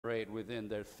within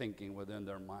their thinking, within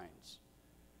their minds.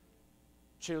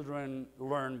 Children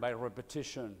learn by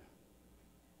repetition,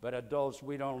 but adults,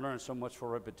 we don't learn so much for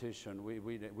repetition.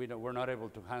 We're not able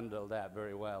to handle that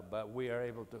very well, but we are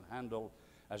able to handle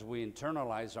as we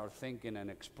internalize our thinking and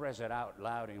express it out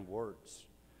loud in words.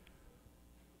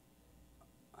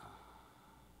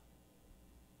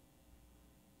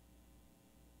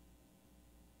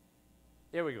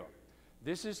 Here we go.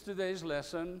 This is today's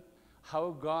lesson,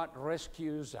 how God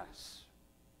rescues us.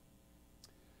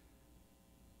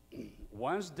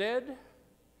 Once dead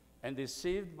and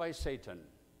deceived by Satan.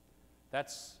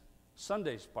 That's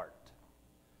Sunday's part.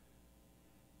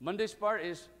 Monday's part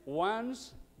is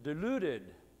once deluded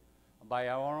by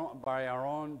our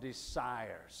own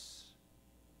desires.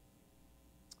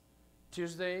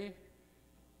 Tuesday,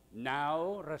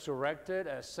 now resurrected,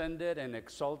 ascended, and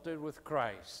exalted with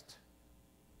Christ.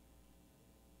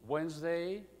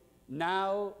 Wednesday,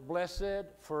 now blessed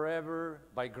forever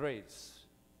by grace.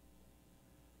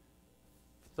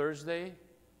 Thursday,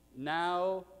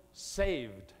 now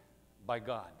saved by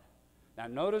God. Now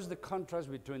notice the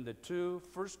contrast between the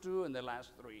first two and the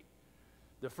last three.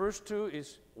 The first two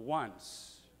is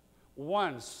once.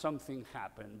 Once something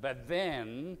happened, but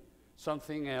then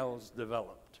something else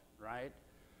developed, right?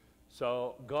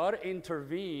 So God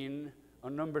intervened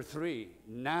on number 3.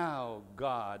 Now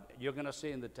God, you're going to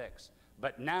see in the text,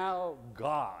 but now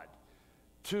God.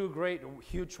 Two great,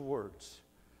 huge words.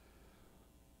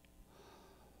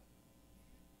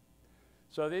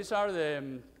 So this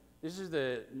is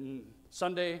the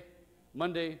Sunday,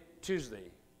 Monday,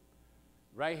 Tuesday,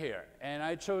 right here. And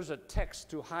I chose a text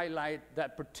to highlight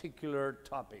that particular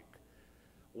topic.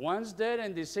 Once dead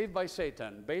and deceived by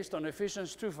Satan, based on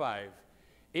Ephesians 2:5.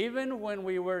 Even when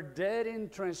we were dead in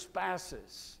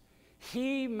trespasses,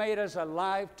 He made us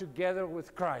alive together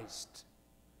with Christ.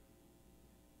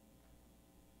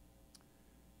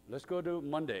 Let's go to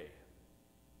Monday.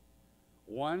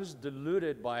 Once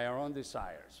deluded by our own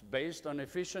desires, based on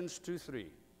Ephesians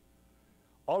 2:3.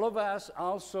 All of us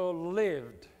also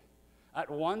lived at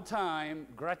one time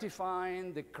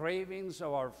gratifying the cravings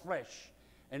of our flesh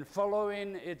and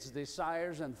following its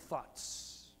desires and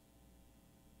thoughts.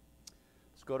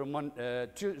 Let's go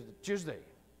to Tuesday.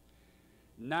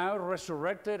 Now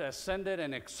resurrected, ascended,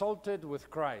 and exalted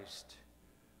with Christ.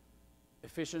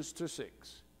 Ephesians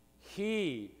 2:6.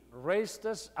 He raised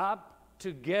us up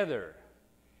together.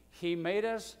 He made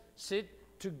us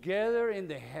sit together in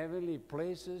the heavenly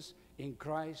places in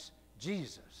Christ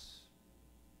Jesus.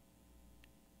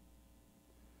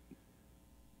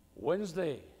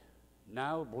 Wednesday,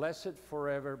 now blessed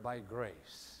forever by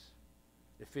grace.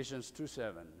 Ephesians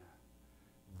 2:7.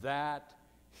 That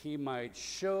He might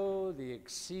show the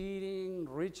exceeding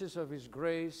riches of His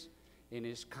grace in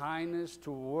His kindness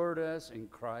toward us in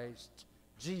Christ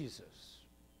Jesus.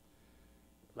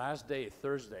 Last day,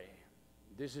 Thursday.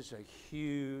 This is a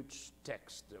huge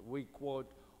text that we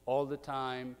quote all the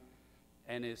time,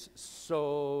 and it's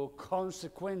so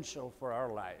consequential for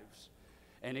our lives.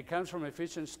 And it comes from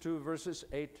Ephesians 2, verses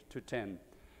 8 to 10.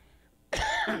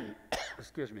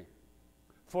 Excuse me.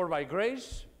 For by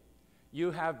grace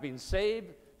you have been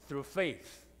saved through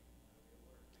faith,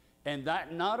 and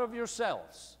that not of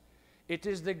yourselves. It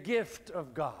is the gift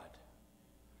of God,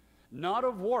 not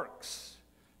of works,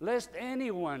 lest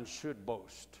anyone should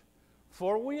boast.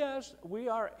 For we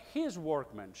are His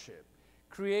workmanship,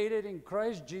 created in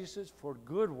Christ Jesus for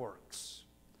good works,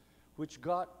 which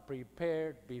God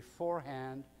prepared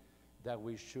beforehand that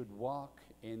we should walk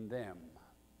in them.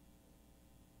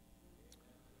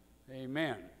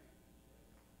 Amen.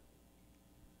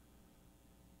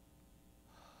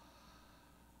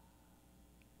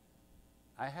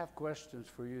 I have questions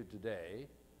for you today.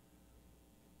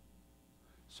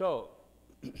 So,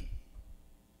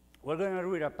 we're going to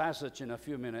read a passage in a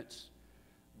few minutes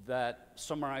that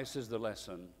summarizes the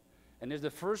lesson. And it's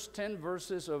the first 10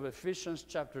 verses of Ephesians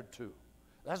chapter 2.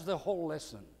 That's the whole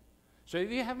lesson. So if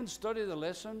you haven't studied the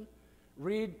lesson,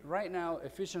 read right now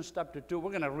Ephesians chapter 2. We're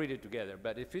going to read it together,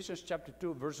 but Ephesians chapter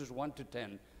 2, verses 1 to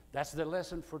 10. That's the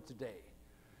lesson for today.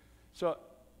 So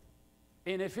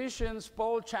in Ephesians,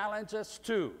 Paul challenges us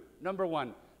to, number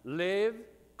 1, live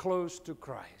close to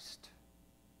Christ.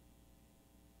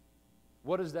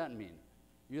 What does that mean?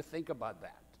 You think about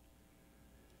that.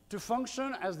 To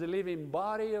function as the living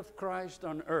body of Christ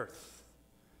on earth.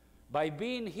 By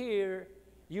being here,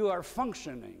 you are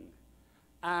functioning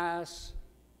as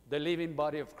the living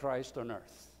body of Christ on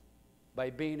earth.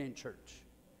 By being in church.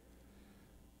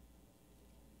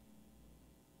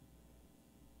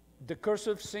 The curse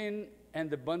of sin and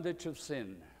the bondage of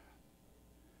sin.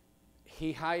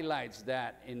 He highlights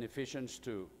that in Ephesians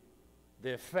 2.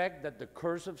 the effect that the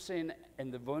curse of sin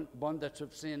and the bondage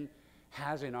of sin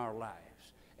has in our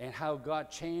lives, and how God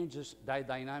changes that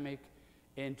dynamic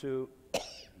into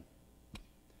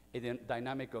a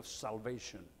dynamic of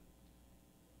salvation.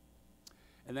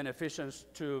 And then Ephesians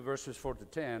 2, verses 4 to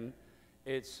 10,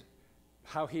 it's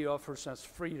how he offers us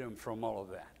freedom from all of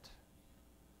that.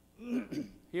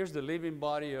 Here's the living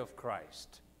body of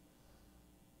Christ.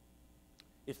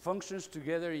 It functions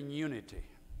together in unity.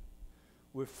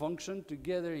 We function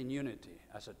together in unity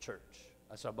as a church,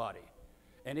 as a body.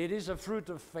 And it is a fruit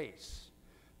of faith.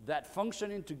 That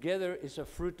functioning together is a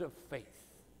fruit of faith.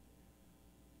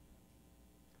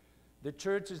 The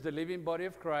church is the living body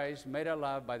of Christ made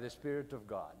alive by the Spirit of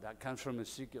God. That comes from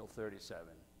Ezekiel 37.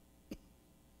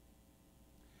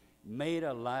 Made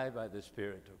alive by the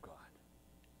Spirit of God.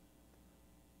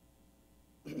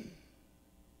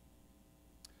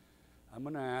 I'm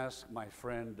going to ask my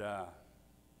friend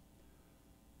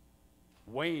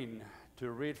Wayne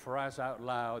to read for us out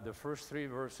loud the first 3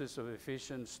 verses of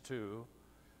Ephesians 2,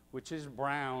 which is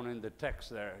brown in the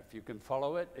text there. If you can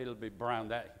follow it, it'll be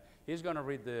brown. He's going to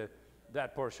read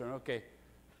that portion. Okay.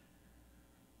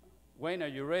 Wayne, are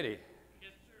you ready?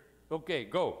 Yes, sir. Okay,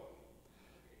 go.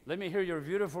 Let me hear your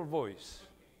beautiful voice.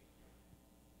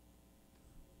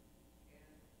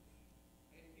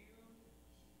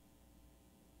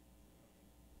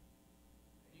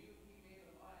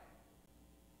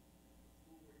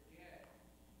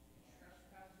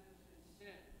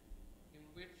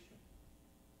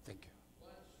 Thank you.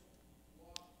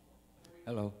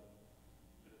 Hello.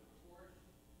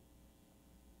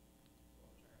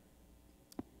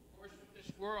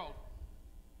 This world,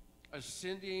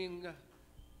 ascending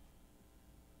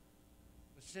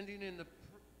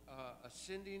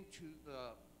to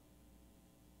the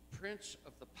prince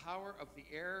of the power of the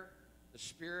air, the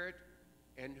spirit,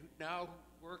 and who now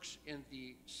works in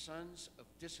the sons of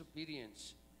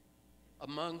disobedience,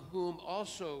 among whom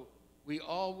also we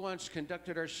all once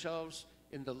conducted ourselves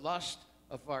in the lust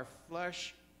of our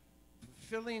flesh,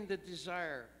 fulfilling the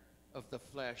desire of the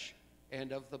flesh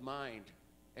and of the mind,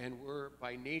 and were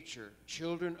by nature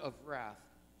children of wrath,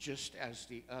 just as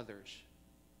the others.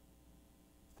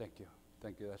 Thank you.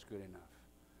 Thank you. That's good enough.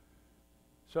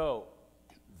 So,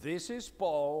 this is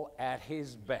Paul at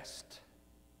his best.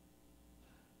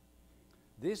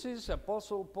 This is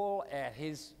Apostle Paul at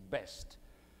his best.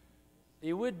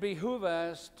 It would behoove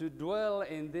us to dwell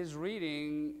in this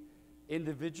reading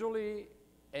individually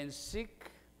and seek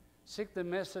the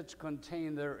message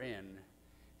contained therein.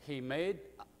 He made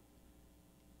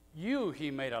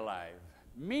alive.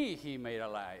 Me he made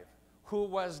alive, who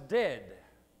was dead.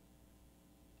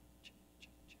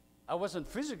 I wasn't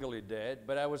physically dead,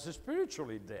 but I was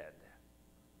spiritually dead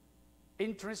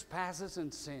in trespasses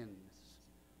and sins.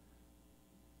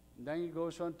 And then he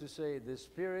goes on to say, the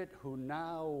Spirit who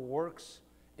now works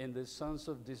in the sons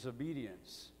of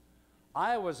disobedience.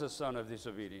 I was a son of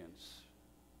disobedience.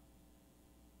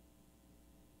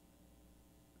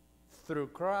 Through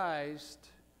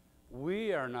Christ,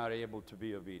 we are not able to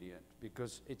be obedient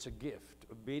because it's a gift.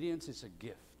 Obedience is a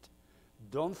gift.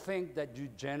 Don't think that you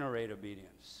generate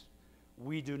obedience.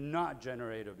 We do not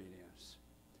generate obedience.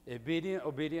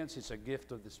 Obedience is a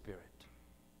gift of the Spirit.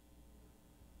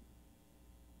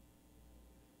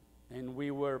 And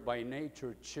we were by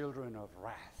nature children of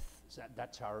wrath.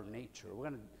 That's our nature. We're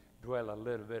going to dwell a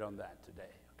little bit on that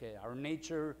today. Okay, our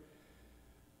nature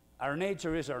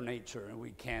is our nature, and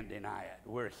we can't deny it.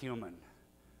 We're human.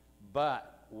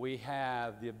 But we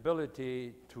have the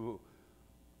ability to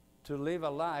live a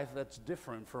life that's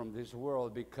different from this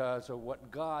world because of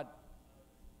what God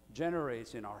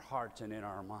generates in our hearts and in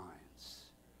our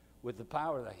minds with the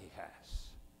power that he has.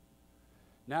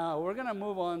 Now, we're going to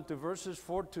move on to verses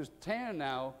 4 to 10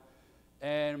 now,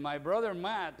 and my brother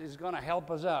Matt is going to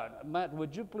help us out. Matt,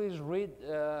 would you please read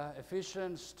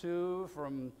Ephesians 2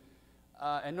 from,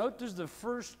 and notice the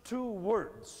first 2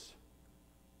 words.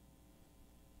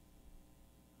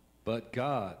 But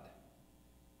God,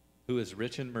 who is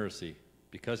rich in mercy,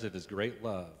 because of his great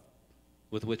love,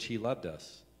 with which he loved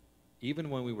us,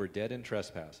 even when we were dead in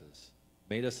trespasses,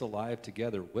 made us alive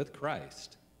together with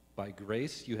Christ. By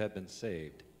grace you have been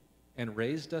saved, and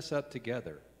raised us up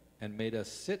together, and made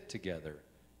us sit together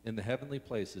in the heavenly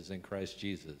places in Christ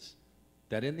Jesus,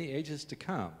 that in the ages to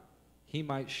come he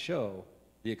might show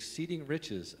the exceeding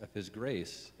riches of his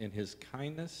grace in his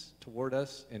kindness toward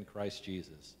us in Christ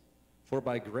Jesus. For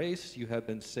by grace you have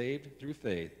been saved through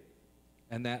faith,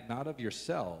 and that not of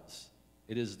yourselves,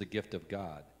 it is the gift of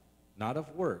God, not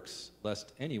of works,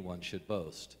 lest anyone should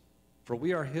boast. For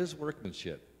we are his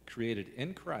workmanship, created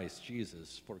in Christ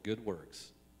Jesus for good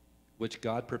works, which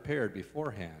God prepared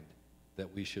beforehand,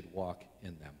 that we should walk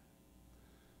in them.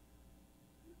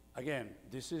 Again,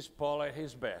 this is Paul at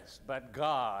his best. But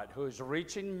God, who is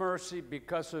rich in mercy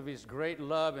because of his great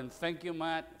love, and thank you,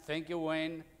 Matt, thank you,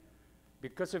 Wayne,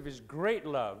 because of his great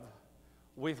love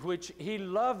with which he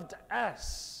loved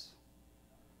us,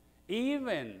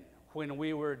 even when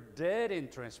we were dead in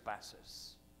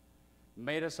trespasses,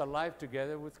 made us alive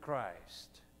together with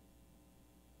Christ.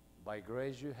 By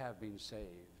grace you have been saved.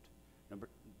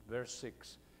 Verse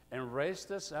 6, and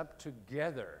raised us up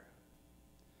together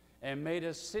and made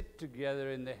us sit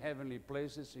together in the heavenly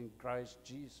places in Christ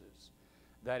Jesus,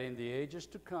 that in the ages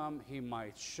to come he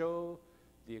might show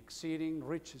the exceeding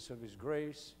riches of his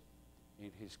grace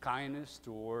in his kindness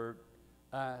toward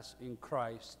us in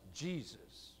Christ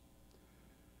Jesus.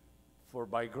 For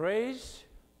by grace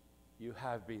you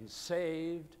have been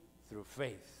saved through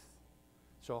faith.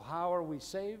 So how are we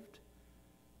saved?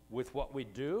 With what we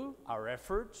do, our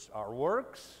efforts, our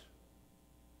works?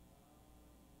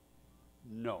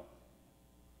 No.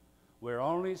 We're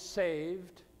only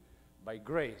saved by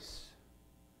grace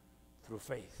through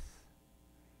faith.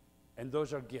 And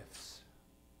those are gifts.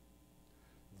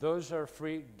 Those are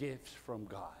free gifts from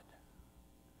God.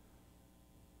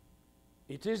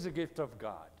 It is the gift of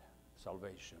God,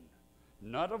 salvation,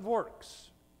 not of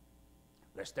works,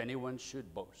 lest anyone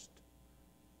should boast.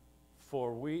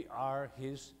 For we are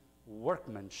his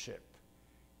workmanship,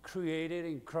 created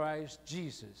in Christ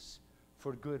Jesus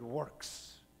for good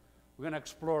works. We're going to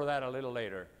explore that a little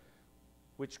later,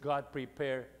 which God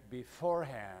prepared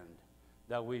beforehand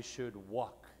that we should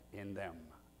walk in them.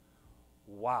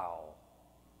 Wow.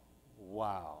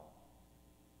 Wow.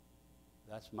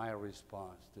 That's my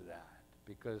response to that,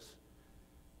 because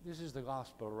this is the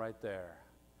gospel right there.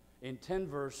 In 10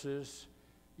 verses,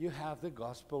 you have the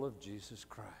gospel of Jesus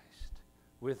Christ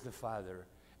with the Father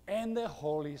and the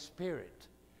Holy Spirit.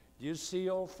 Do you see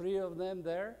all three of them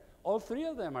there? All three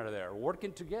of them are there,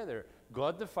 working together.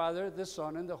 God the Father, the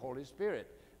Son, and the Holy Spirit.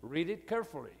 Read it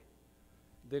carefully.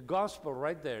 The gospel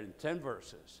right there in 10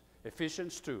 verses.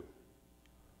 Ephesians 2.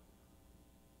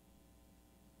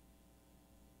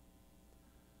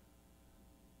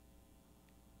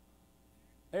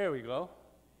 There we go.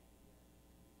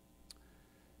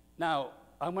 Now,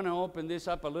 I'm going to open this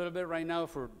up a little bit right now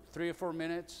for 3 or 4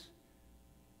 minutes.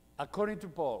 According to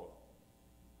Paul,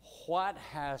 what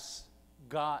has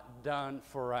God done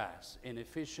for us in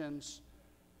Ephesians?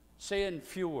 Say in a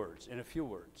few words.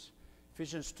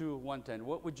 Ephesians 2, 1:10,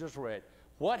 what we just read.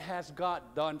 What has God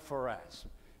done for us?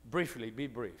 Briefly, be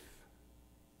brief.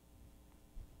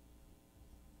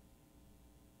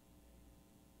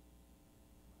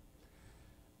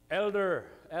 Elder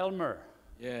Elmer.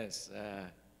 Yes.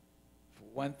 For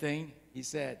one thing, he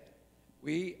said,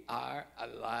 we are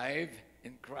alive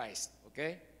in Christ.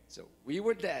 Okay? So we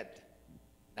were dead.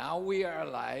 Now we are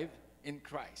alive in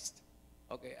Christ.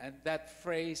 Okay? And that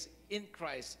phrase, in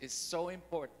Christ, is so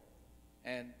important.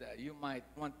 And you might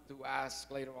want to ask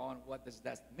later on, what does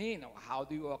that mean? Or how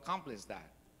do you accomplish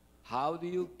that? How do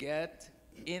you get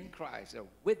in Christ or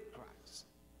with Christ?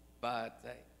 But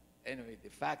anyway, the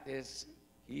fact is,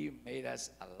 he made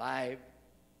us alive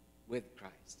with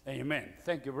Christ. Amen.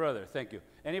 Thank you, brother. Thank you.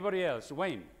 Anybody else?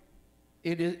 Wayne.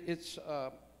 It's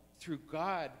through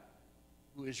God,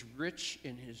 who is rich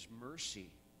in his mercy.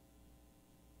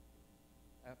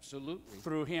 Absolutely.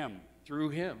 Through him. Through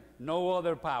him. No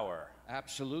other power.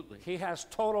 Absolutely. He has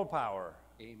total power.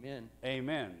 Amen.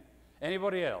 Amen.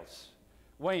 Anybody else?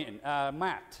 Wayne,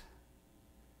 Matt.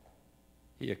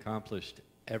 He accomplished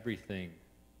everything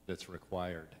that's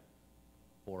required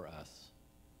for us.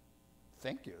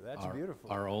 Thank you. That's our, beautiful.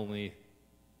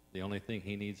 The only thing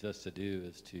he needs us to do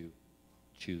is to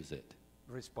choose it.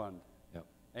 Respond. Yep.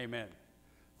 Amen.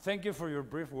 Thank you for your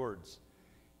brief words.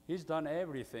 He's done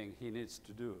everything he needs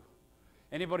to do.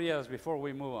 Anybody else before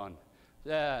we move on?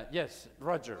 Yes,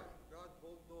 Roger. God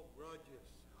holds no grudges.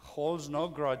 Holds no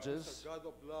grudges. He's a God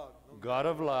of love. No God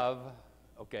of love.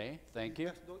 Okay, thank He you.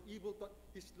 has no evil thought.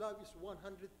 His love is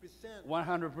 100%.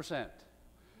 100%.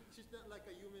 It's not like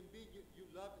a human being. You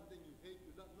love and then you hate.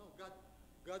 You love. No,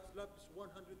 God's love is 100%.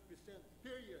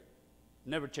 Period.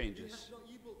 Never He changes. has no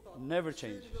evil thought. Never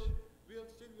changes.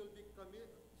 Sin will be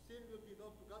committed. Sin will be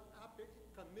known to God after it's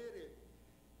committed.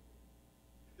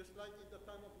 Just like in the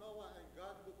time of Noah, and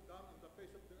God looked down on the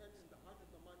face of the earth, and the heart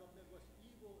and the mind of man was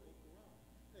evil and corrupt.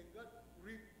 And God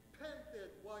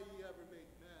repented why he ever made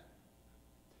man.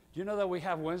 Do you know that we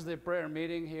have Wednesday prayer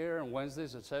meeting here on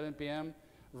Wednesdays at 7 p.m.?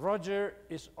 Roger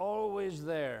is always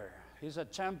there. He's a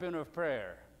champion of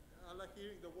prayer. I like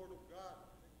hearing the word of God.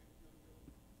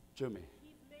 Jimmy.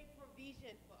 He's made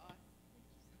provision for us.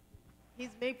 He's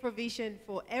made provision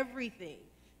for everything.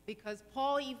 Because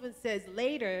Paul even says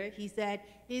later, he said,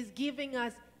 he's giving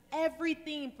us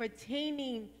everything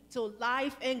pertaining to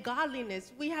life and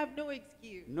godliness. We have no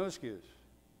excuse. No excuse.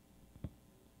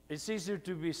 It's easier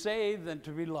to be saved than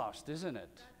to be lost, isn't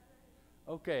it?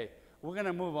 Okay, we're going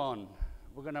to move on.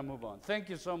 We're going to move on. Thank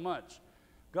you so much.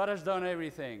 God has done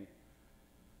everything.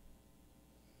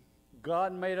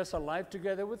 God made us alive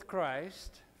together with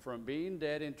Christ from being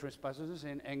dead in trespasses and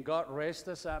sin, and God raised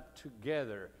us up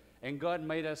together. And God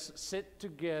made us sit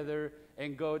together,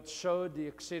 and God showed the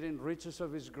exceeding riches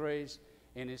of His grace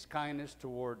and His kindness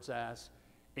towards us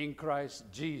in Christ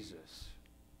Jesus.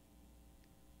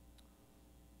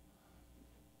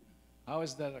 How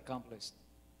is that accomplished?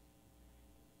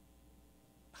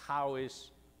 How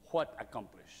is what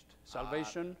accomplished?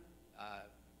 Salvation?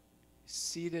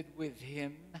 Seated with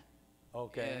Him.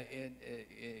 Okay.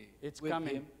 It's with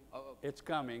coming. Him. Oh, It's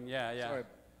coming, yeah, yeah. sorry.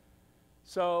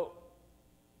 So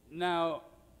now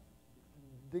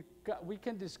we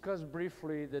can discuss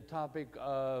briefly the topic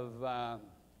of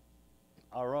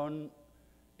our own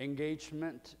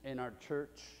engagement in our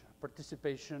church,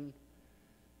 participation.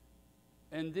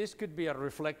 And this could be a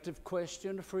reflective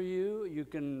question for you. You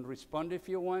can respond if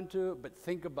you want to, but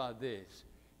think about this.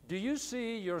 Do you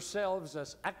see yourselves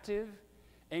as active,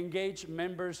 engaged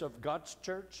members of God's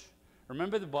church?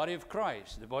 Remember the body of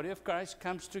Christ. The body of Christ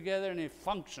comes together and it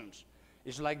functions.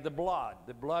 It's like the blood.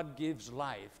 The blood gives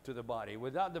life to the body.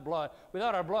 Without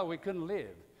our blood, we couldn't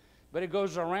live. But it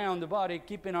goes around the body,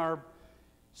 keeping our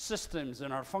systems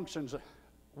and our functions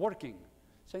working.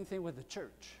 Same thing with the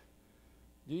church.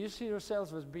 Do you see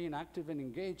yourselves as being active and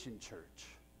engaged in church?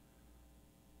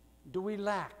 Do we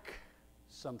lack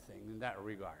something in that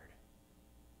regard?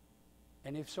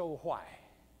 And if so, why?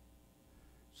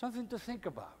 Something to think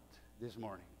about this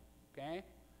morning, okay?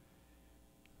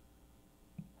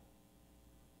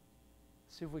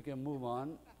 See if we can move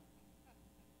on.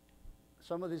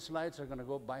 Some of these slides are going to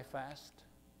go by fast.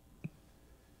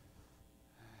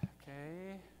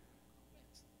 Okay.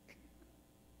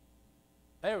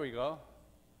 There we go.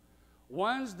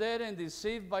 Once dead and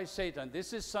deceived by Satan.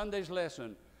 This is Sunday's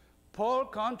lesson. Paul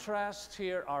contrasts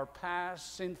here our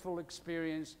past sinful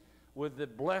experience with the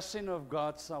blessing of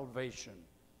God's salvation.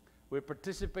 We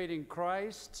participate in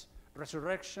Christ's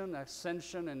resurrection,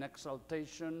 ascension, and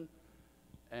exaltation.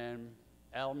 And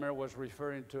Elmer was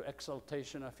referring to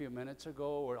exaltation a few minutes ago,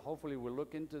 or hopefully we'll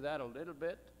look into that a little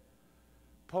bit.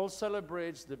 Paul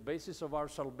celebrates the basis of our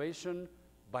salvation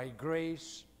by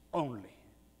grace only.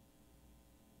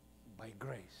 By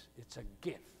grace. It's a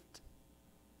gift.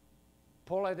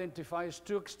 Paul identifies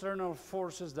two external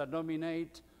forces that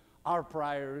dominate our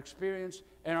prior experience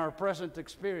and our present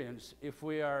experience if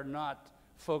we are not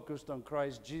focused on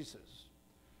Christ Jesus.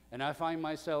 And I find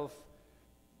myself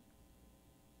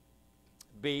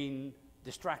being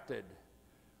distracted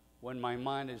when my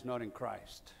mind is not in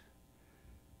Christ.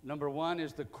 Number one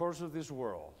is the course of this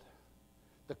world,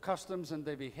 the customs and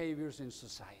the behaviors in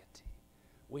society.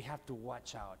 We have to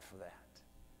watch out for that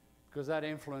because that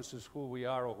influences who we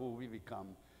are or who we become.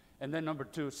 And then number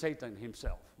two, Satan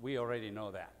himself. We already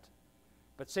know that.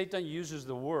 But Satan uses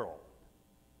the world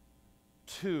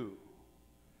to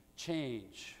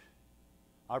change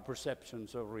our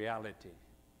perceptions of reality.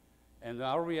 And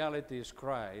our reality is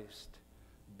Christ,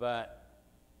 but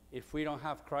if we don't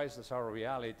have Christ as our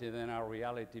reality, then our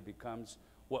reality becomes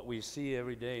what we see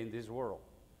every day in this world.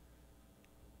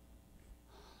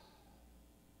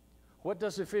 What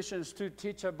does Ephesians 2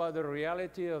 teach about the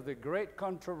reality of the great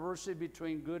controversy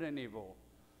between good and evil?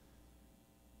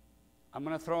 I'm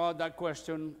going to throw out that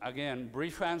question again.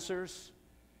 Brief answers.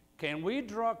 Can we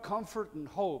draw comfort and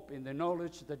hope in the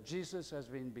knowledge that Jesus has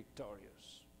been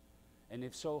victorious? And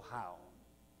if so, how?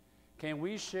 Can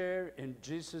we share in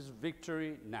Jesus'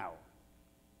 victory now?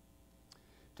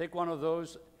 Take one of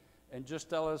those and just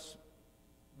tell us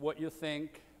what you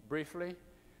think briefly.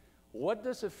 What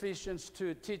does Ephesians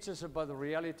 2 teach us about the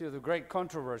reality of the great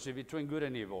controversy between good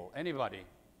and evil? Anybody?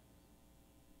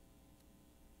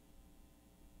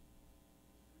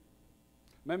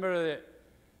 Remember,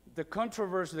 the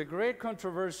controversy, the great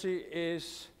controversy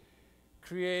is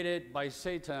created by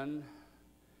Satan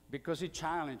because he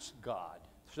challenged God.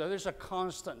 So there's a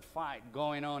constant fight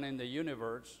going on in the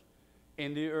universe,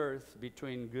 in the earth,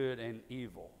 between good and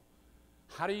evil.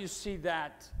 How do you see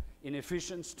that in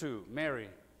Ephesians 2? Mary?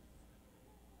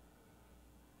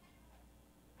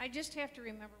 I just have to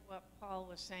remember what Paul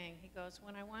was saying. He goes,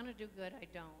 when I want to do good, I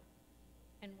don't.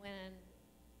 And when,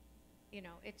 you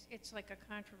know, it's like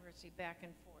a controversy back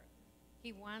and forth.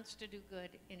 He wants to do good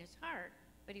in his heart,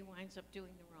 but he winds up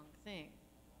doing the wrong thing.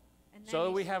 And then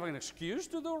So we have an excuse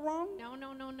to do wrong? No.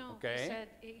 Okay.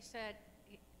 He said,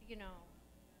 you know,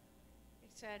 he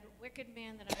said, wicked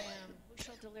man that I am, who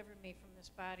shall deliver me from this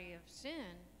body of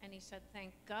sin? And he said,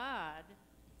 thank God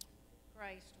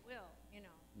Christ will, you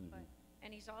know. But,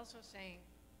 and he's also saying,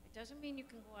 it doesn't mean you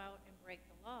can go out and break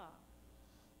the law.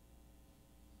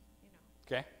 You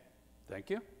know. Okay, thank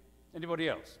you. Anybody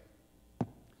else?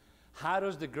 How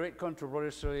does the great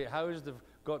controversy, how is the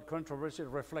God controversy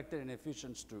reflected in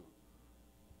Ephesians 2?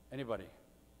 Anybody?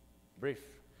 Brief.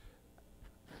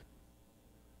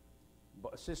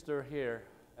 Sister here,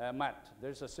 Matt,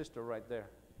 there's a sister right there.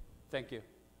 Thank you.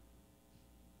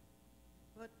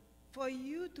 But for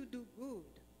you to do good,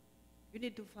 you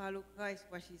need to follow Christ,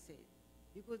 what she said.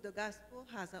 Because the gospel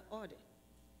has an order.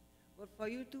 But for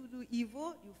you to do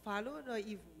evil, you follow the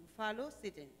evil. You follow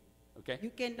Satan. Okay. You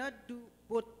cannot do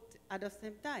both at the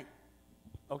same time.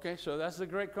 Okay, so that's the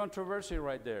great controversy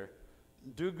right there.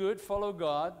 Do good, follow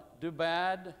God. Do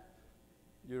bad,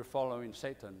 you're following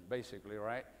Satan, basically,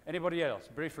 right? Anybody else,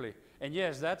 briefly? And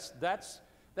yes, that's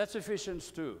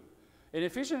Ephesians 2. In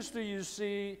Ephesians 2, you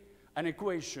see an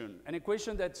equation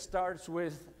that starts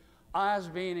with us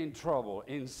being in trouble,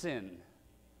 in sin.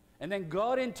 And then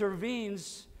God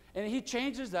intervenes, and he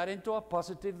changes that into a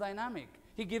positive dynamic.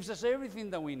 He gives us everything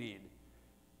that we need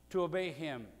to obey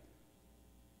him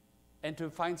and to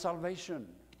find salvation.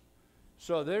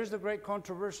 So there's the great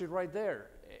controversy right there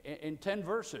in 10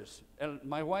 verses. And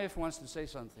my wife wants to say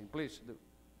something. Please do.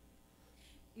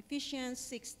 Ephesians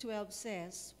 6:12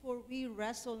 says, "For we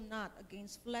wrestle not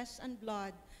against flesh and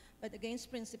blood, but against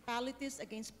principalities,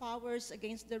 against powers,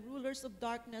 against the rulers of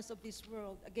darkness of this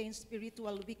world, against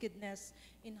spiritual wickedness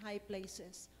in high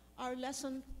places." Our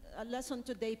lesson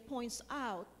today points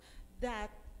out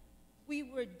that we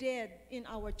were dead in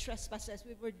our trespasses.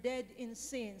 We were dead in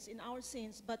sins, in our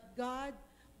sins. But God,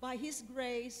 by his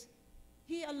grace,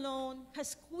 he alone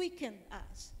has quickened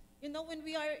us. You know, when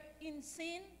we are in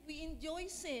sin, we enjoy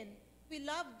sin. We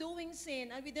love doing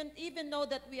sin, and we don't even know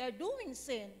that we are doing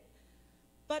sin.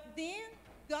 But then,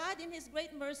 God, in his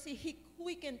great mercy, he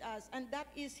quickened us, and that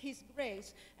is his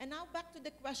grace. And now back to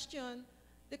the question.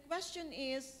 The question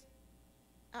is,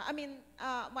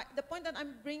 the point that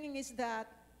I'm bringing is that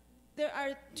there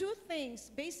are two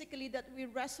things, basically, that we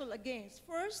wrestle against.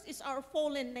 First is our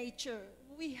fallen nature.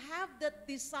 We have that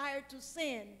desire to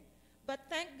sin. But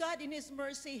thank God in his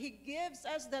mercy, he gives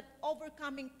us that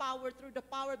overcoming power through the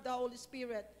power of the Holy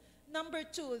Spirit. Number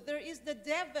two, there is the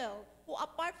devil, who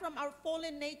apart from our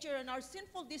fallen nature and our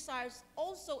sinful desires,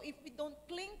 also if we don't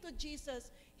cling to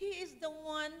Jesus, he is the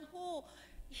one who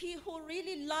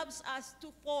really loves us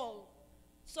to fall.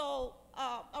 So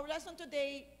our lesson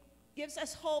today gives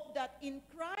us hope that in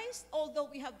Christ, although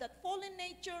we have that fallen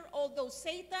nature, although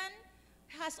Satan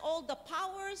has all the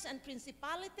powers and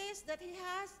principalities that he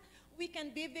has, we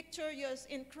can be victorious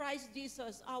in Christ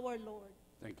Jesus, our Lord.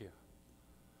 Thank you.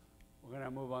 We're going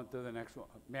to move on to the next one.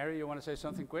 Mary, you want to say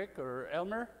something quick? Or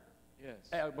Elmer? Yes.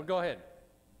 Well, go ahead.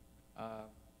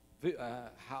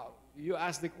 How you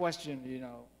asked the question, you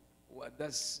know,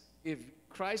 if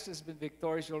Christ has been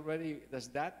victorious already, does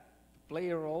that play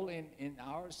a role in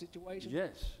our situation?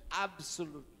 Yes.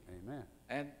 Absolutely. Amen.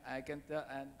 And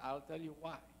I'll tell you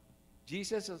why.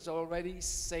 Jesus has already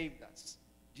saved us.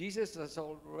 Jesus has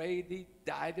already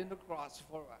died on the cross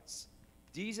for us.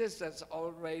 Jesus has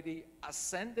already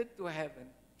ascended to heaven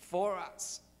for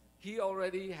us. He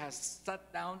already has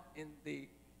sat down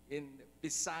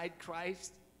beside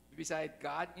Christ, beside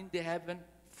God in the heaven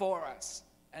for us.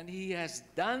 And he has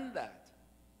done that.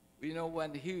 You know,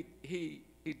 when he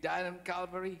died on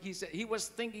Calvary, he said he was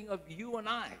thinking of you and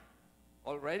I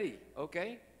already,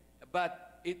 okay?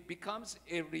 But it becomes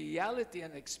a reality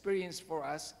and experience for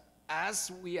us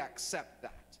as we accept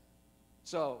that.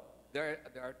 So there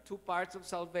are two parts of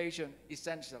salvation,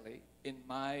 essentially, in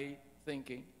my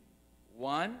thinking.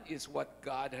 One is what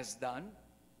God has done,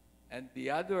 and the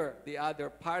other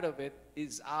part of it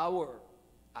is our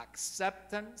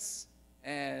acceptance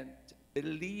and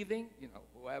believing. You know,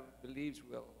 whoever believes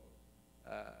will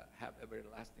have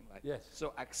everlasting life. Yes.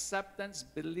 So acceptance,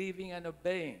 believing, and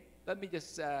obeying. Let me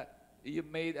just, you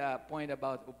made a point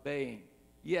about obeying.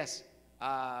 Yes,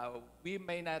 we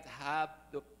may not have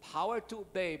the power to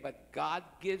obey, but God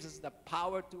gives us the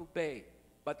power to obey.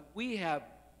 But we have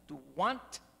to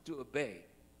want to obey,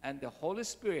 and the Holy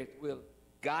Spirit will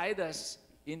guide us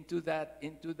into that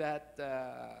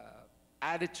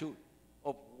attitude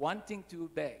of wanting to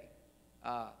obey.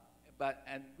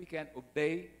 And we can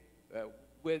obey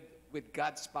with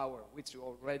God's power, which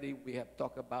already we have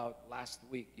talked about last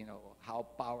week. You know how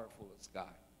powerful is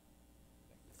God.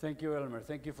 Thank you, Elmer.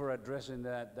 Thank you for addressing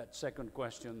that second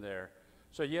question there.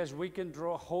 So yes, we can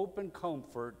draw hope and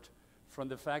comfort from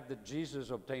the fact that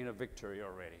Jesus obtained a victory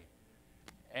already.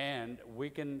 And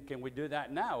can we do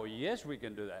that now? Yes, we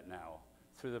can do that now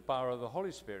through the power of the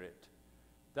Holy Spirit.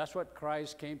 That's what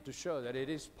Christ came to show, that it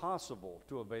is possible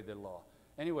to obey the law.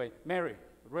 Anyway, Mary,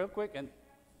 real quick, and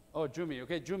oh, Jumi.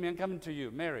 Okay, Jumi, I'm coming to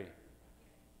you. Mary,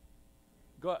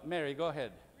 Mary, go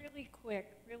ahead. Really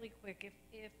quick.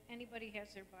 If anybody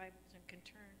has their Bibles and can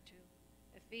turn to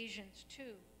Ephesians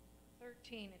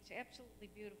 2:13, it's absolutely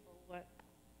beautiful what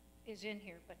is in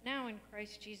here. But now in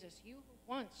Christ Jesus, you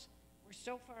who once were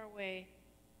so far away,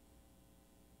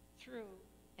 through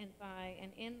and by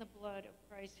and in the blood of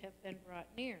Christ have been brought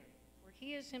near. For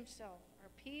he is himself our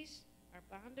peace, our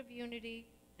bond of unity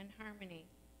and harmony.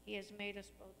 He has made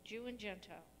us both Jew and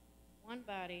Gentile, one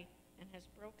body, and has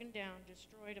broken down,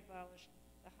 destroyed, abolished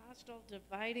the hostile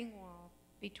dividing wall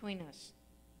between us.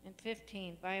 And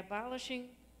 15, by abolishing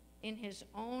in his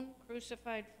own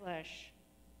crucified flesh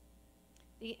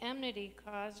the enmity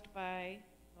caused by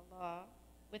the law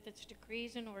with its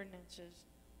decrees and ordinances,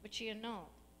 which he annulled,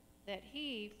 that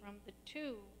he from the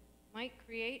two might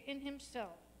create in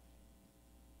himself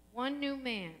one new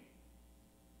man,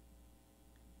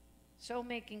 so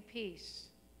making peace.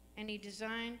 And he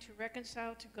designed to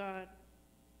reconcile to God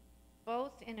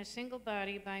both in a single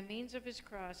body by means of his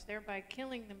cross, thereby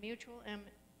killing the mutual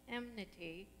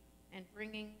enmity and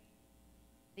bringing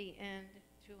the end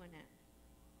to an end.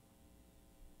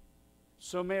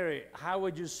 So, Mary, how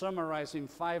would you summarize in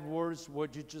 5 words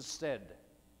what you just said?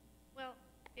 Well,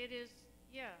 it is,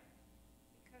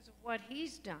 because of what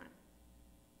he's done.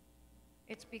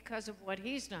 It's because of what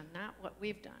he's done, not what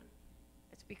we've done.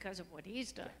 It's because of what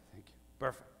he's done. Okay, thank you.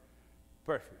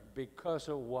 Perfect. Because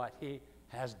of what he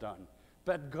has done.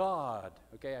 But God,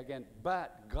 okay, again,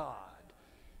 but God.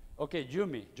 Okay,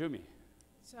 Jumi.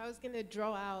 So I was going to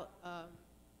draw out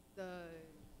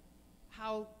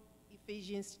how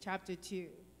Ephesians chapter 2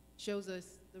 shows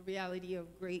us the reality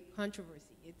of great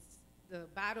controversy. It's the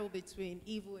battle between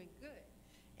evil and good.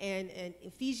 And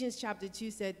Ephesians chapter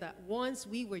 2 said that once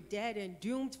we were dead and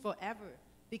doomed forever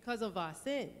because of our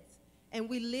sins, and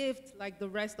we lived like the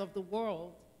rest of the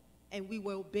world, and we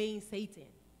were obeying Satan.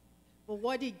 But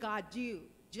what did God do?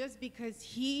 Just because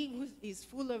he is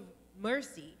full of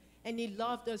mercy and he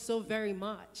loved us so very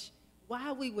much,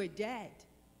 while we were dead,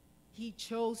 he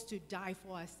chose to die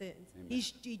for our sins.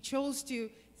 He chose to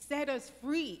set us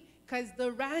free, because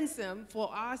the ransom for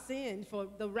our sins, for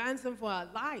the ransom for our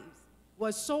lives,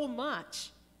 was so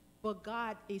much. But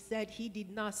God, he said he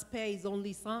did not spare his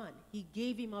only son. He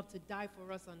gave him up to die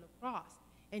for us on the cross.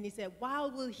 And he said, why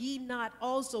will he not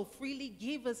also freely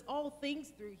give us all things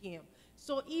through him?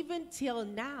 So even till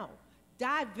now,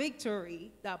 that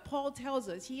victory that Paul tells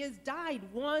us, he has died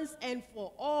once and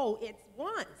for all. It's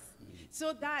once.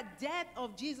 So that death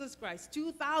of Jesus Christ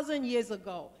 2,000 years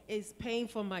ago is paying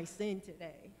for my sin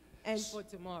today and for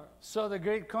tomorrow. So the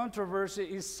great controversy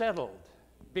is settled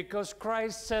because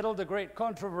Christ settled the great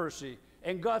controversy,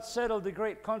 and God settled the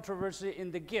great controversy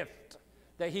in the gift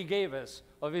that he gave us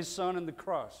of his son on the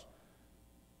cross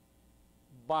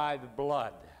by the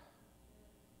blood.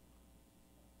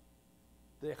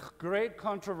 The great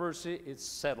controversy is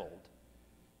settled,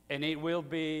 and it will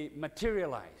be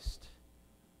materialized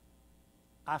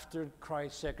after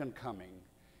Christ's second coming.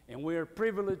 And we are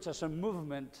privileged as a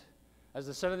movement, as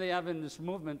the Seventh-day Adventist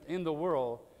movement in the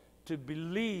world, to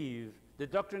believe the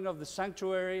doctrine of the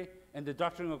sanctuary and the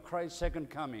doctrine of Christ's second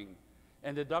coming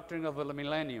and the doctrine of the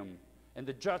millennium and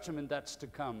the judgment that's to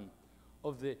come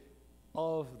of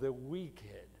the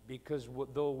wicked. Because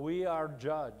though we are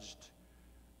judged,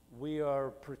 we are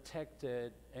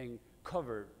protected and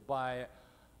covered by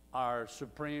our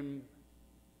supreme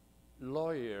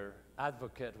lawyer,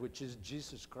 advocate, which is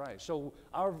Jesus Christ. So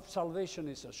our salvation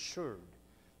is assured.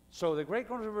 So the great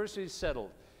controversy is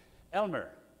settled. Elmer.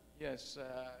 Yes,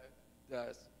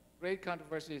 the great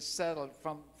controversy is settled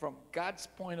from God's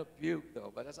point of view,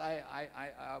 though. But as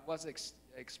I was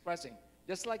expressing,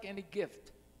 just like any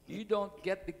gift, you don't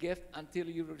get the gift until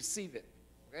you receive it,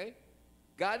 okay?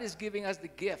 God is giving us the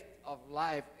gift of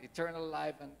life, eternal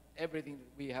life, and everything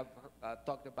that we have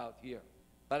talked about here.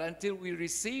 But until we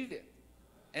receive it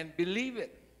and believe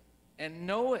it and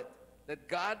know it, that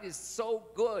God is so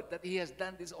good that he has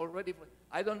done this already.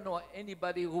 I don't know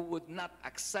anybody who would not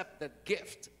accept that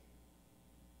gift.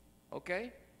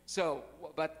 Okay? So,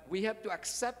 but we have to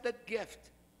accept that gift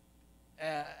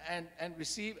and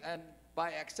receive, and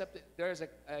by accepting, there's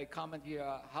a comment here,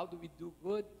 how do we do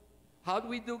good? How do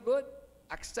we do good?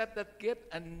 Accept that gift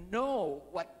and know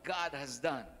what God has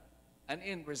done. And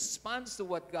in response to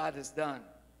what God has done,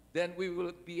 then we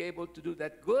will be able to do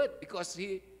that good, because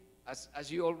he,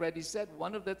 as you already said,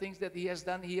 one of the things that he has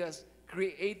done, he has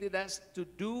created us to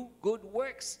do good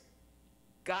works.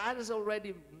 God has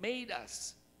already made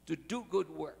us to do good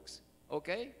works,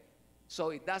 okay? So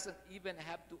it doesn't even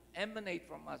have to emanate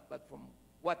from us, but from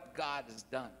what God has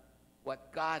done.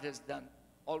 What God has done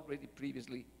already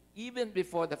previously, even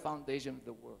before the foundation of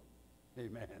the world.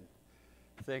 Amen.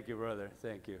 Thank you, brother.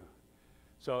 Thank you.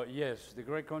 So, yes, the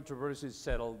great controversy is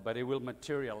settled, but it will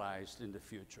materialize in the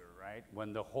future, right?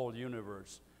 When the whole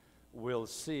universe will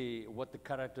see what the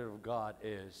character of God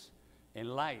is in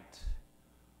light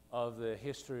of the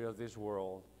history of this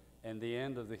world and the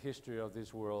end of the history of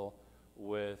this world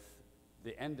with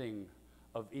the ending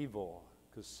of evil,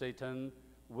 because Satan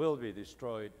will be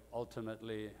destroyed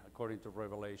ultimately, according to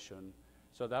Revelation.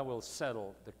 So that will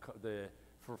settle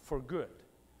for good,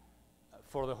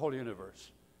 for the whole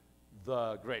universe,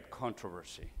 the great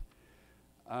controversy.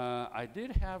 I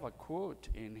did have a quote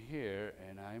in here,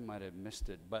 and I might have missed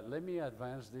it, but let me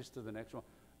advance this to the next one.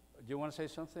 Do you want to say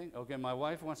something? Okay, my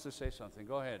wife wants to say something.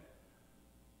 Go ahead.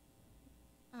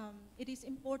 It is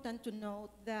important to note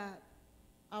that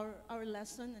our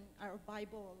lesson and our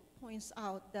Bible points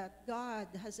out that God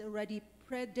has already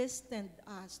predestined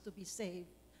us to be saved.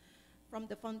 From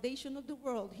the foundation of the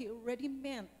world, He already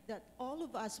meant that all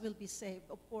of us will be saved.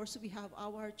 Of course, we have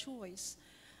our choice.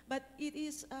 But it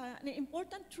is an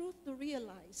important truth to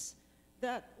realize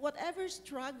that whatever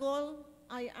struggle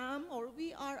I am or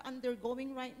we are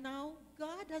undergoing right now,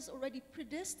 God has already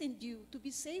predestined you to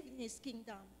be saved in His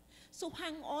kingdom. So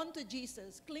hang on to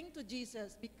Jesus, cling to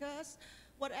Jesus, because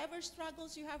whatever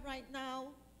struggles you have right now,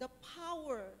 the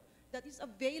power that is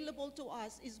available to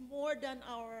us is more than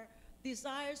our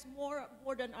desires, more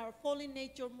than our fallen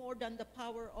nature, more than the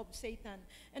power of Satan.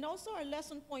 And also our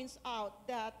lesson points out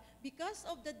that because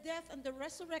of the death and the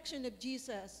resurrection of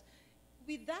Jesus,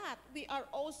 with that, we are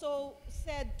also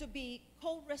said to be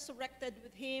co-resurrected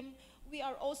with Him. We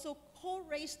are also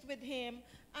co-raised with Him,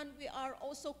 and we are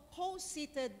also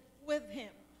co-seated with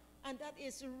Him. And that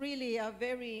is really a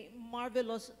very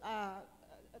marvelous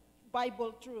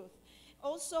Bible truth.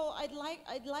 Also,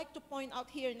 I'd like to point out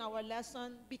here in our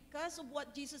lesson, because of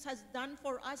what Jesus has done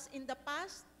for us in the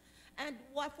past, and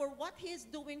for what He is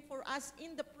doing for us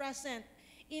in the present,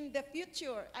 in the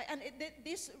future.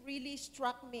 This really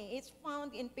struck me. It's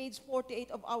found in page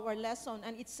 48 of our lesson,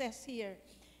 and it says here,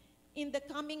 in the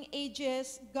coming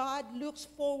ages, God looks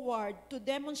forward to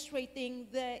demonstrating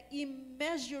the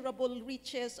immeasurable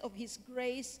riches of His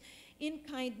grace in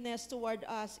kindness toward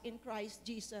us in Christ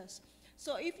Jesus.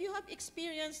 So if you have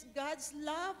experienced God's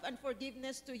love and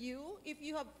forgiveness to you, if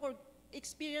you have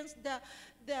experienced the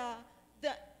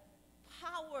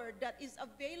power that is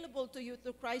available to you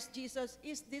through Christ Jesus,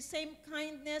 is the same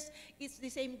kindness, it's the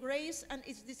same grace, and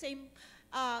it's the same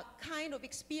kind of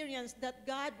experience that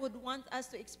God would want us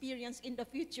to experience in the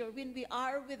future when we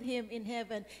are with Him in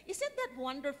heaven. Isn't that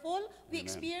wonderful? We Amen.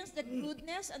 experience the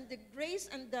goodness and the grace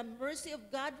and the mercy of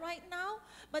God right now.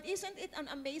 But isn't it an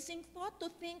amazing thought to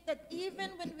think that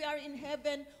even when we are in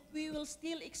heaven, we will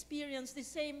still experience the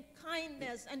same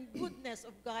kindness and goodness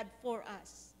of God for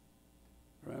us?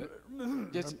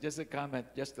 Just a comment,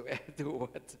 just to add to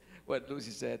what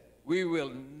Lucy said. We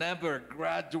will never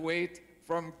graduate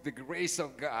from the grace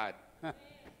of God.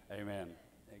 Amen.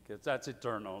 Because that's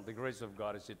eternal. The grace of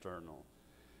God is eternal.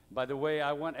 By the way,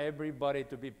 I want everybody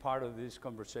to be part of this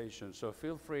conversation, so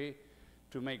feel free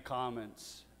to make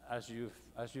comments as you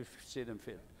see them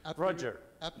fit. Roger.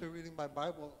 After reading my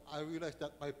Bible, I realized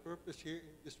that my purpose here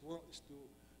in this world is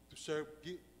to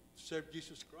serve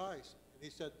Jesus Christ. And He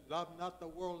said, love not the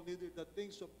world, neither the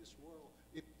things of this world.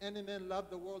 If any man love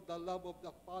the world, the love of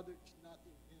the Father is not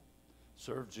in him.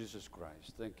 Serve Jesus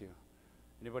Christ. Thank you.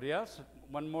 Anybody else?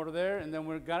 One more there, and then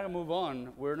we've got to move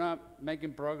on. We're not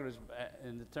making progress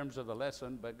in the terms of the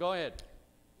lesson, but go ahead.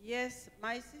 Yes,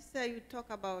 my sister, you talk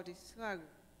about the struggle.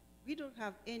 We don't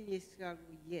have any struggle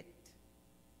yet.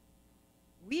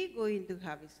 We're going to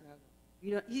have a struggle.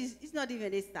 You know, it's not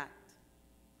even a start.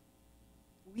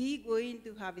 We're going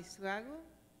to have a struggle.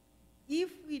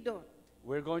 If we don't.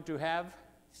 We're going to have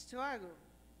Struggle.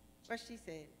 What she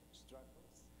said.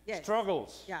 Yes.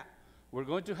 struggles. Yeah. We're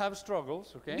going to have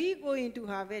struggles, okay? We're going to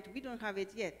have it. We don't have it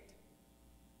yet.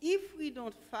 If we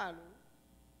don't follow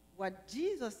what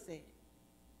Jesus said,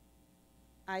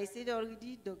 I said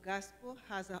already, the gospel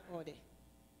has an order.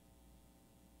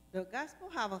 The gospel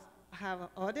have an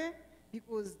order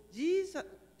because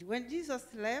when Jesus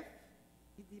left,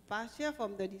 the departure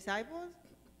from the disciples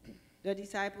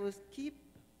keep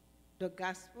the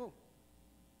gospel.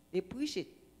 They preach it.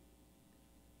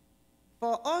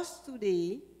 For us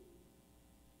today,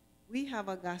 we have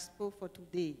a gospel for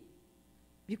today.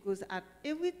 Because at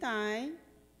every time,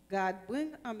 God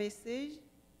bring a message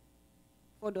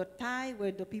for the time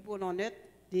where the people on earth,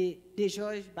 they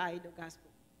judge by the gospel.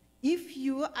 If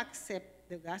you accept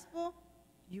the gospel,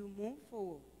 you move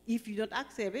forward. If you don't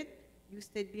accept it, you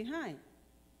stay behind.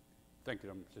 Thank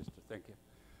you, sister. Thank you.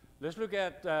 Let's look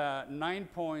at 9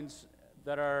 points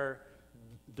that are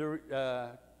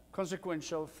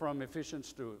consequential from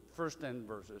Ephesians 2, first 10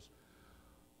 verses.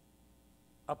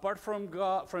 Apart from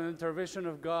God, from the intervention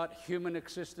of God, human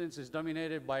existence is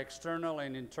dominated by external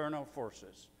and internal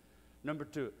forces. Number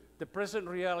 2, the present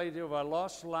reality of a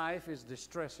lost life is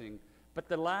distressing, but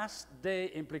the last day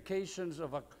implications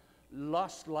of a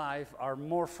lost life are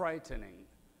more frightening.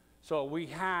 So we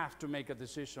have to make a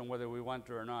decision whether we want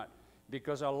to or not,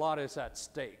 because a lot is at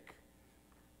stake.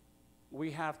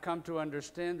 We have come to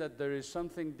understand that there is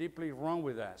something deeply wrong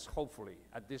with us, hopefully,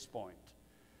 at this point.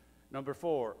 Number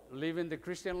 4, living the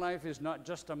Christian life is not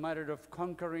just a matter of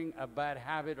conquering a bad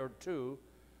habit or two,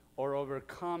 or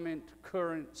overcoming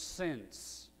current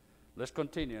sins. Let's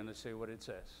continue and let's see what it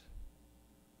says.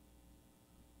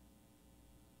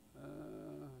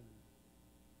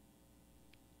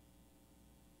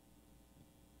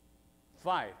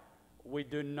 5, we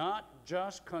do not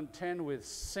just contend with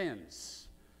sins.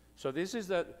 So this is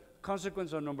the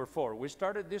consequence of number 4. We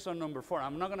started this on number 4.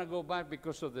 I'm not going to go back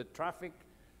because of the traffic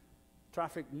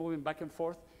moving back and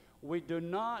forth. We do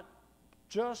not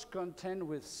just contend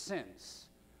with sins.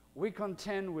 We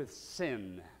contend with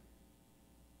sin.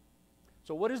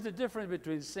 So what is the difference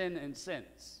between sin and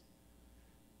sins?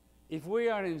 If we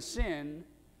are in sin,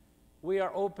 we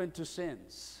are open to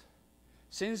sins.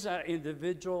 Sins are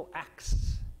individual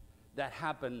acts that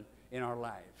happen in our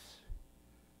lives.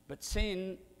 But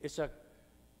sin is a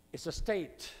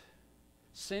state.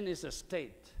 Sin is a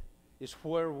state. It's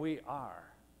where we are.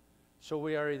 So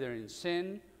we are either in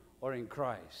sin or in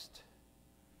Christ.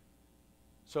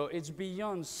 So it's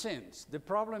beyond sins. The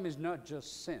problem is not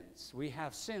just sins. We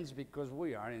have sins because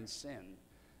we are in sin.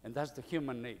 And that's the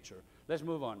human nature. Let's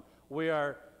move on. We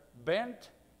are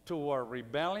bent toward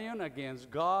rebellion against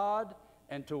God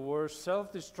and towards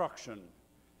self-destruction.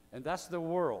 And that's the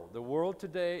world. The world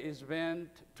today is bent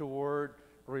toward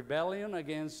rebellion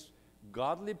against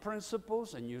godly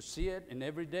principles, and you see it in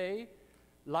everyday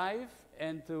life,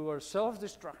 and toward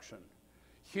self-destruction.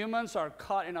 Humans are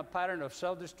caught in a pattern of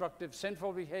self-destructive,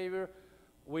 sinful behavior.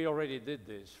 We already did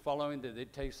this, following the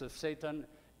dictates of Satan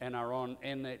and our own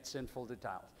innate sinful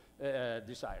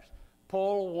desires.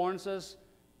 Paul warns us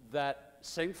that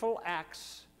sinful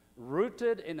acts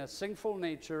rooted in a sinful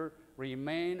nature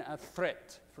remain a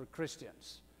threat for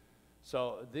Christians.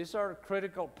 So these are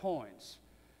critical points.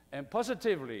 And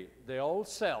positively, the old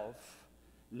self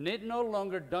need no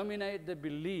longer dominate the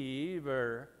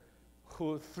believer,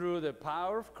 who through the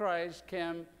power of Christ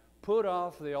can put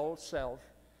off the old self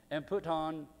and put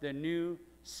on the new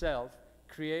self,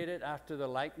 created after the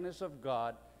likeness of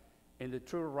God in the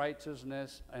true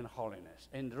righteousness and holiness.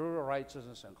 In true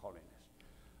righteousness and holiness.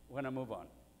 We're going to move on.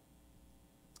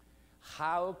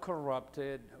 How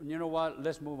corrupted, you know what,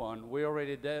 let's move on. We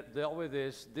already dealt with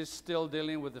this. This is still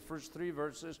dealing with the first 3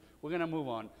 verses. We're going to move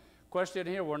on. Question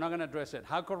here, we're not going to address it.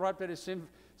 How corrupted is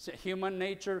human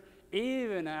nature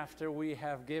even after we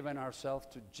have given ourselves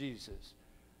to Jesus?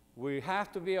 We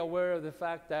have to be aware of the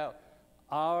fact that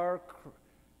our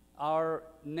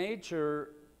nature,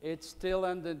 it's still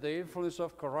under the influence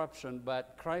of corruption,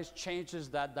 but Christ changes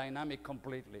that dynamic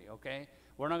completely, okay?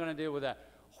 We're not going to deal with that.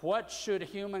 What should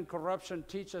human corruption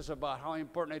teach us about how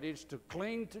important it is to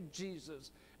cling to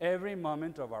Jesus every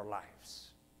moment of our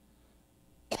lives?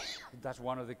 That's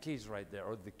one of the keys right there,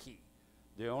 or the key.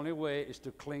 The only way is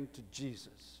to cling to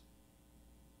Jesus.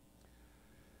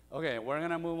 Okay, we're going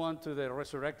to move on to the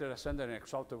resurrected, ascended, and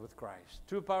exalted with Christ.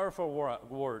 2 powerful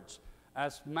words,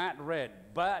 as Matt read,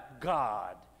 but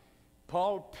God.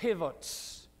 Paul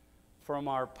pivots from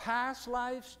our past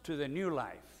lives to the new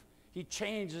life. He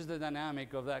changes the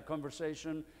dynamic of that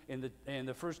conversation in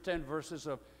the first 10 verses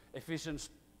of Ephesians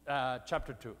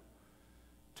chapter 2.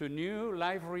 To new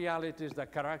life realities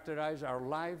that characterize our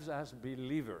lives as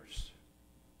believers.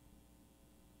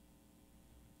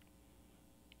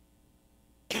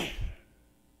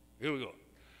 Here we go.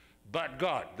 But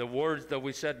God, the words that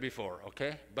we said before,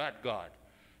 okay? But God.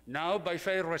 Now by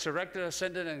faith resurrected,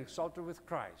 ascended, and exalted with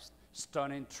Christ.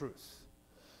 Stunning truth.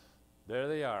 There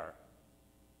they are.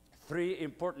 3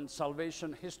 important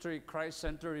salvation history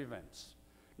Christ-centered events.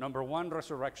 Number 1,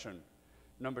 resurrection.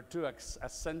 Number 2,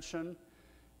 ascension.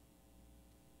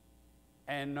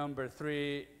 And number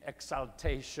 3,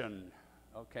 exaltation,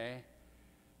 okay?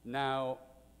 Now,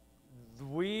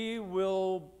 we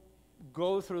will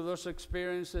go through those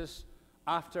experiences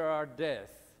after our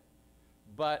death,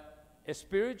 But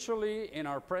spiritually, in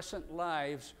our present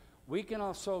lives, we can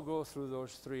also go through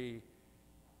those three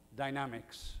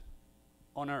dynamics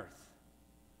on earth.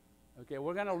 Okay,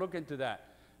 we're going to look into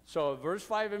that. So verse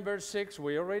 5 and verse 6,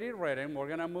 we already read them. We're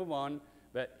going to move on.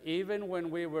 But even when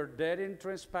we were dead in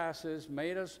trespasses,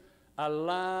 made us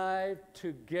alive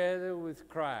together with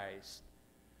Christ.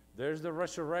 There's the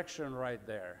resurrection right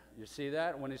there. You see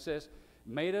that? When it says,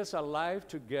 made us alive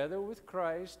together with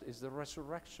Christ, is the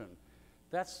resurrection.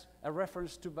 That's a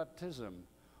reference to baptism.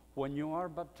 When you are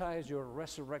baptized, you're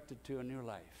resurrected to a new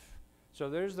life. So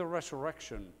there's the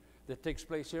resurrection that takes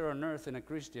place here on earth in a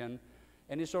Christian,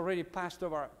 and it's already passed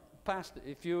over.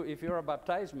 If you're a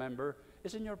baptized member,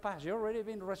 it's in your past. You've already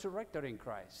been resurrected in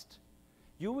Christ.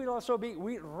 You will also be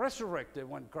resurrected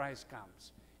when Christ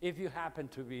comes, if you happen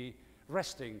to be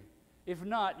resting. If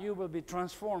not, you will be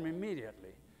transformed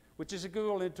immediately, which is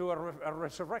equivalent to a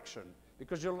resurrection,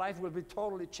 because your life will be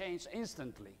totally changed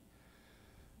instantly.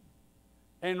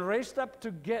 And raised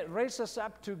us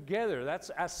up together.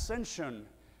 That's ascension.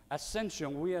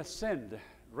 Ascension, we ascend.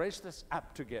 Raised us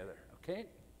up together, okay?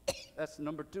 That's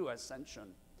number 2,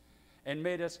 ascension. And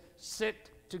made us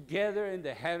sit together in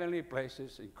the heavenly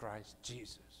places in Christ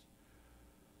Jesus.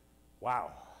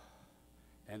 Wow.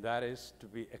 And that is to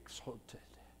be exalted.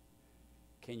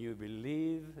 Can you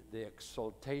believe the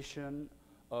exaltation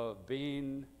of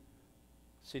being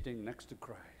sitting next to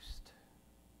Christ?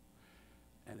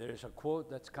 And there is a quote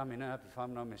that's coming up, if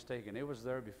I'm not mistaken. It was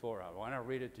there before. I want to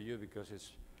read it to you because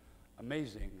it's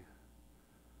amazing.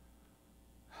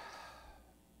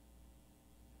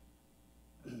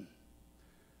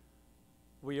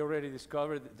 We already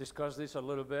discussed this a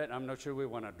little bit. I'm not sure we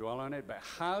want to dwell on it, but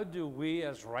how do we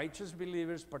as righteous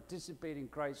believers participate in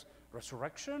Christ's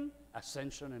resurrection,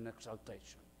 ascension, and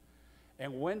exaltation?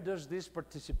 And when does this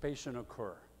participation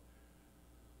occur?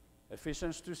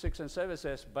 Ephesians 2, 6, and 7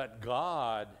 says, but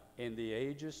God in the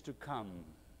ages to come,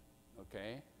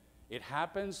 okay? It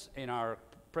happens in our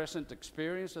present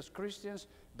experience as Christians,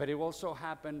 but it will also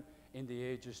happen in the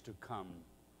ages to come,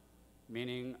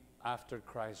 meaning after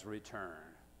Christ's return.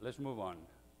 Let's move on.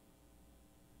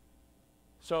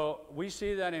 So we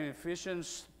see that in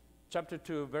Ephesians chapter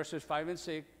 2, verses 5 and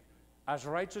 6, as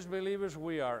righteous believers,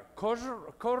 we are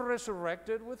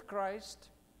co-resurrected with Christ.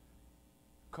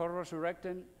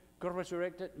 Co-resurrected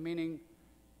meaning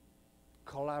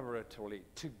collaboratively,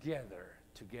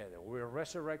 together. We're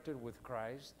resurrected with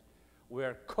Christ. We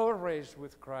are co-raised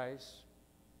with Christ,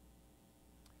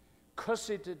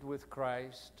 co-seated with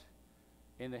Christ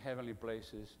in the heavenly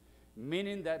places,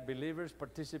 meaning that believers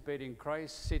participate in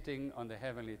Christ sitting on the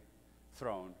heavenly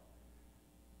throne.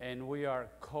 And we are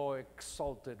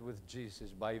co-exalted with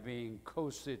Jesus by being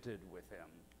co-seated with him.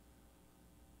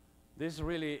 This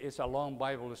really is a long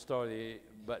Bible story,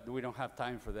 but we don't have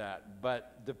time for that.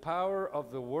 But the power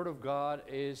of the Word of God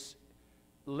is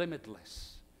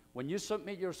limitless. When you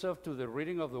submit yourself to the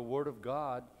reading of the Word of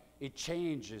God, it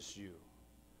changes you.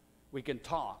 We can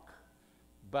talk,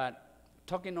 but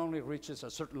talking only reaches a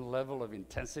certain level of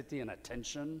intensity and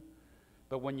attention.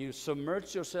 But when you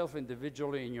submerge yourself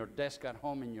individually in your desk at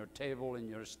home, in your table, in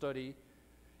your study,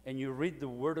 and you read the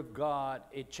Word of God,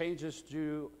 it changes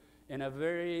you in a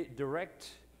very direct,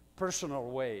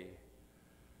 personal way.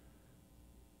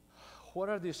 What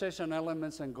are the essential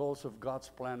elements and goals of God's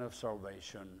plan of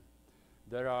salvation?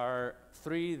 There are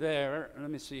 3 there. Let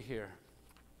me see here.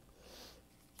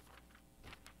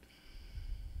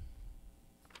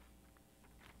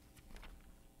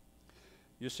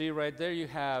 You see right there you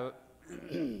have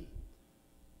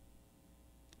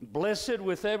blessed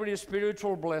with every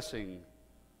spiritual blessing.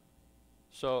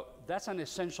 So that's an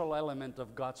essential element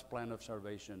of God's plan of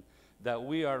salvation, that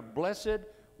we are blessed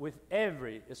with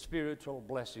every spiritual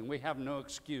blessing. We have no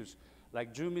excuse.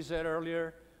 Like Jumi said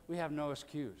earlier, we have no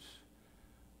excuse.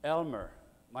 Elmer,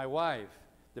 my wife,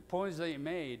 the points they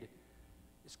made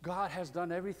is God has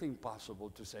done everything possible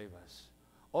to save us.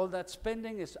 All that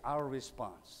spending is our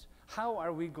response. How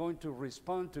are we going to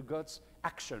respond to God's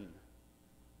action?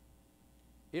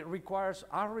 It requires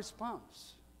our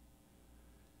response.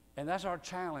 And that's our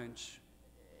challenge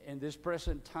in this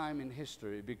present time in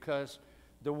history, because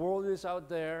the world is out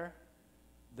there,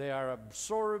 they are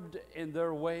absorbed in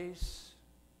their ways,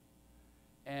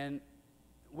 and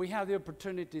we have the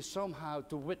opportunity somehow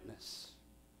to witness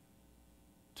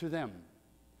to them.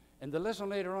 And the lesson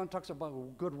later on talks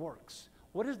about good works.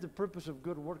 What is the purpose of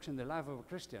good works in the life of a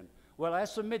Christian? Well, I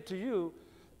submit to you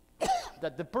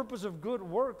that the purpose of good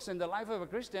works in the life of a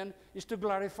Christian is to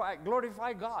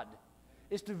glorify God,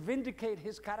 is to vindicate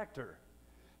his character.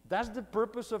 That's the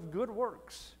purpose of good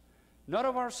works, not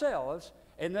of ourselves,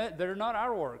 and they're not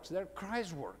our works, they're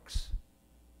Christ's works.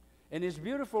 And it's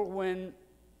beautiful when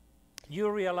you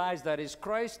realize that it's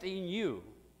Christ in you,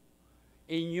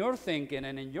 in your thinking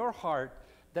and in your heart,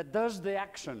 that does the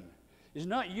action. It's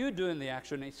not you doing the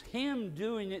action, it's Him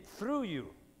doing it through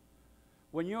you.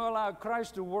 When you allow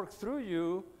Christ to work through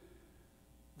you,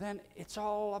 then it's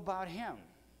all about Him.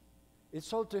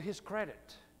 It's all to His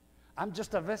credit. I'm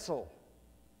just a vessel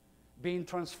being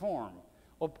transformed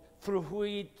through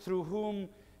whom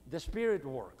the Spirit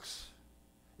works.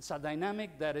 It's a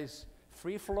dynamic that is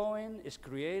free-flowing, is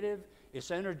creative,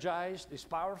 is energized, is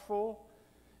powerful,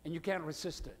 and you can't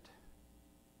resist it.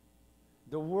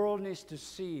 The world needs to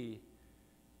see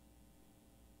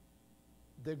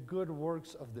the good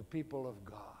works of the people of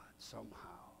God somehow.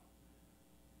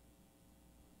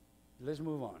 Let's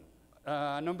move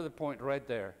on. Number the point right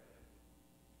there.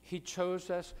 He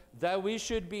chose us that we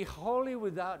should be holy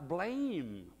without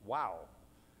blame. Wow.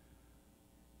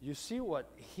 You see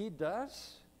what He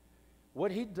does?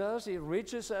 What He does, He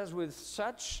reaches us with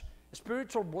such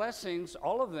spiritual blessings,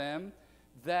 all of them,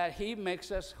 that He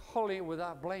makes us holy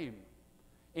without blame.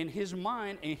 In His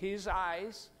mind, in His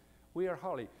eyes, we are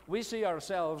holy. We see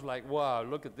ourselves like, wow,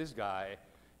 look at this guy.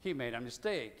 He made a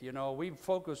mistake. You know, we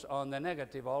focus on the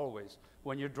negative always.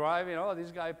 When you're driving, oh,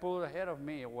 this guy pulled ahead of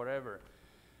me or whatever.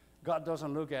 God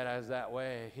doesn't look at us that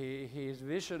way. His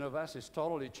vision of us is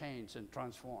totally changed and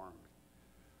transformed.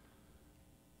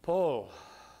 Paul,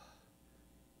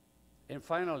 and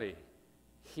finally,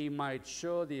 He might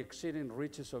show the exceeding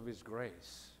riches of His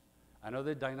grace.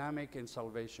 Another dynamic in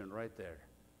salvation right there.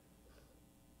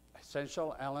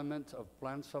 Essential element of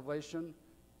plan salvation,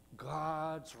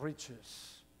 God's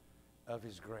riches of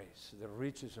His grace, the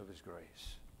riches of His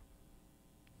grace.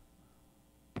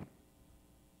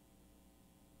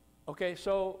 Okay,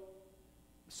 so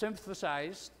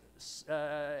synthesized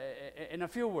in a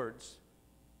few words,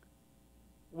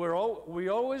 we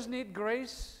always need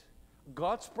grace.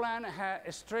 God's plan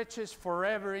stretches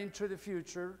forever into the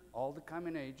future, all the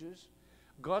coming ages.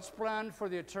 God's plan for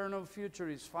the eternal future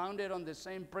is founded on the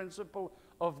same principle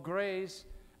of grace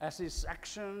as His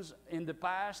actions in the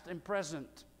past and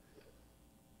present.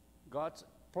 God's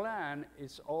plan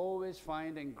is always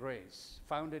founded in grace.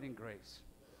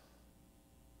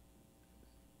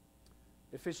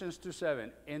 Ephesians 2:7,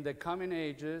 in the coming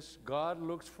ages, God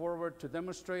looks forward to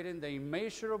demonstrating the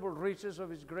immeasurable riches of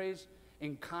His grace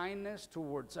in kindness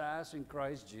towards us in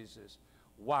Christ Jesus.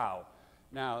 Wow.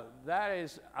 Now, that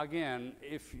is, again,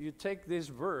 if you take this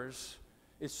verse,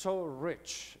 it's so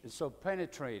rich, it's so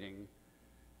penetrating,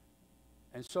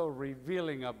 and so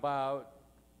revealing about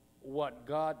what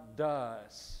God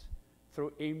does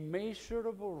through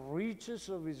immeasurable riches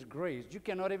of His grace. You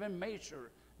cannot even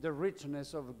measure the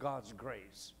richness of God's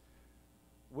grace.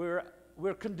 We're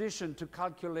conditioned to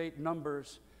calculate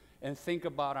numbers and think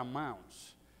about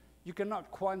amounts. You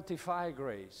cannot quantify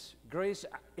grace. Grace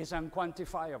is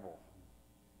unquantifiable.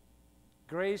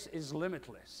 Grace is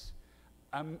limitless.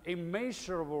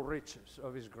 Immeasurable riches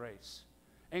of His grace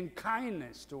and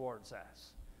kindness towards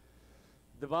us.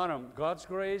 The bottom, God's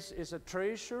grace is a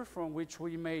treasure from which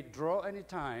we may draw any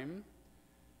time,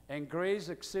 and grace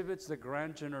exhibits the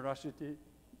grand generosity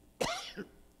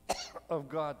of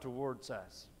God towards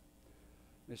us.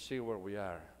 Let's see where we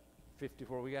are.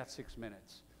 54, we got 6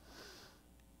 minutes.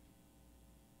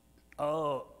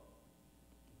 Oh,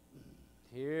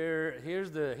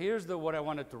 here's the what I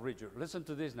wanted to read you. Listen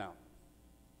to this now.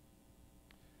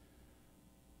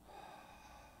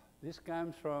 This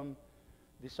comes from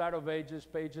the Start of Ages,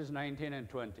 pages 19 and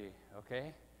 20,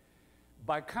 okay?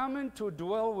 By coming to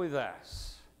dwell with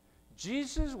us,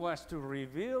 Jesus was to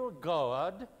reveal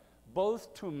God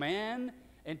both to man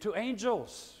and to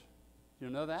angels. You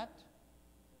know that?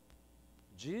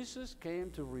 Jesus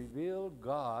came to reveal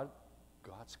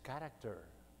God's character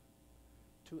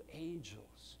to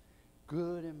angels,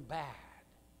 good and bad,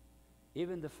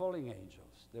 even the fallen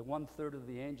angels, the 1/3 of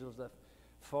the angels that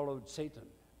followed Satan.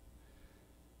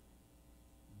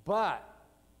 But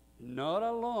not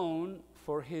alone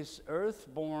for His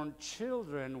earthborn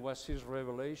children was His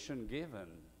revelation given.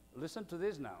 Listen to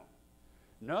this now.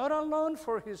 Not alone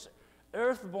for His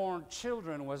earthborn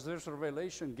children was this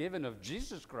revelation given of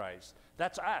Jesus Christ.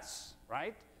 That's us,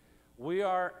 right? We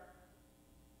are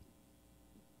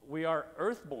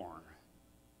earthborn.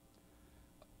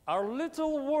 Our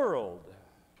little world,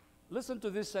 listen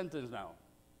to this sentence now.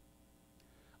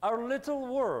 Our little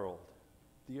world,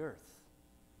 the earth,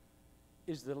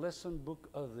 is the lesson book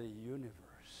of the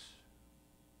universe.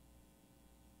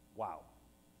 Wow.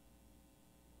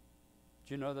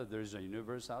 Do you know that there's a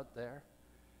universe out there?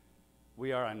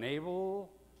 We are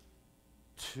unable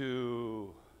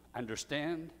to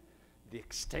understand the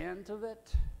extent of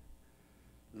it.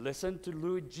 Listen to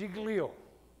Louis Giglio.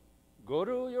 Go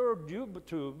to your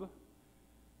YouTube,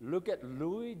 look at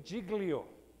Louis Giglio.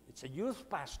 It's a youth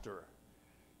pastor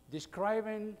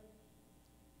describing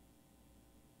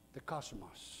the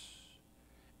cosmos.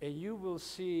 And you will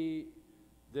see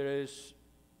there is,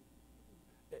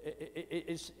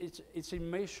 it's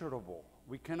immeasurable.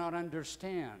 We cannot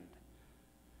understand.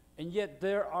 And yet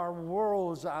there are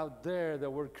worlds out there that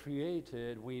were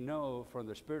created, we know from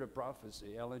the spirit of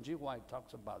prophecy. Ellen G. White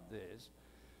talks about this.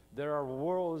 There are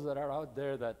worlds that are out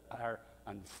there that are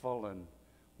unfallen.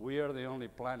 We are the only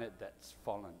planet that's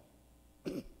fallen.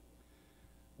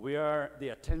 We are the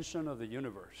attention of the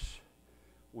universe.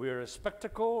 We are a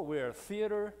spectacle, we are a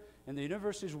theater, and the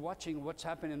universe is watching what's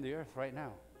happening in the earth right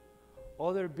now.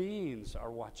 Other beings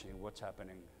are watching what's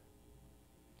happening.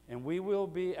 And we will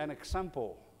be an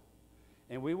example.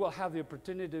 And we will have the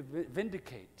opportunity to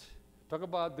vindicate. Talk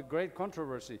about the great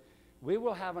controversy. We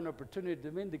will have an opportunity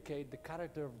to vindicate the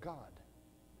character of God.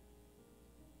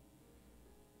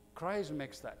 Christ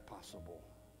makes that possible.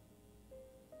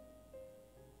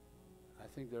 I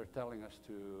think they're telling us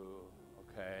to,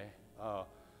 okay.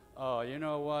 Oh, you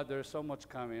know what? There's so much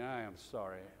coming. I am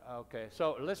sorry. Okay,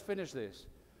 so let's finish this.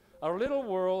 Our little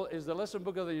world is the lesson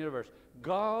book of the universe.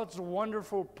 God's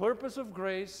wonderful purpose of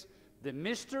grace, the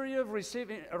mystery of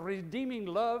redeeming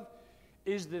love,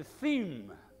 is the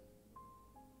theme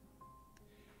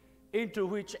into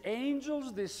which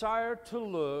angels desire to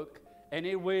look, and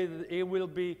it will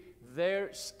be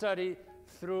their study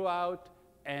throughout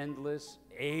endless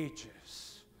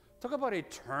ages. Talk about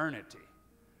eternity.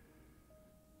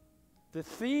 The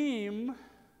theme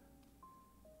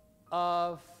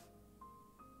of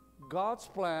God's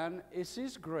plan is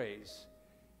His grace,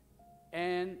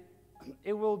 and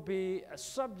it will be a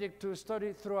subject to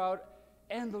study throughout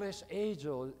endless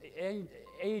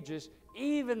ages,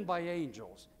 even by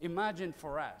angels. Imagine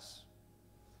for us,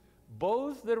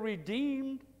 both the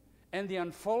redeemed and the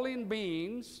unfallen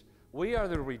beings. We are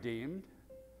the redeemed,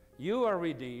 you are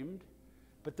redeemed,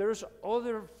 but there's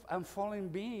other unfallen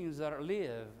beings that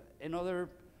live in other,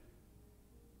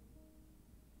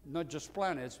 not just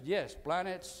planets. Yes,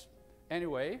 planets,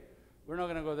 anyway, we're not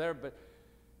going to go there, but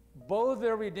both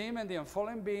the redeemed and the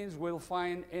unfallen beings will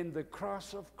find in the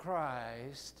cross of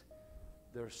Christ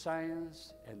their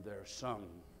science and their song.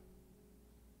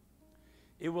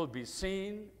 It will be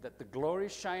seen that the glory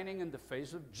shining in the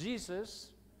face of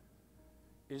Jesus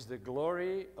is the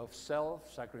glory of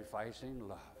self-sacrificing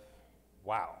love.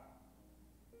 Wow.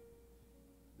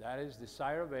 That is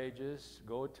Desire of Ages.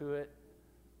 Go to it,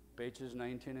 pages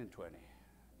 19 and 20.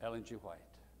 Ellen G. White.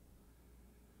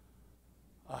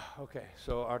 Okay,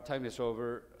 so our time is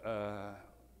over.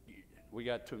 We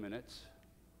got 2 minutes.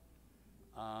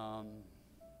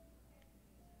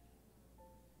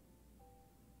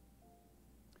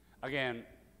 Again,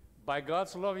 by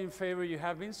God's loving favor, you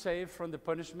have been saved from the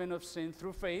punishment of sin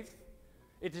through faith.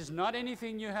 It is not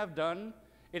anything you have done.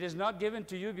 It is not given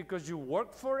to you because you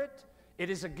worked for it. It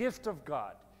is a gift of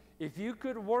God. If you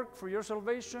could work for your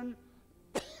salvation,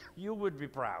 you would be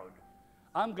proud.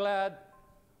 I'm glad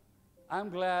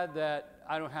that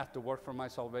I don't have to work for my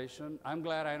salvation. I'm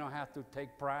glad I don't have to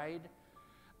take pride.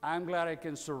 I'm glad I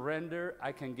can surrender.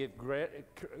 I can give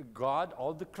God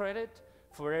all the credit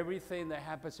for everything that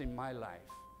happens in my life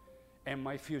and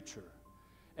my future.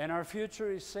 And our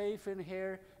future is safe in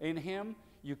Him.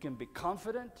 You can be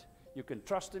confident. You can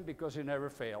trust Him because He never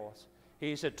fails.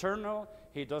 He is eternal.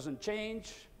 He doesn't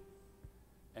change.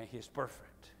 And He's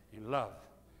perfect in love.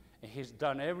 And He's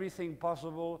done everything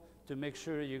possible to make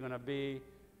sure you're going to be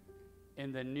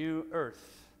in the new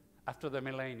earth after the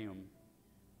millennium.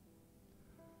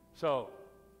 So,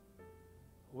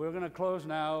 we're going to close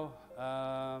now.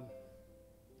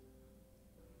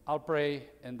 I'll pray,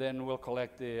 and then we'll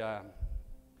collect the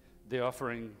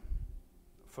offering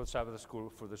for Sabbath School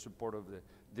for the support of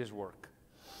this work.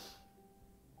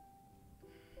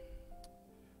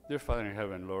 Dear Father in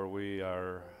heaven, Lord, we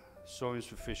are so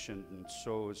insufficient and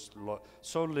so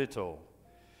little,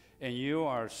 and you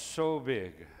are so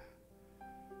big,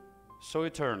 so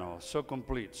eternal, so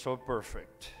complete, so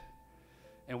perfect.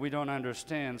 And we don't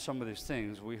understand some of these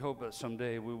things. We hope that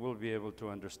someday we will be able to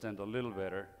understand a little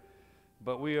better.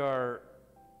 But we are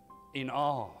in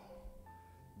awe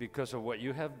because of what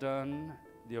you have done,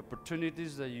 the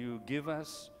opportunities that you give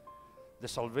us, the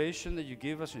salvation that you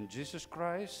give us in Jesus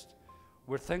Christ.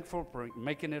 We're thankful for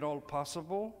making it all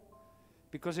possible,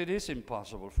 because it is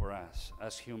impossible for us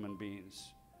as human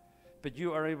beings. But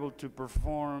you are able to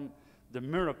perform the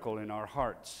miracle in our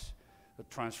hearts,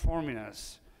 transforming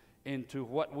us into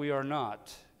what we are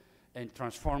not, and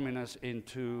transforming us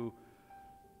into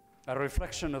a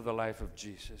reflection of the life of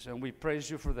Jesus, and we praise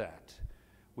you for that.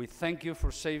 We thank you for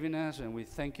saving us, and we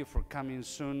thank you for coming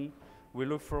soon. We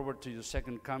look forward to your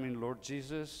second coming, Lord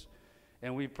Jesus,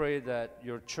 and we pray that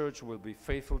your church will be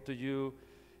faithful to you,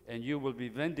 and you will be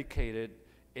vindicated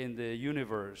in the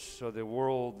universe, so the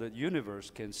world, the universe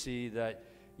can see that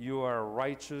you are a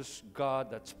righteous God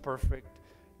that's perfect,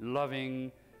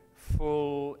 loving,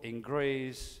 full in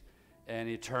grace, and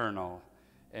eternal.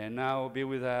 And now be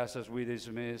with us as we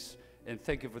dismiss, and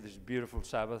thank you for this beautiful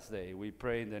Sabbath day. We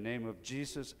pray in the name of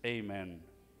Jesus, amen.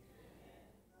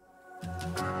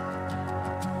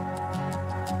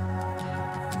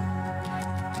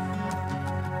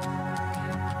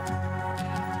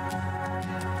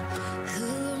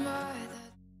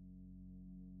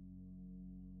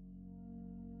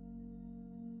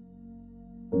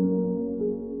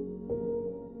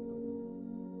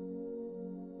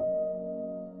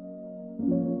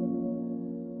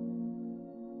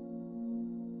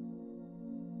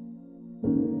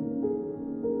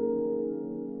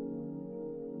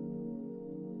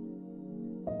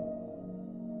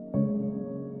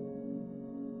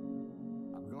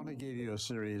 A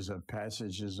series of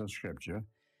passages of Scripture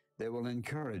that will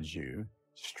encourage you,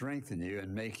 strengthen you,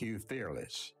 and make you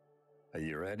fearless. Are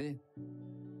you ready?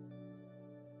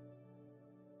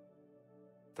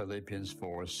 Philippians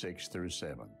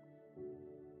 4:6-7.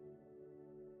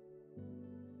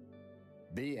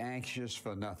 Be anxious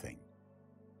for nothing,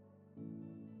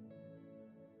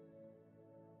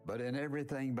 but in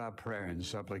everything by prayer and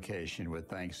supplication with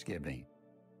thanksgiving.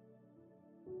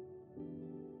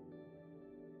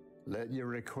 Let your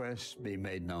requests be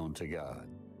made known to God.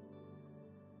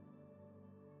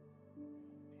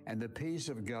 And the peace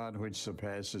of God, which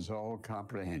surpasses all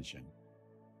comprehension,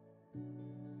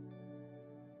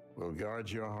 will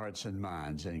guard your hearts and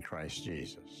minds in Christ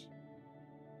Jesus.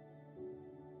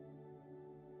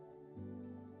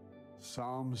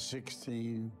 Psalm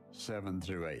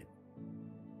 16:7-8.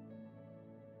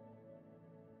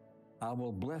 I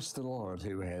will bless the Lord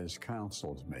who has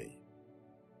counseled me.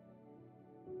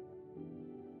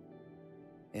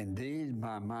 Indeed,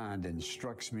 my mind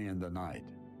instructs me in the night.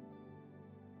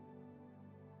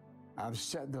 I've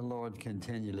set the Lord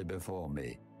continually before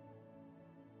me.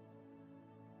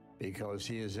 Because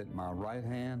he is at my right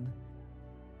hand,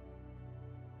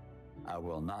 I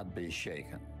will not be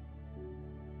shaken.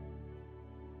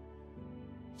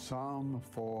 Psalm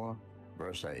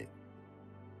 4:8.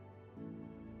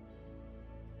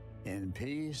 In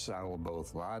peace I will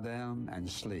both lie down and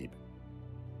sleep.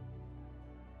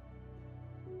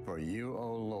 For you,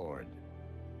 O Lord,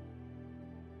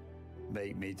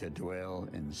 make me to dwell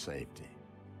in safety.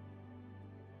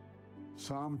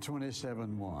 Psalm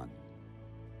 27:1.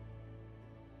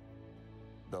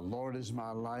 The Lord is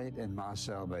my light and my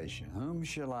salvation. Whom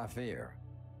shall I fear?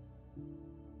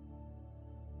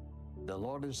 The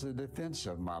Lord is the defense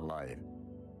of my life.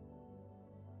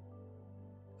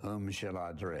 Whom shall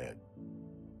I dread?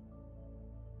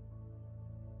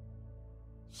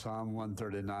 Psalm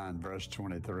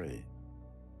 139:23.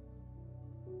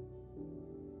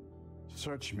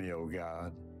 Search me, O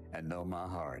God, and know my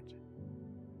heart.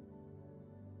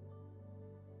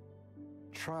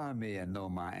 Try me and know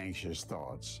my anxious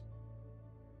thoughts.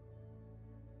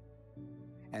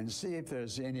 And see if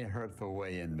there's any hurtful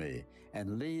way in me,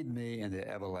 and lead me in the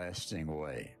everlasting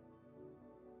way.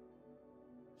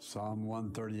 Psalm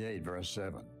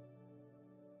 138:7.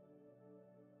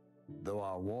 Though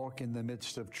I walk in the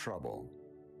midst of trouble,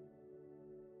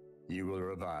 you will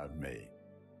revive me.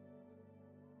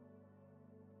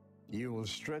 You will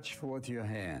stretch forth your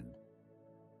hand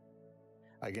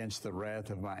against the wrath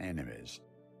of my enemies,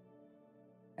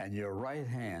 and your right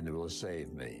hand will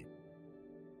save me.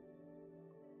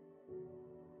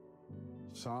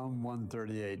 Psalm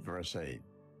 138:8.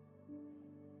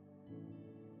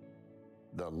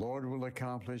 The Lord will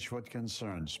accomplish what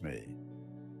concerns me.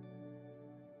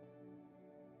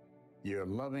 Your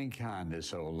loving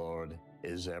kindness, O Lord,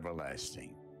 is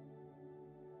everlasting.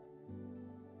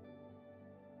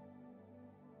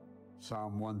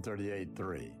 Psalm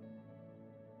 138:3.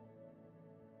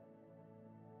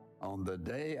 On the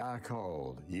day I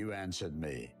called, you answered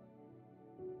me.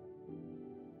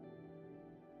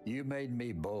 You made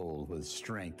me bold with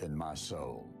strength in my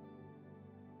soul.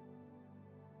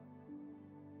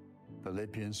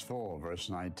 Philippians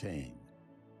 4:19.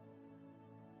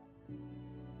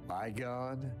 My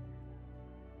God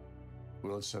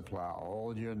will supply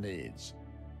all your needs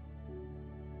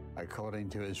according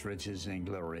to his riches and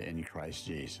glory in Christ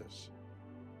Jesus.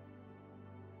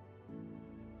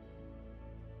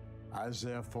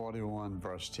 Isaiah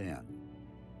 41:10.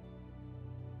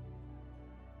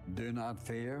 Do not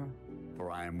fear,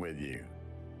 for I am with you.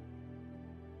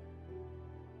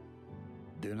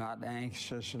 Do not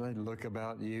anxiously look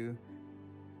about you,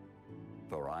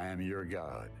 for I am your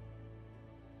God.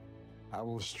 I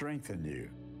will strengthen you.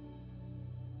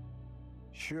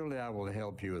 Surely I will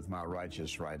help you with my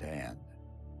righteous right hand.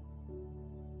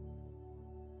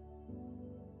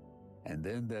 And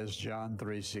then there's John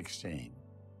 3:16.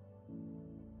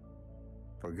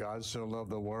 For God so loved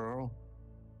the world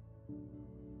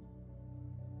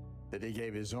that he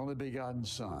gave his only begotten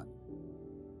Son,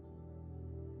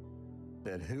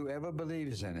 that whoever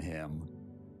believes in him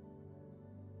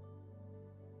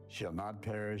shall not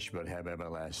perish but have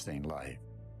everlasting life.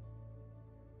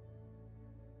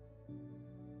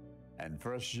 And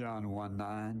 1 John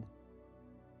 1:9,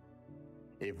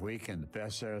 if we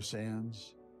confess our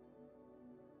sins,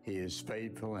 he is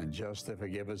faithful and just to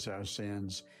forgive us our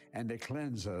sins and to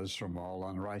cleanse us from all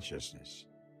unrighteousness.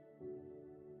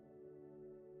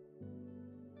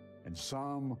 In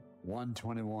Psalm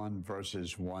 121,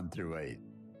 verses 1 through 8,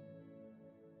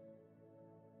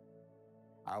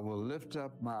 I will lift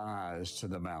up my eyes to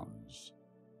the mountains.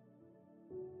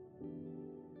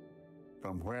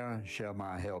 From where shall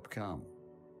my help come?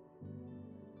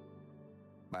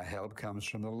 My help comes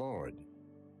from the Lord,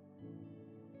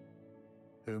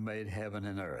 who made heaven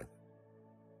and earth.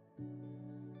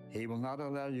 He will not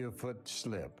allow your foot to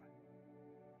slip.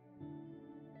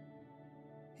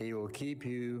 He will keep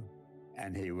you,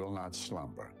 and he will not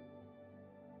slumber.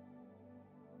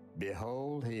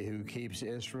 Behold, he who keeps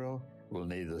Israel will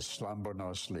neither slumber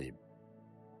nor sleep.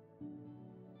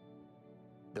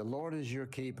 The Lord is your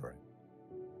keeper.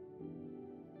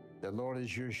 The Lord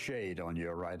is your shade on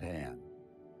your right hand.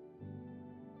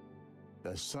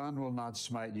 The sun will not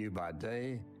smite you by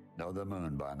day, nor the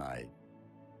moon by night.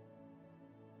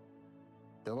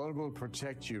 The Lord will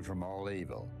protect you from all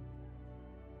evil.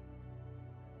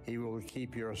 He will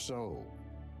keep your soul.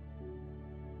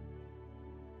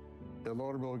 The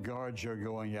Lord will guard your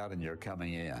going out and your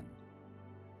coming in,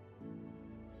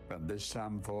 from this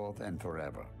time forth and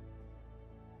forever.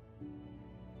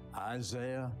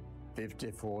 Isaiah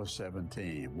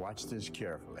 54:17. Watch this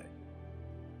carefully.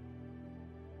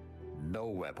 No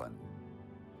weapon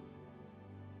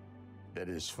that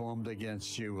is formed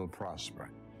against you will prosper,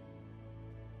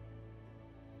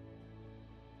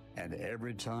 and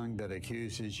every tongue that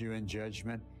accuses you in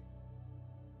judgment,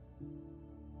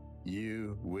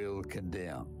 you will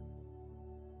condemn.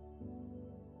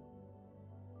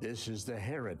 This is the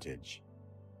heritage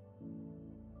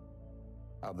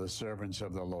of the servants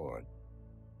of the Lord,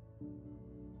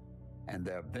 and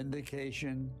their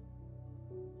vindication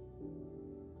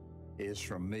is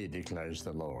from me, declares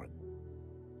the Lord.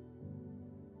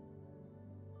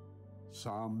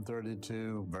 Psalm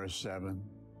 32, verse 7.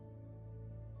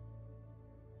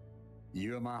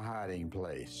 You are my hiding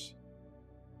place.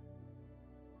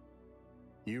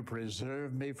 You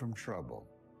preserve me from trouble.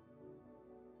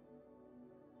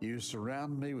 You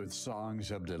surround me with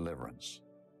songs of deliverance.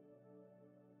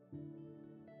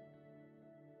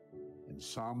 In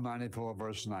Psalm 94,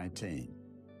 verse 19,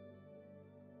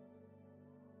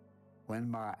 when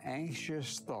my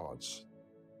anxious thoughts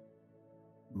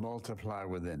multiply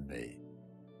within me,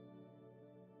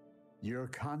 your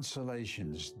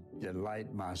consolations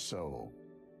delight my soul.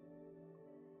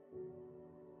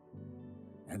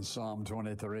 And Psalm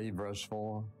 23, verse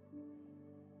 4,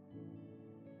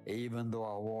 even though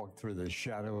I walk through the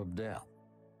shadow of death,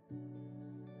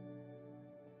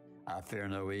 I fear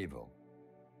no evil,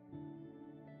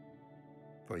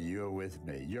 for you are with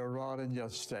me. Your rod and your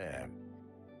staff,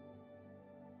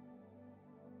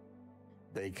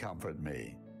 they comfort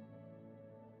me.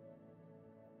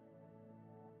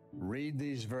 Read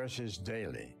these verses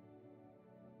daily.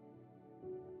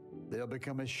 They'll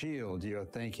become a shield to your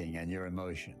thinking and your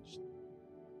emotions.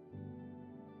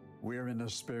 We're in a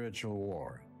spiritual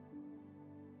war,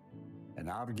 and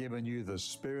I've given you the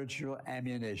spiritual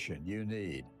ammunition you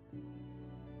need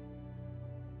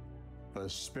for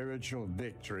spiritual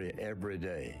victory every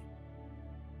day.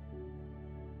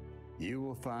 You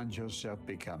will find yourself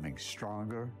becoming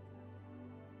stronger,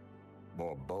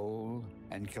 more bold,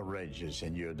 and courageous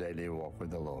in your daily walk with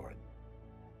the Lord.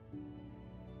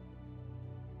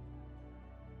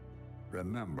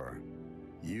 Remember,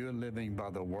 you're living by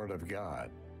the Word of God,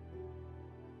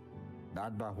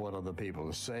 not by what other people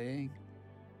are saying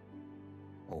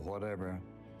or whatever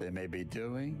they may be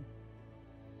doing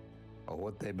or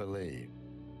what they believe.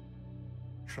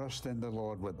 Trust in the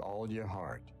Lord with all your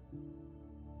heart.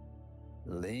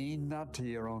 Lean not to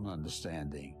your own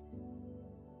understanding.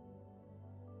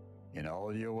 In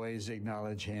all your ways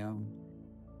acknowledge Him,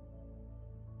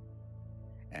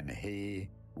 and He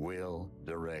will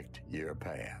direct your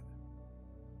path.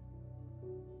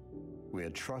 We are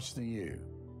trusting you.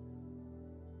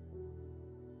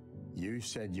 You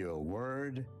said your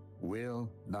word will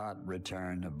not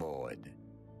return void.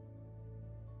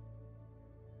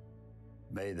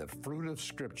 May the fruit of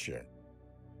Scripture,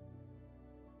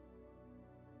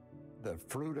 the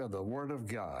fruit of the Word of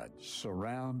God,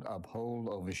 surround, uphold,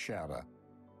 overshadow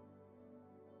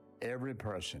every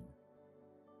person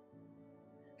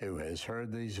who has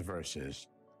heard these verses.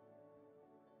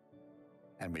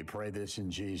 And we pray this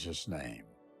in Jesus' name.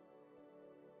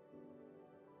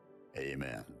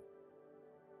 Amen.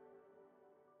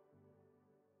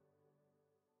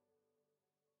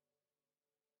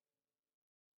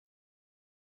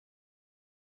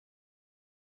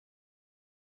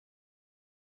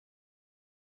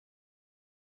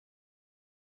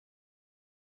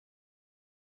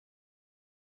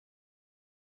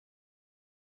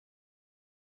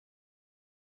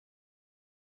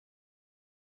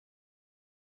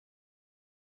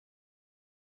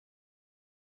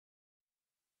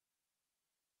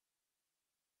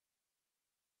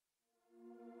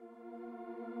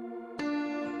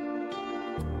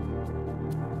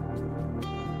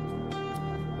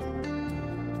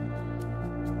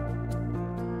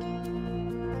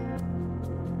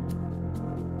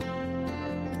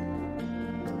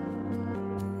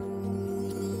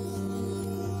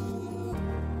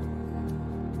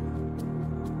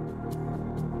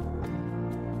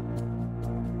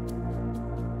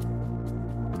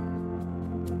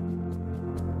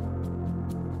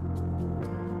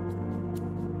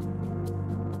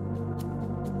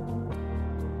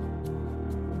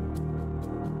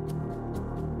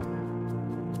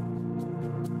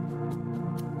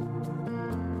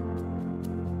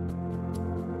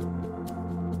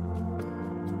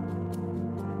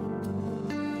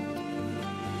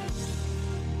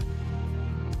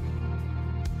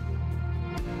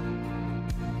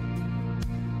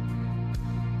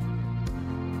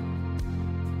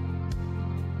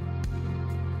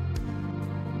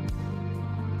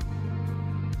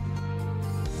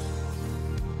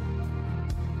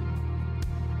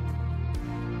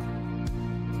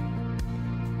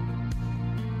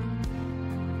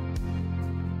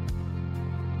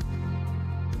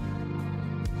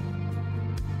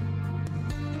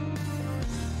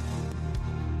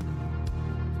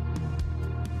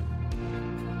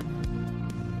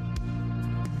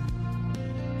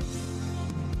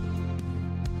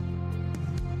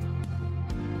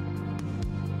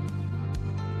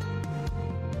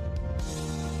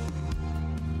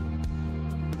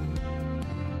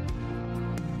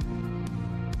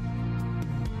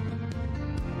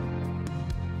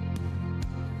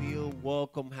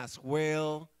 Welcome as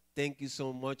well. Thank you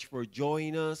so much for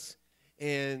joining us.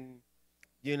 And,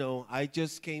 you know, I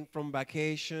just came from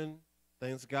vacation,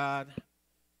 thanks God.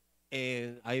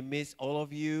 And I miss all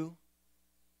of you.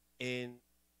 And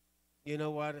you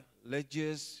know what? Let's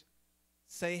just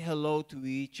say hello to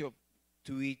each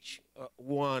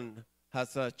one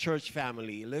as a church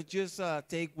family. Let's just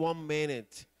take 1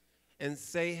 minute and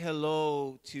say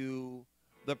hello to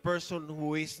the person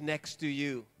who is next to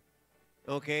you.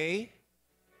 Okay?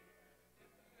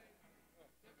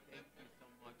 Thank you so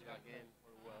much again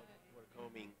for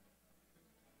coming.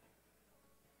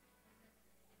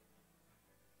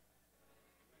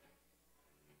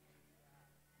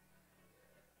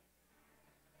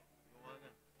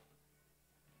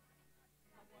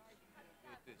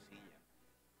 Good to see you.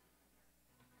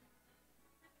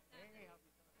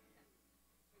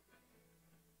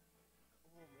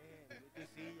 Oh man, good to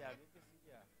see you. Good to see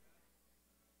you.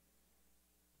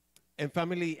 And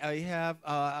family, I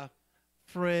have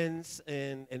friends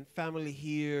and family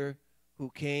here who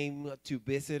came to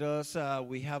visit us.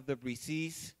 We have the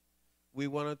Briseis. We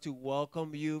wanted to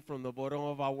welcome you from the bottom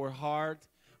of our heart.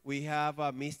 We have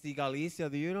Misty Galicia.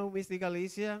 Do you know Misty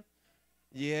Galicia?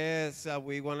 Yes,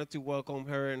 we wanted to welcome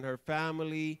her and her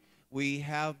family. We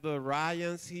have the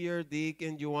Ryans here, Dick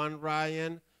and Joanne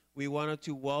Ryan. We wanted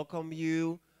to welcome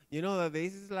you. You know that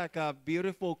this is like a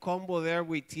beautiful combo there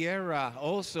with Tierra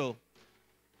also.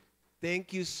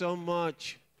 Thank you so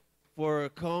much for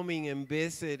coming and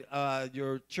visit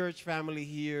your church family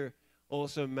here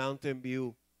also in Mountain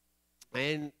View.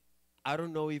 And I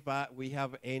don't know if we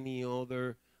have any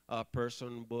other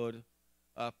person, but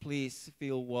please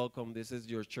feel welcome. This is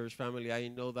your church family. I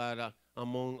know that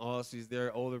among us is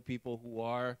there other people who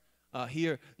are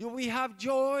here. We have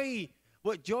Joy,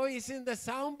 but Joy is in the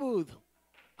sound booth.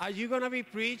 Are you gonna be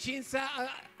preaching?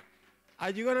 Are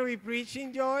you gonna be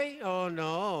preaching, Joy? Oh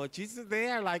no, she's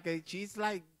there, she's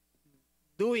like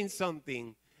doing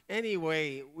something.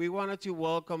 Anyway, we wanted to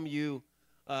welcome you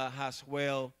as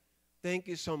well. Thank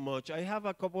you so much. I have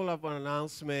a couple of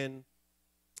announcements.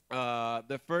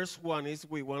 The first one is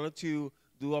we wanted to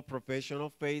do a professional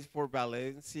face for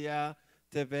Valencia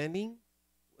Tevening.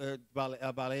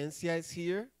 Valencia is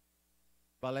here.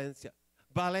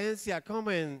 Valencia, come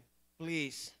in,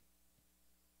 please.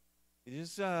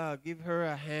 Just give her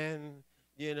a hand.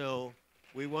 You know,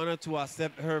 we wanted to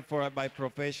accept her by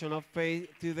professional faith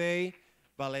today.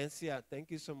 Valencia, thank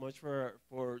you so much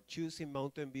for choosing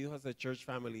Mountain View as a church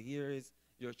family. Here is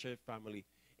your church family.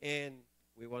 And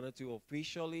we wanted to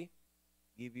officially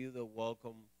give you the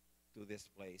welcome to this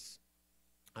place.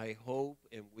 I hope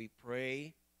and we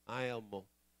pray, Almo,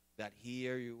 that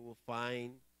here you will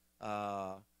find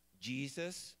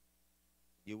Jesus.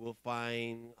 You will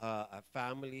find a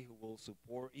family who will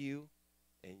support you.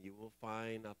 And you will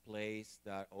find a place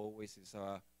that always is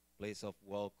a place of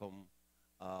welcome,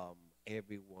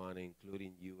 everyone,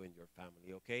 including you and your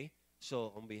family, okay?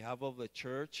 So on behalf of the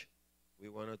church, we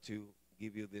wanted to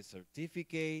give you this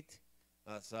certificate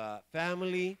as a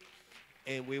family,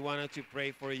 and we wanted to pray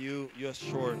for you just a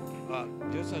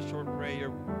short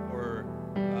prayer for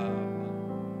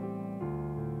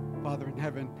Father in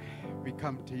heaven, we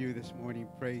come to you this morning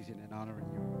praising and honoring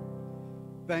you.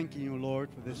 Thanking you, Lord,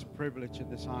 for this privilege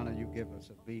and this honor you give us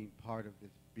of being part of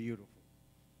this beautiful,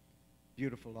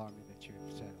 beautiful army that you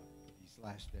have set up for these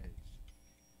last days.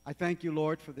 I thank you,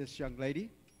 Lord, for this young lady,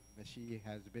 that she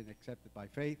has been accepted by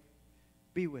faith.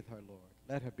 Be with her, Lord.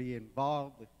 Let her be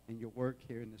involved in your work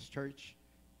here in this church,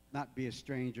 not be a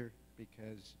stranger,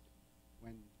 because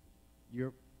when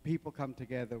your people come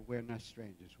together, we're not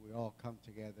strangers. We all come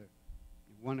together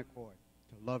in one accord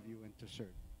to love you and to serve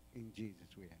you. In Jesus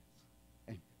we ask.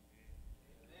 Amen.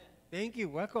 Thank you.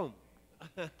 Welcome.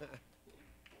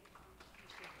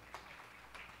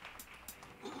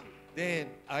 Then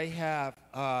I have,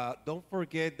 don't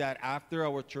forget that after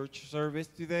our church service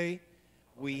today,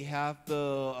 we have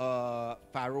the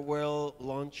farewell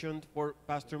luncheon for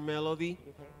Pastor Melody.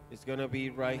 It's going to be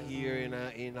right here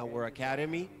in our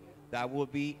academy. That will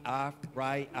be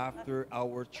right after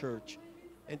our church.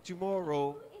 And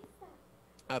tomorrow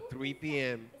at 3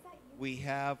 p.m., we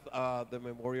have the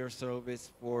memorial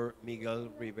service for Miguel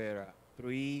Rivera.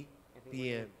 3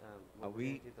 p.m.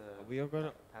 We are going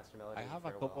to, I have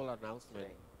a couple announcements.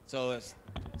 So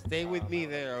stay with me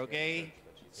there, okay?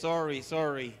 Sorry.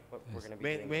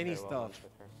 Many stuff.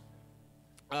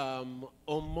 On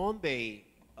Monday,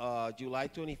 July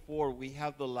 24, we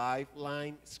have the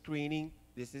Lifeline screening.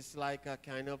 This is like a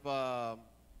kind of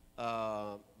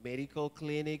medical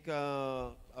clinic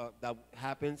that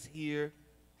happens here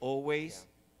always.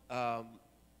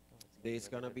 It's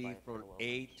going to be from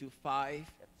 8 to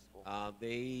 5.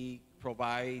 They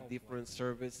provide different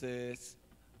services,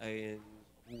 and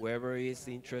whoever is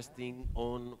interested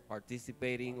on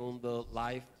participating on the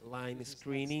Lifeline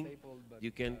screening, you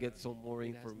can get some more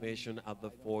information at the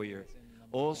foyer.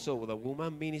 Also, the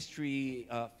Woman Ministry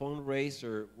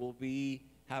fundraiser will be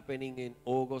happening in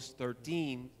August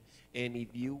 13. And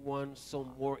if you want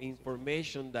some more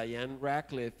information, Diane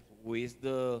Radcliffe, who is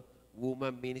the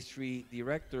Woman Ministry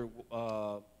Director,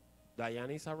 Diane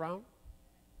is around?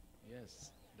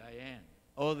 Yes, Diane.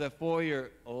 Oh, the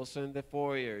foyer, also in the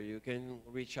foyer. You can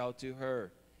reach out to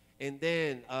her. And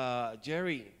then,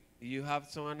 Jerry, you have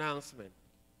some announcement.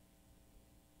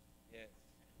 Yes,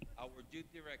 our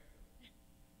youth director.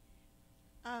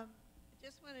 I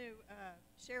just want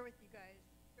to share with you guys,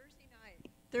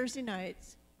 Thursday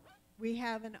nights, we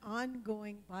have an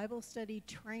ongoing Bible study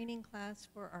training class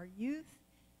for our youth,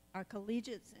 our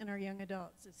collegiates, and our young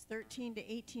adults. It's 13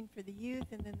 to 18 for the youth,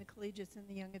 and then the collegiates and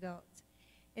the young adults.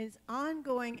 It's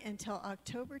ongoing until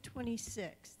October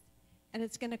 26th, and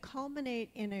it's going to culminate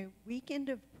in a weekend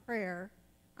of prayer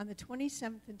on the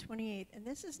 27th and 28th. And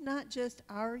this is not just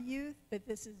our youth, but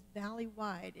this is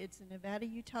valley-wide. It's a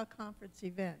Nevada-Utah Conference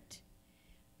event.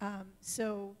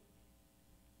 So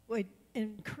would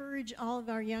encourage all of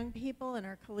our young people and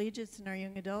our collegiates and our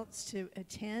young adults to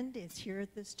attend. It's here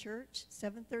at this church,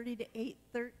 7:30 to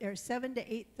 8:30, or 7 to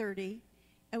 8:30,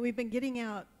 and we've been getting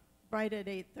out right at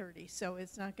 8:30, so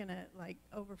it's not going to like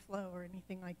overflow or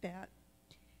anything like that.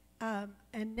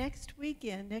 And next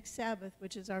weekend, next Sabbath,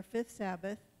 which is our 5th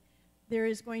Sabbath, there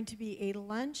is going to be a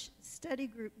lunch study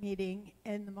group meeting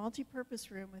in the multipurpose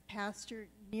room with Pastor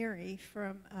Neary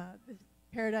from the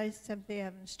Paradise Seventh-day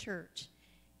Adventist Church.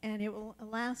 And it will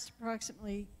last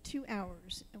approximately 2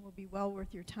 hours and will be well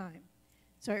worth your time.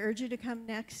 So I urge you to come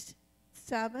next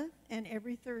Sabbath and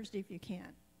every Thursday if you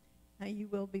can. You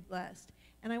will be blessed.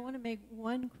 And I want to make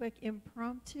one quick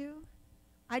impromptu.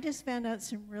 I just found out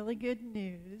some really good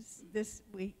news this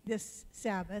week, this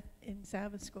Sabbath in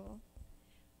Sabbath school.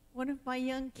 One of my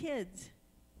young kids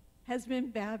has been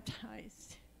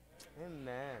baptized.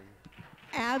 Amen.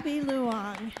 Abby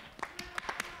Luong.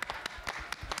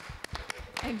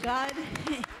 And God,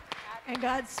 and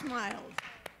God smiled.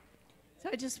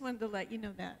 So I just wanted to let you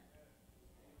know that.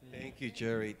 Thank you,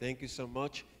 Jerry. Thank you so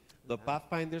much. The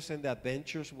Pathfinders and the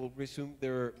Adventures will resume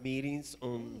their meetings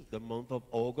on the month of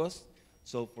August.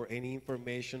 So for any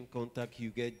information, contact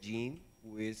Huguette Jean,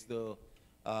 who is the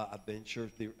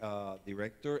Adventures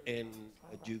director, and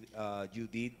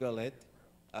Judith Bellet,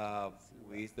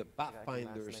 who is the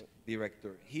Pathfinders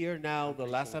director. Here now, the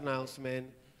last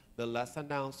announcement. The last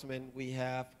announcement we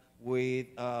have with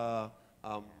our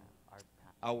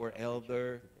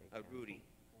elder Rudy.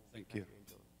 Thank you.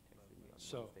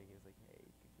 So,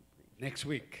 next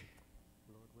week,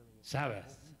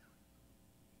 Sabbath,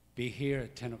 be here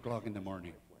at 10 o'clock in the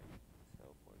morning.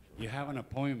 You have an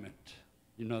appointment.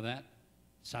 You know that?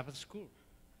 Sabbath school.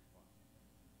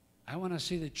 I want to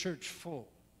see the church full.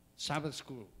 Sabbath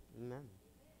school. Amen.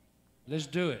 Let's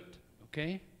do it,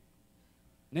 okay?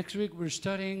 Next week, we're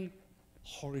studying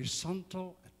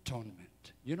horizontal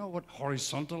atonement. You know what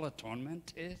horizontal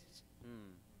atonement is?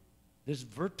 There's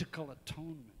vertical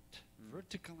atonement.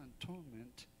 Vertical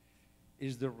atonement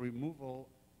is the removal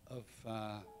of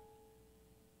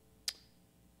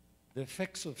the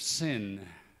effects of sin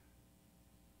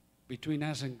between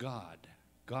us and God.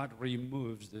 God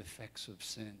removes the effects of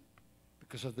sin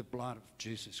because of the blood of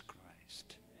Jesus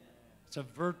Christ. It's a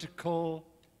vertical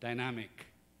dynamic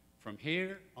from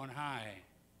here on high.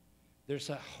 There's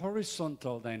a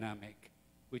horizontal dynamic,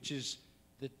 which is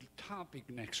the topic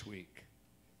next week.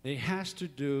 It has to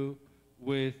do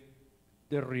with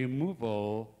the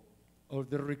removal or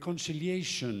the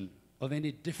reconciliation of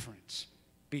any difference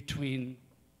between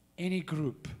any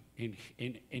group in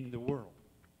the world.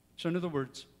 So in other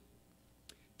words,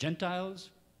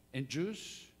 Gentiles and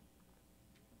Jews,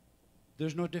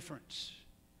 there's no difference.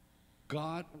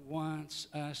 God wants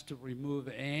us to remove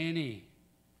any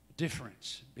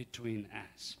difference between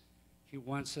us. He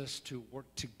wants us to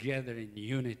work together in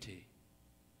unity,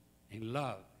 in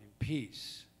love, in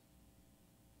peace,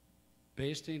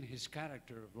 based in his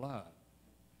character of love.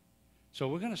 So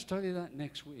we're going to study that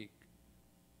next week.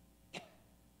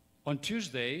 On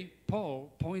Tuesday,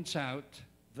 Paul points out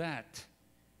that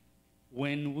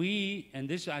when we, and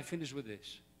this, I finish with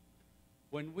this,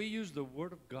 when we use the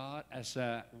Word of God as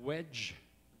a wedge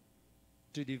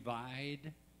to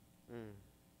divide,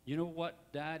 you know what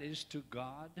that is to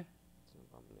God?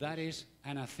 That is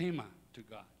anathema to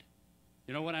God.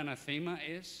 You know what anathema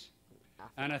is?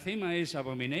 Anathema is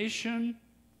abomination,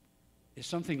 is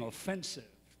something offensive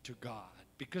to God,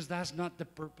 because that's not the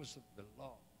purpose of the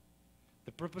law.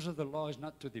 The purpose of the law is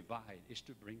not to divide, it's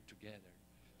to bring together.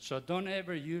 So don't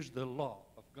ever use the law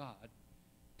of God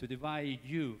to divide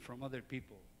you from other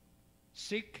people.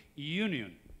 Seek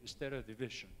union instead of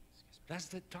division. That's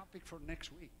the topic for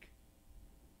next week.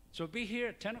 So be here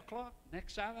at 10 o'clock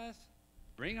next Sabbath.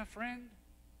 Bring a friend,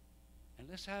 and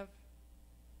let's have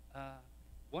a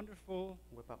wonderful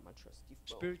Whip out my trusty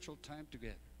phone. spiritual time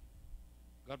together.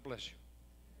 God bless you.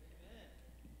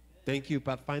 Thank you,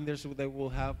 Pathfinders. They will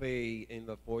have in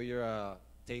the foyer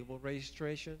table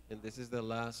registration, and this is the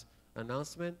last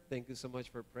announcement. Thank you so much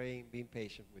for praying, being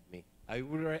patient with me.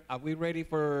 Are we ready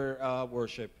for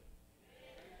worship?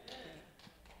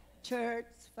 Church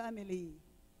family,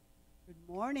 good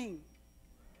morning.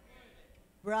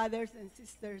 Brothers and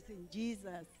sisters in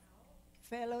Jesus,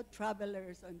 fellow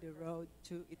travelers on the road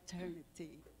to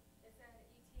eternity.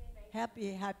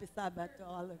 Happy Sabbath to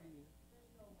all of you.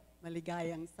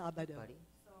 Maligayang Sabado.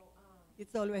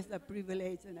 It's always a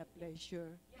privilege and a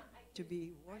pleasure to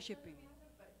be worshiping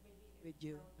with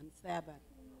you on Sabbath.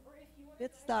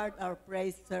 Let's start our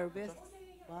praise service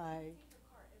by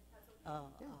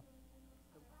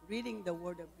reading the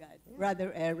Word of God.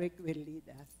 Brother Eric will lead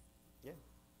us. Yeah.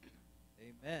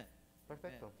 Amen.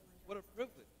 Perfecto. Amen. What a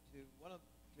privilege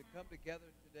to come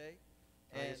together today.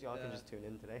 I guess y'all can just tune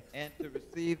in today. And to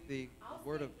receive the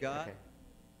Word of God. Okay.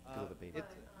 Cool, the baby.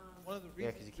 It's one of the Yeah,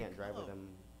 reasons because you can't drive with them.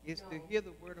 is to hear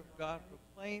the Word of God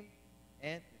proclaimed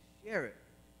and to share it.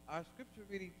 Our scripture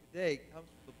reading today comes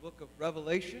from the book of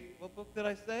Revelation. What book did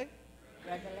I say?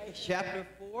 Revelation. Chapter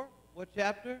 4. What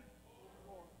chapter?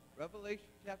 4. Revelation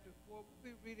chapter 4.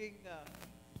 We'll be reading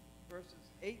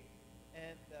verses 8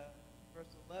 and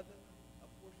verse 11,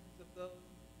 portions of those.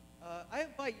 I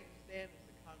invite you to stand as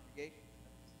a congregation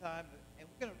at this time, and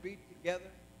we're going to read together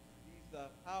these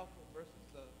powerful verses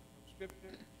of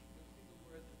Scripture. You'll see the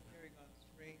words appearing on the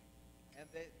screen, and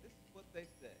this is what they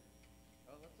say.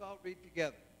 Let's all read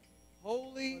together.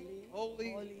 Holy,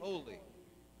 holy, holy,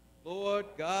 Lord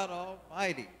God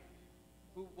Almighty,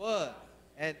 who was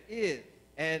and is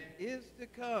to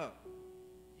come.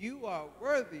 You are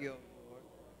worthy, O Lord,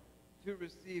 to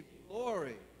receive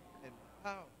glory and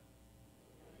power.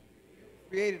 You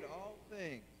created all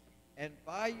things, and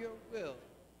by your will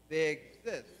they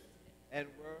exist and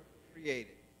were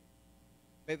created.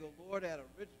 May the Lord add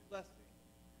a rich blessing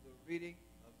to the reading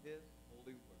of his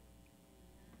holy word.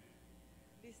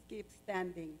 Please keep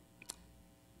standing.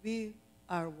 We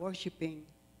are worshiping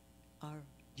our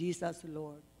Jesus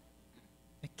Lord,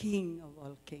 the King of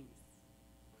all kings.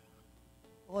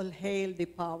 All hail the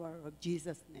power of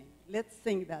Jesus' name. Let's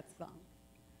sing that song.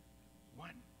 1,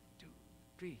 2,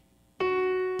 3.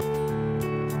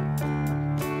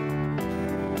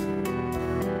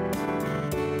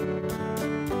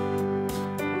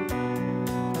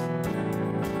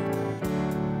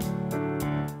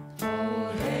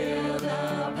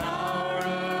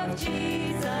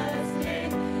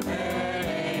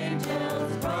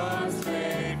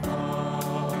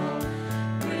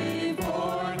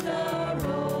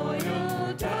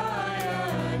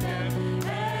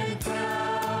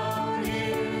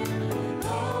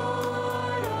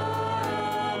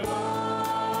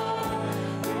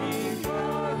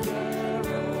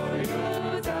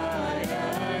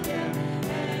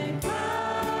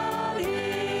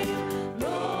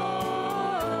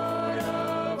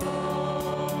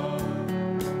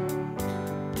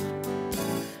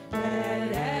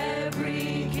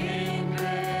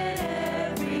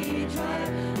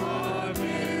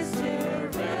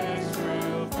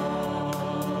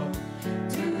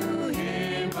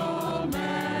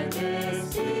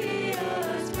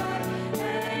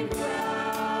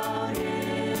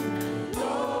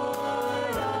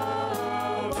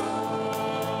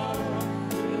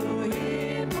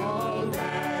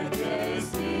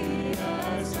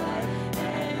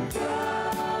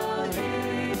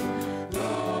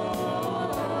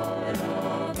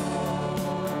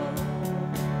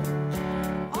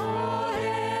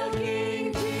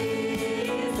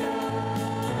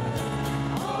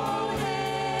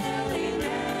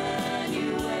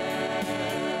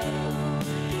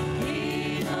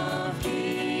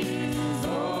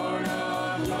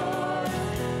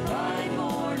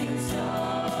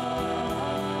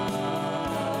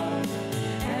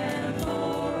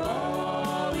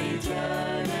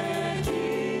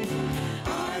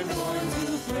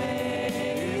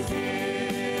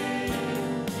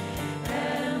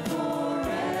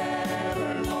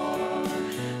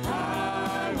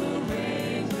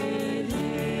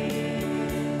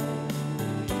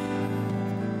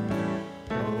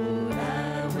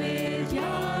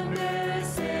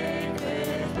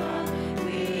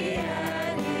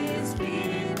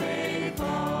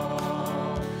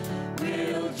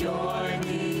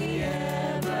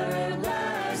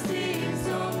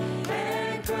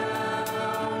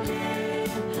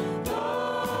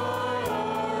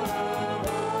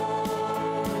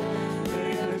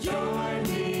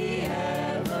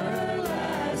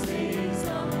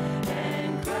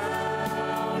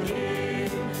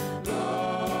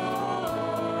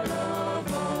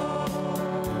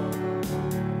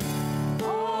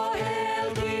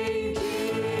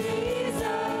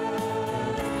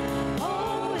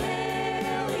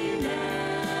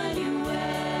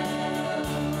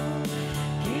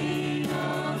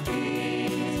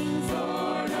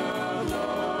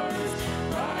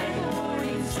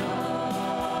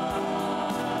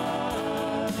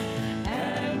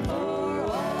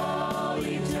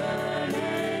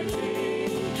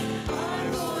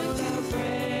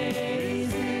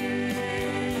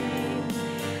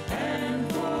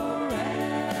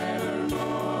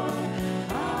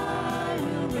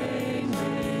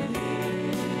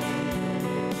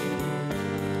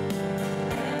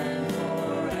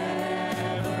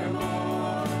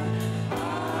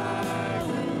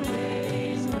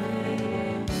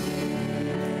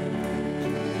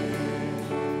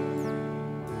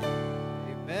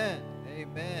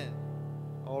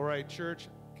 Church,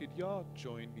 could y'all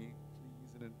join me,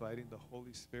 please, in inviting the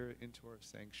Holy Spirit into our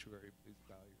sanctuary? Please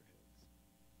bow your heads.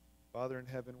 Father in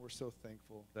heaven, we're so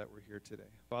thankful that we're here today.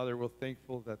 Father, we're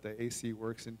thankful that the AC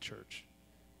works in church.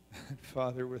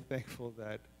 Father, we're thankful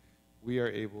that we are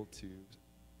able to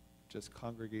just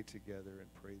congregate together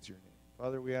and praise your name.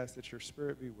 Father, we ask that your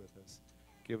Spirit be with us.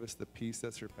 Give us the peace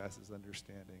that surpasses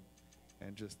understanding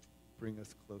and just bring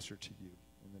us closer to you.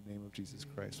 In the name of Jesus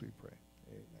Christ we pray.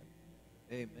 Amen.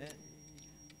 Amen.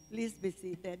 Please be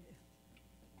seated.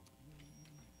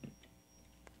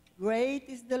 Great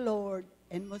is the Lord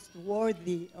and most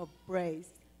worthy of praise.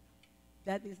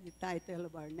 That is the title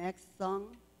of our next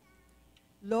song.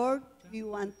 Lord, we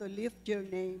want to lift your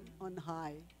name on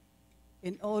high.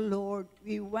 And oh Lord,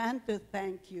 we want to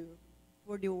thank you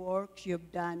for the works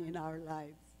you've done in our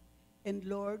lives. And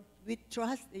Lord, we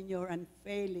trust in your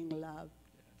unfailing love.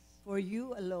 For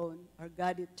you alone are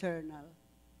God eternal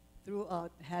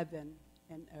throughout heaven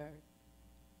and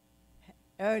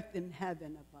earth and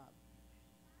heaven above.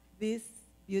 These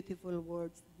beautiful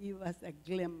words give us a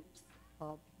glimpse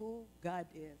of who God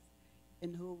is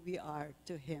and who we are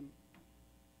to him.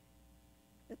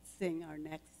 Let's sing our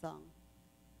next song.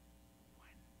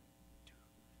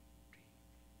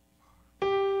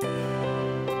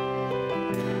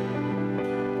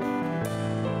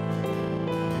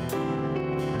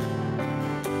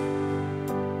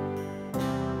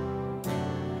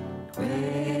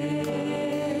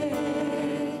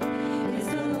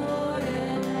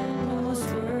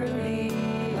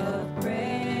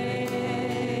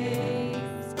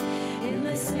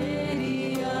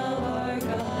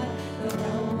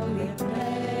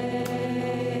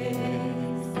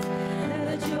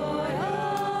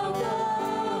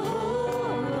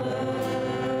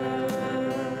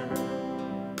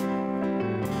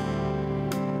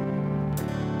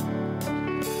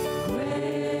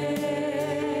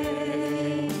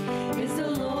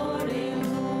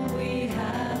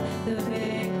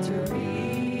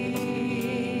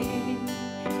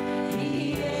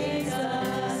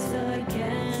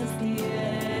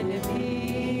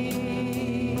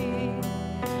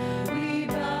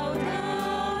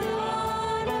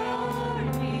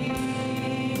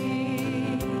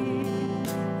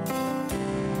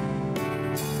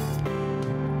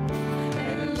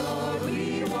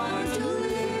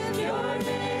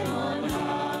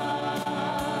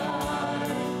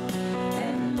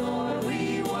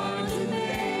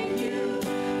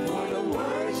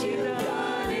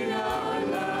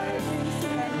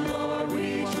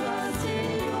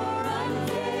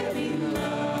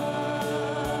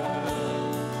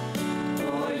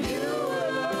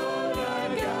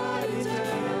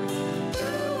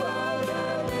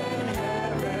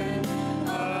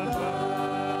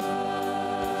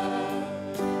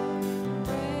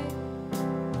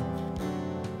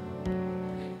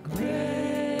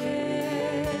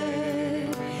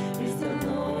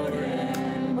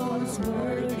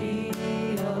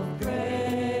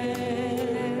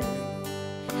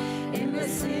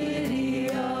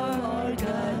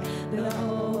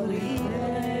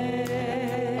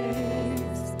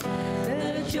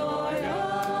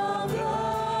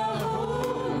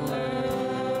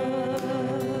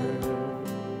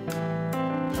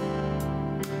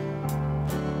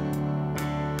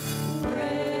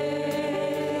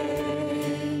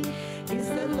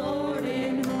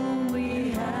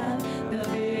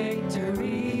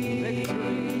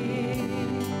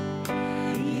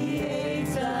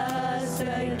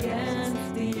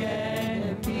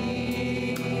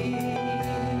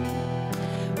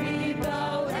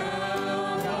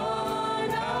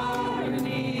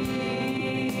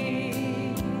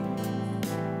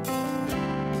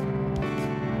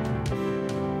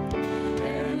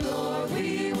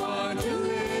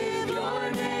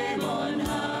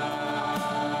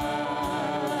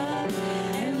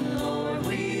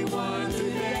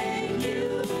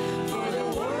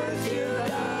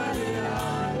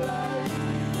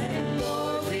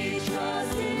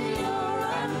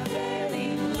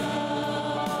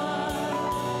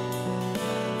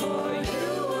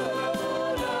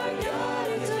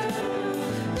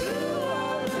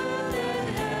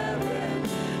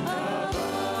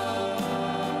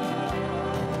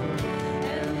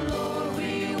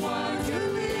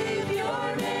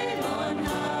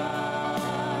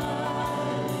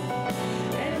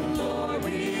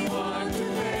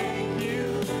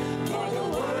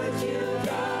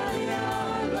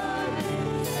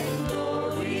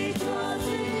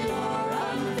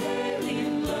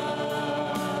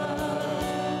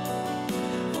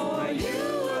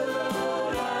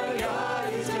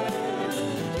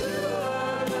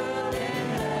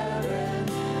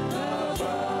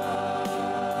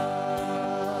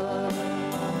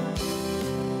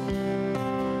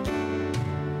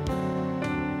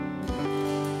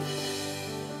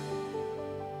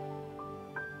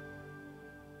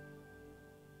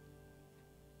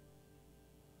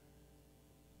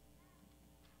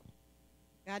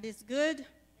 God is good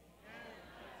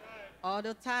all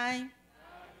the time.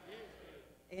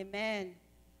 Amen.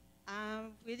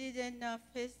 We did in 1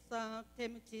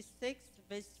 Timothy 6,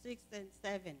 verse 6 and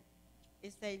 7.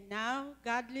 It says, now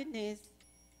godliness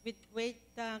with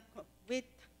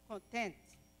content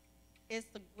is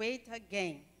the greater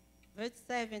gain. Verse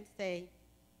 7 says,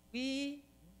 we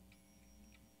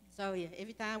Sorry,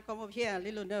 every time I come over here, I'm a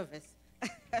little nervous.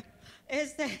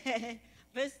 It's,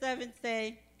 verse 7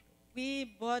 say, we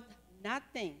brought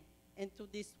nothing into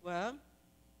this world,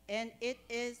 and it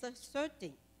is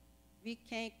certain we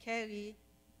can carry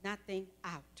nothing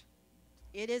out.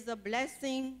 It is a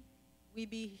blessing we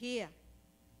be here,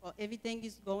 for everything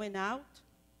is going out.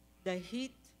 The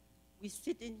heat, we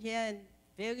sit in here in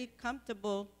very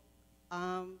comfortable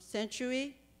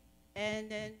sanctuary,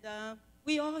 and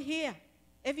we all here.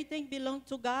 Everything belongs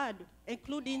to God,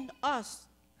 including us.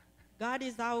 God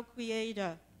is our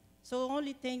creator. So the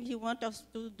only thing he wants us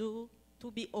to do,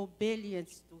 to be obedient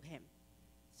to him.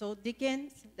 So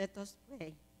deacons, let us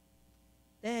pray.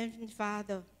 Dear Heavenly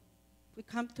Father, we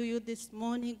come to you this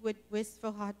morning with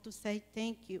grateful heart to say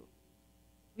thank you.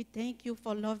 We thank you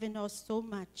for loving us so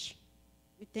much.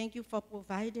 We thank you for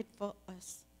providing for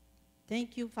us.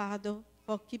 Thank you, Father,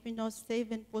 for keeping us safe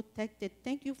and protected.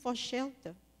 Thank you for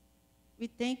shelter. We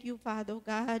thank you, Father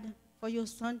God, for your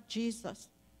Son, Jesus.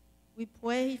 We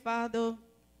pray, Father,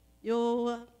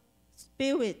 your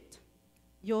spirit,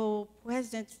 your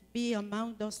presence be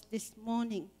among us this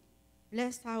morning.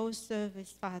 Bless our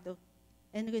service, Father,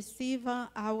 and receive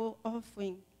our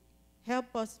offering.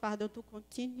 Help us, Father, to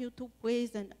continue to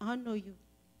praise and honor you,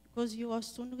 because you are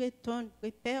soon return.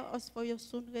 Prepare us for your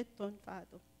soon return,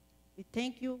 Father. We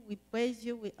thank you, we praise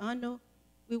you, we honor,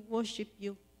 we worship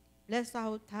you. Bless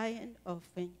our tithe and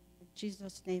offering. In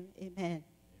Jesus' name, amen.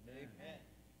 Amen.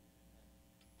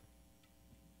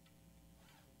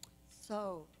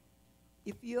 So,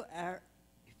 if you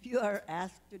are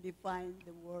asked to define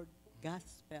the word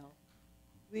gospel,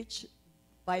 which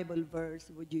Bible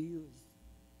verse would you use?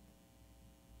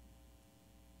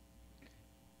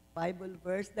 Bible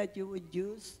verse that you would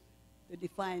use to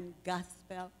define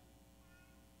gospel?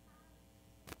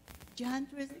 John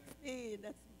 3:16.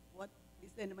 That's what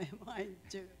is in my mind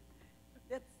too.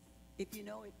 If you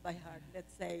know it by heart,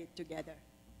 let's say it together.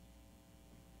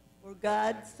 For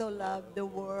God so loved the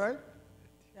world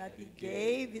that he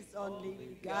gave his only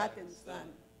begotten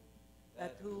Son,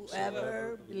 that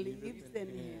whoever believes in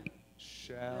him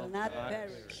will not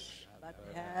perish, but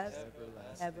have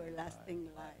everlasting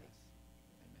life.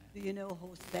 Do you know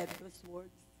who said those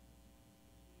words?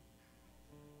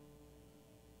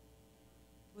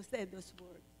 Who said those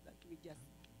words that we just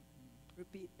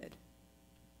repeated?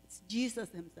 It's Jesus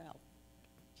himself.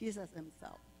 Jesus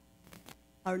himself.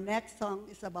 Our next song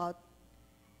is about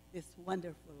this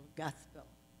wonderful gospel.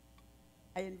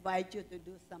 I invite you to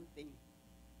do something.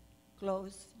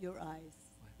 Close your eyes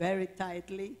very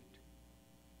tightly.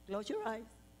 Close your eyes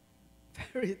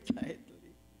very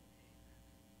tightly.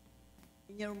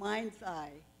 In your mind's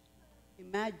eye,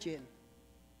 imagine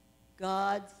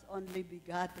God's only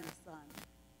begotten Son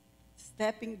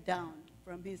stepping down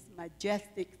from his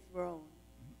majestic throne,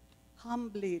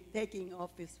 humbly taking off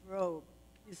his robe,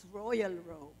 his royal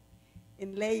robe,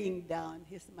 and laying down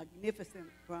his magnificent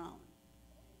crown.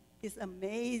 His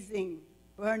amazing,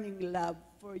 burning love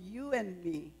for you and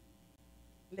me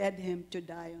led him to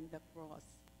die on the cross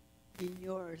in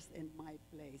yours and my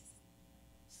place,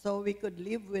 so we could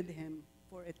live with him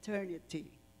for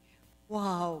eternity.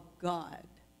 Wow, God.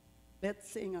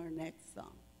 Let's sing our next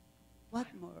song. What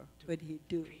more could he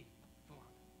do?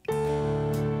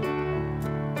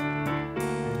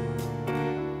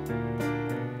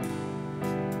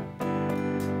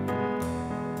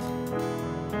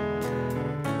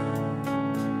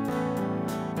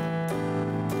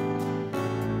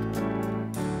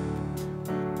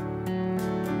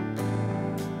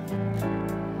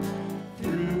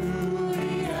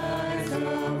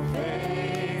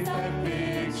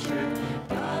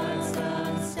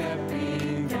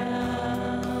 Stepping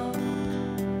down.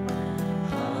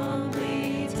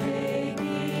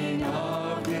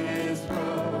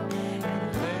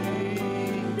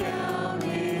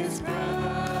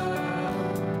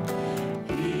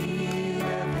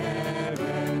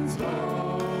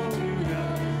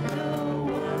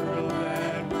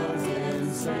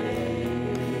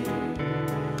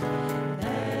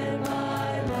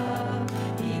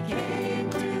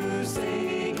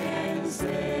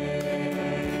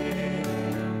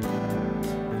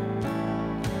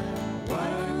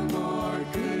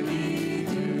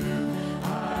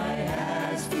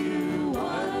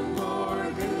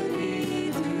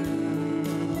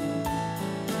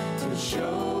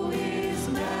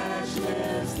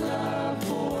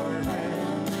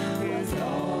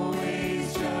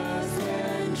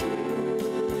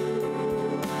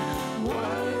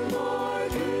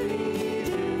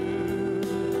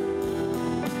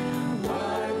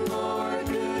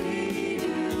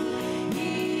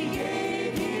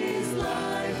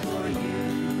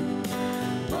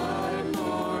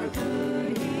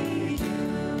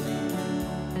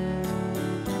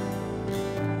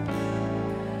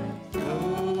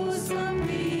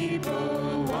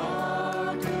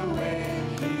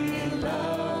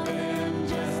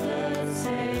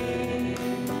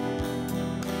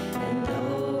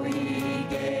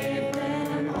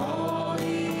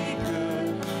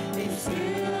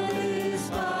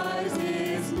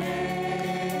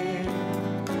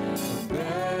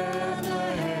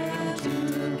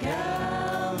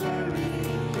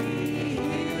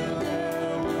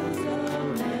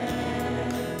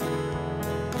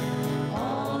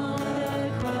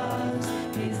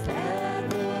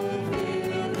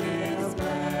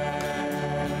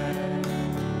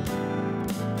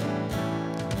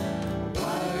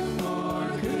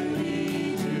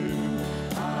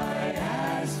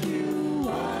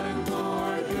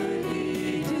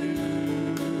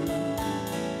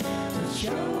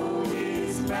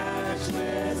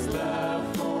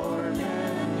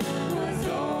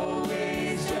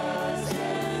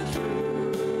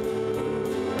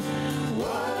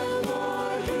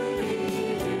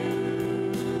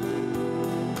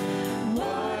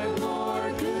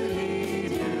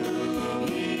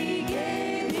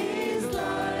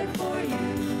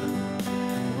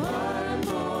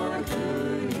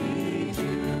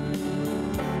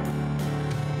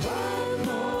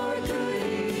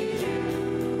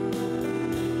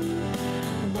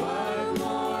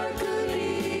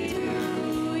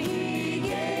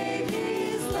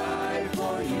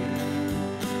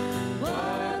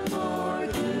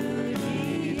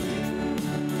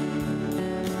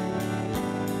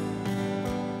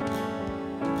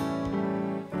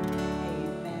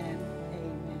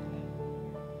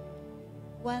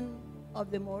 one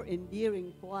of the more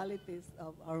endearing qualities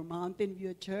of our Mountain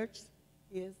View Church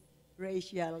is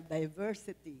racial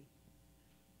diversity.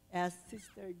 As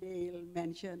Sister Dale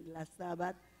mentioned last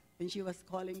Sabbath when she was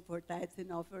calling for tithes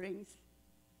and offerings,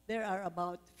 there are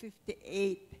about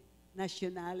 58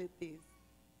 nationalities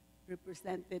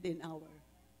represented in our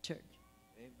church.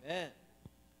 Amen.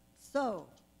 So,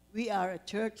 we are a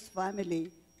church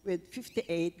family with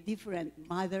 58 different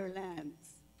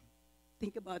motherlands.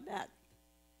 Think about that.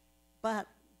 But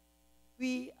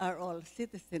we are all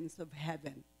citizens of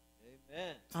heaven,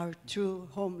 Amen. our true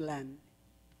homeland.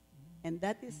 And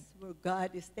that is where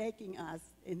God is taking us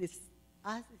and us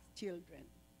his children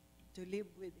to live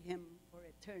with him for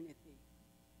eternity.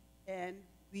 And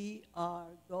we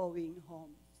are going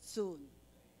home soon,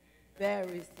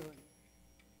 very soon.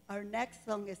 Our next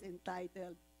song is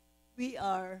entitled, We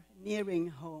Are Nearing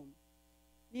Home.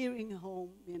 Nearing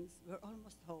home means we're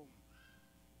almost home.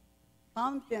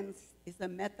 Mountains is a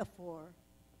metaphor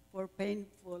for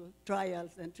painful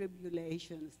trials and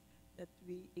tribulations that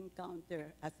we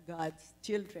encounter as God's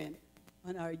children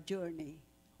on our journey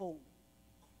home.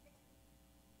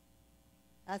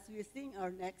 As we sing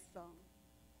our next song,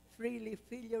 freely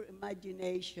fill your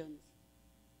imaginations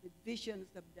with visions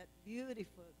of that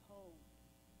beautiful home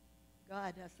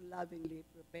God has lovingly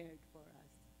prepared for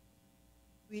us.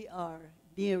 We are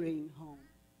nearing home.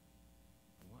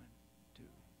 1, 2,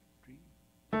 3.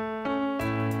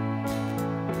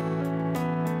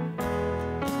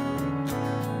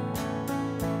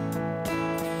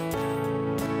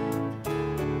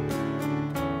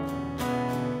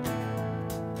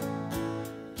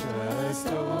 Just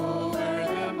over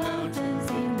the mountains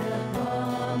in the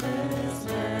promised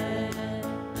land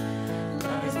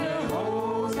lies the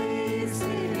holy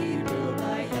city built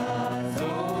by God's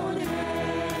own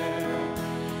hand.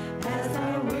 As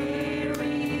our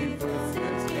weary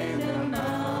footsteps in the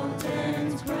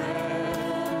mountains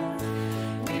crest,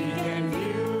 we can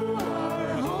view our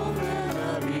homeland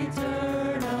of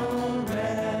eternal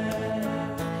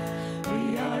rest.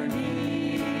 We are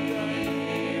nearing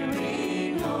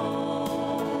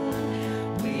home.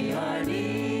 We are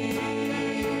nearing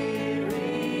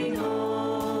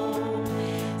home.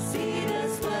 See the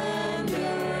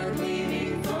splendor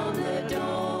gleaming from the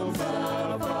domes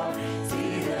afar.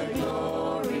 See the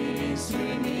glory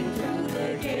streaming through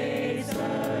the gates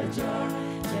ajar.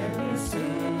 Very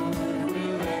soon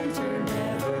we'll enter,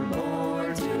 never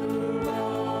more to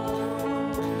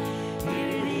roam.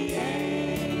 Hear the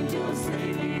angels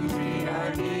singing, we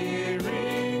are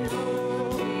nearing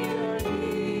home. We are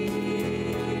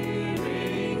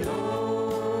nearing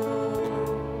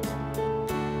home.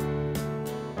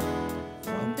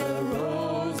 From the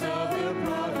rows of the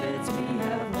prophets we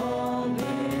have long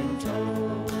been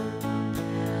told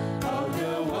of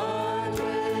the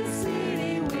wondrous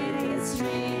city with its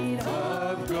street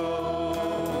of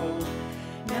gold.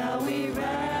 Now we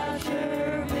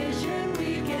rapture vision,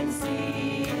 we can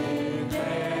see it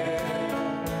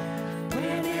there.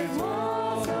 With its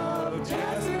walls of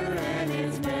jasper and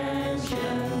its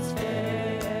mansions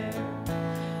fair.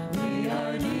 We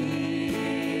are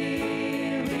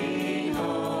nearing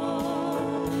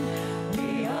home.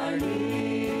 We are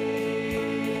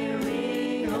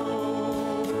nearing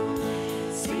home.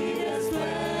 See the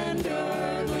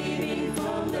splendor gleaming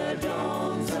from the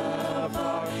domes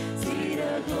afar. See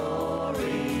the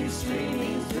glory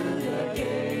streaming through the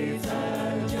gates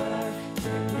ajar.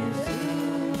 Very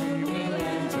soon we'll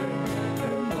enter,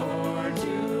 never more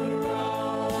to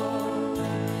roam.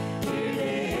 Hear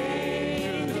the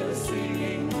angels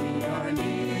singing, we are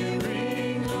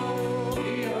nearing home.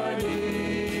 We are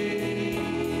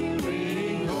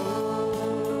nearing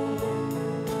home.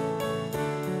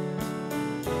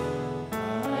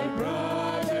 My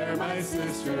brother, my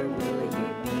sister, will you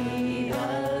meet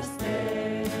us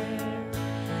there?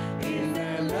 In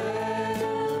the land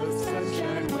of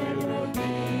sunshine where there'll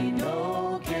be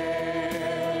no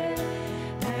care.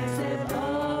 Accept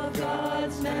all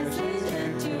God's message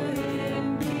and to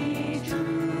him be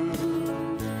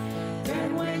true.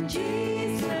 Then when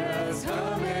Jesus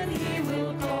comes and he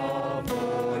will call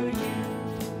for you,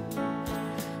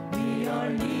 we are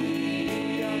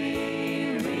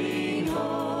nearing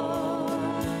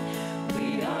home.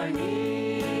 We are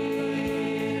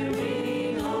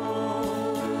nearing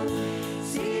home.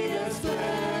 See the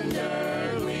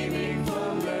splendor gleaming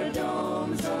from the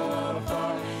domes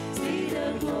afar. See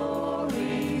the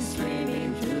glory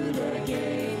streaming through the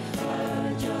gate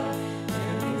ajar.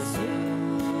 Very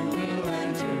soon we'll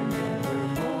enter, never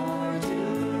more to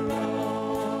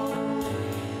roam.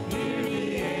 Hear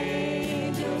the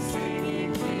angels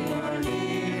singing, we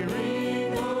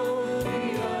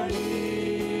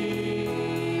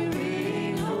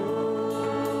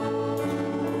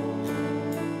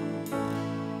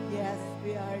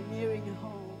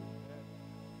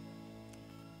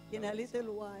In a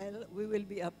little while, we will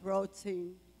be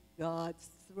approaching God's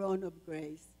throne of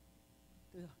grace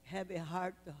to have a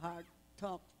heart-to-heart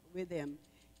talk with Him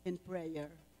in prayer.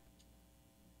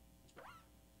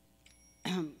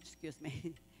 Excuse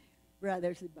me.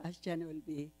 Brother Sebastian will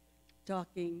be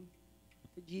talking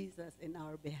to Jesus in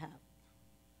our behalf.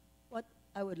 What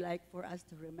I would like for us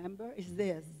to remember is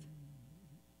this.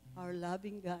 Our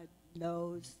loving God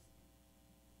knows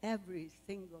every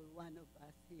single one of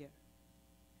us here.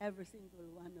 Every single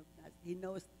one of us. He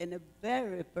knows in a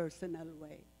very personal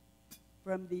way,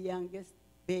 from the youngest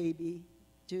baby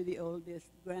to the oldest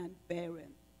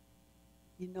grandparent.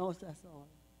 He knows us all.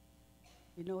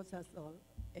 He knows us all.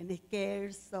 And He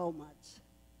cares so much.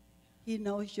 He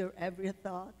knows your every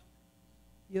thought,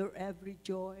 your every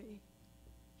joy,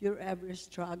 your every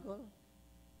struggle.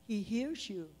 He hears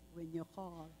you when you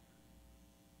call.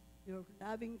 Your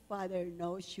loving Father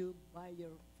knows you by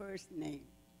your first name.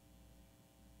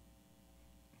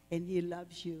 And He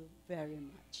loves you very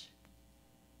much.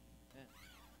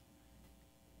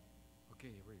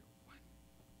 Okay, real.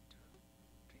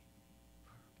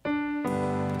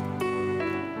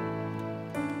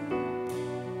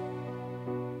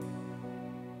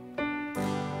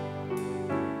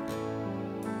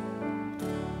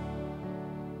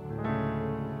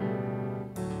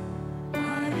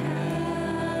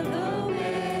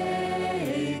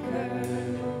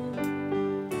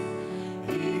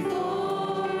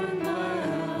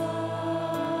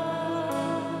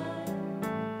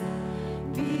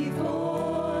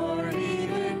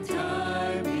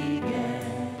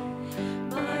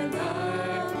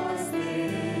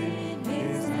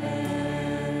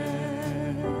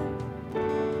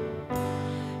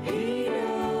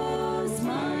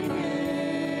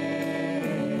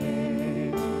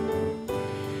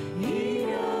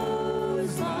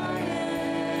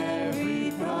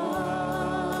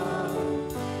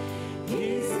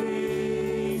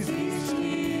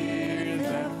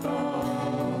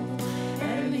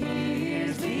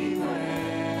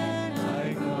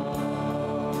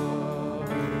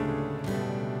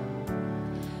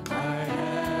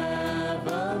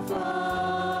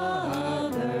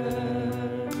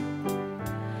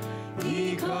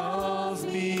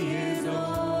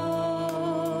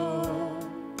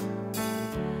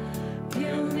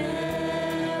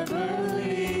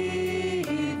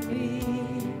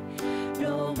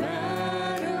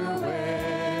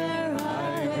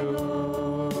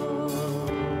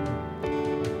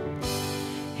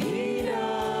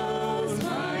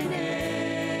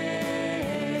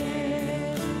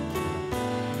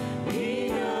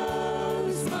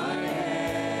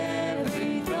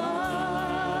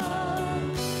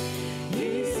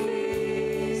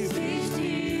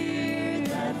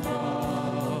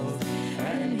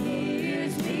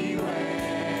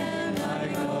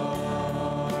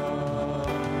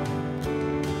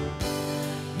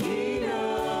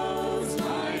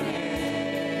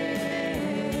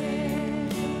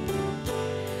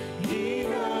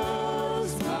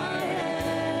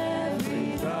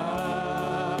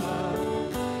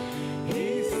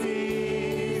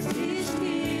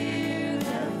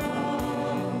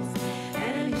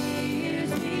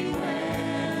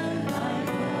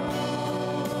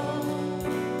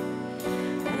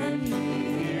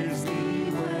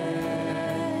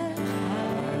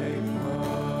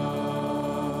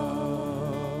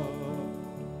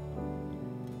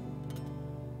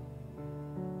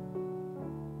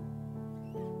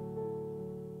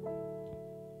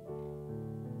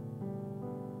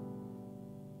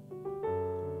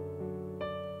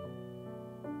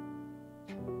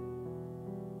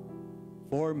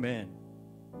 Four men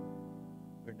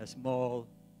were in a small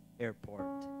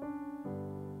airport.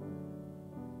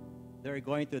 They're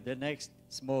going to the next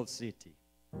small city.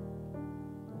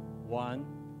 One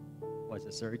was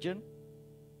a surgeon,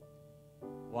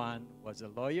 one was a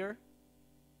lawyer,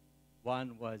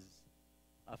 one was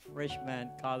a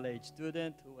freshman college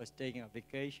student who was taking a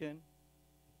vacation,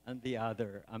 and the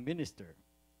other a minister.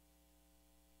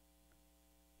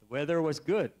 The weather was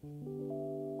good.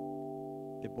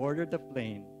 They boarded the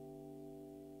plane,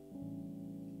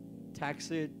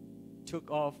 taxied, took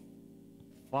off,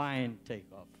 fine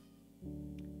takeoff.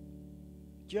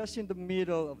 Just in the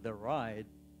middle of the ride,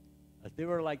 as they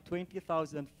were like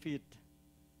 20,000 feet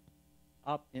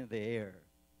up in the air,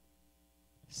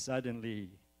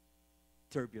 suddenly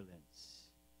turbulence.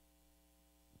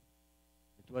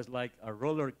 It was like a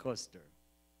roller coaster.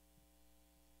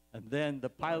 And then the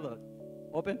pilot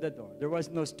opened the door. There was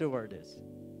no stewardess.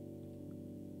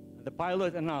 The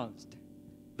pilot announced,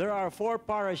 there are 4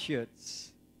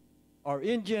 parachutes. Our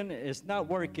engine is not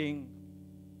working.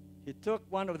 He took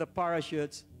one of the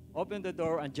parachutes, opened the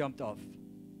door, and jumped off.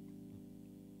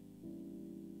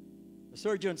 The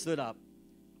surgeon stood up.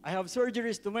 I have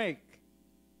surgeries to make.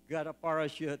 Got a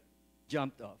parachute,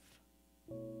 jumped off.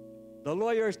 The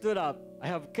lawyer stood up. I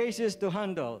have cases to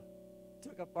handle.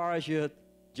 Took a parachute,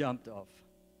 jumped off.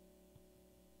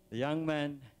 The young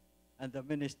man and the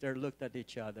minister looked at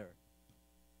each other.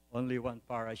 Only one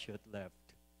parachute left.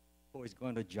 Who is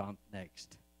going to jump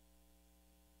next?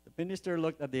 The minister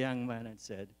looked at the young man and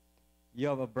said, you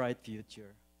have a bright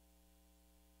future.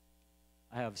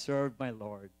 I have served my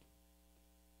Lord.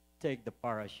 Take the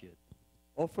parachute.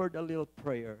 Offered a little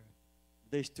prayer.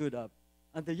 They stood up.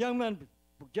 And the young man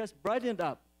just brightened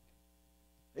up.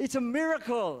 It's a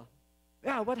miracle.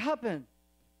 Yeah, what happened?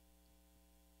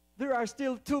 There are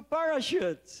still 2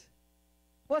 parachutes.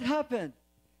 What happened?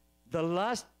 The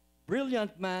last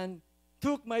brilliant man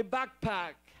took my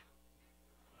backpack.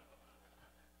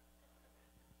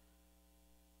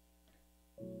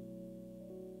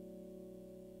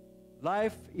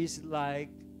 Life is like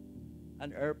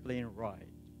an airplane ride.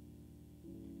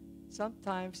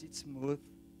 Sometimes it's smooth.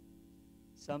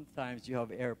 Sometimes you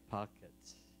have air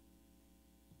pockets.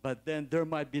 But then there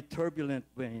might be turbulent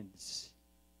winds.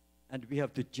 And we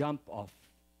have to jump off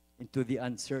into the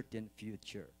uncertain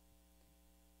future.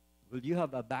 Will you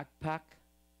have a backpack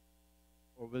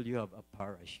or will you have a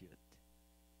parachute?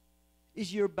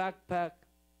 Is your backpack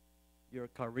your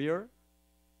career,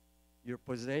 your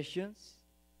possessions,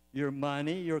 your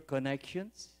money, your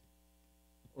connections?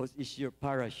 Or is your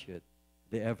parachute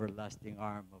the everlasting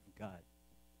arm of God?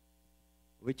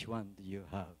 Which one do you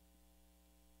have?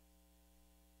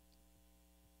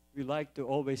 We like to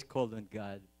always call on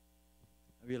God.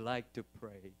 We like to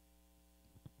pray.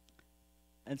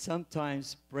 And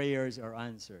sometimes prayers are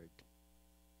answered.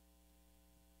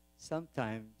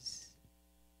 Sometimes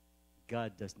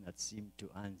God does not seem to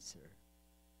answer.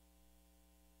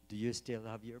 Do you still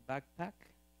have your backpack?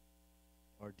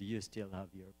 Or do you still have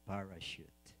your parachute?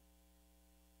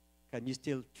 Can you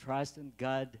still trust in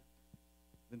God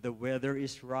when the weather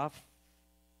is rough?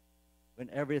 When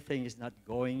everything is not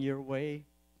going your way?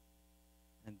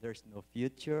 And there's no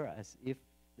future, as if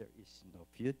there is no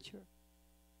future?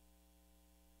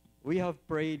 We have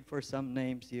prayed for some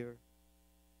names here.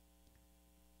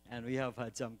 And we have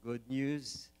had some good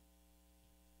news.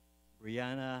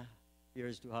 Brianna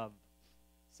appears to have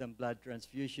some blood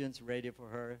transfusions ready for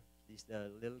her. She's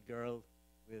the little girl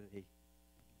with a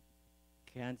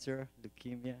cancer,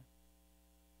 leukemia.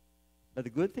 But the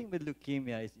good thing with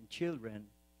leukemia is in children,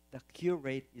 the cure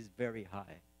rate is very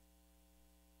high.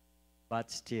 But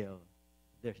still,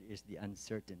 there is the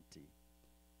uncertainty.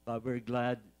 But we're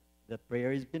glad the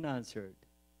prayer has been answered,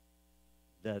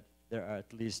 that there are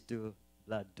at least 2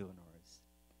 blood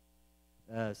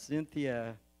donors.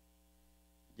 Cynthia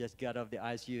just got off the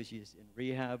ICU. She's in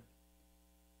rehab.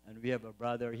 And we have a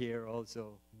brother here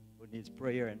also who needs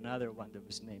prayer, another one that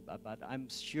was named. But I'm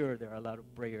sure there are a lot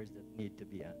of prayers that need to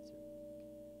be answered.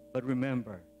 But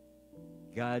remember,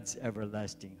 God's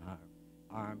everlasting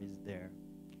arm is there.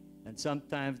 And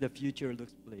sometimes the future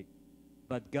looks bleak.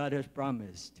 But God has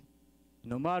promised,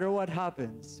 no matter what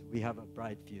happens, we have a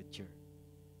bright future.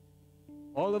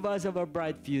 All of us have a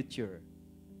bright future.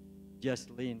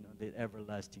 Just lean on the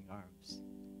everlasting arms.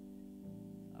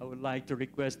 I would like to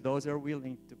request those who are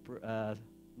willing to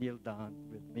kneel down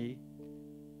with me.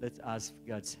 Let's ask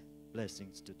God's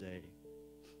blessings today.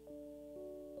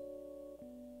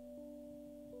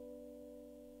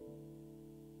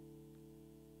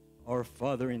 Our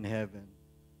Father in heaven,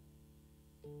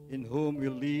 in whom we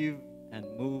live and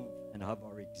move and have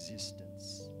our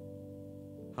existence,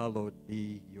 hallowed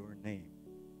be your name.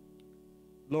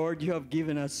 Lord, you have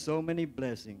given us so many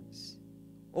blessings.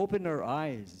 Open our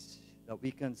eyes that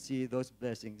we can see those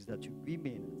blessings that we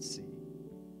may not see.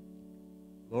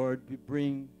 Lord, we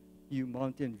bring you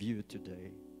Mountain View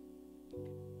today.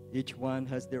 Each one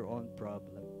has their own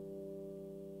problem.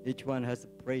 Each one has a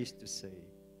praise to say.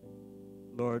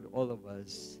 Lord, all of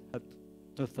us have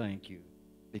to thank you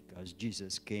because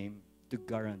Jesus came to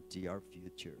guarantee our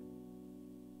future.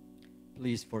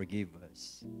 Please forgive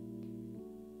us.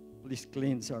 Please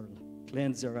cleanse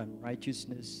our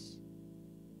unrighteousness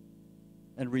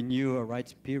and renew a right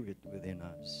spirit within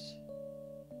us.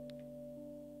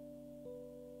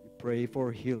 We pray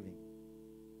for healing.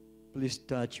 Please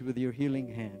touch with your healing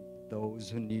hand those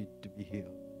who need to be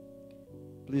healed.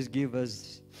 Please give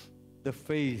us the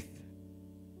faith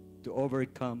to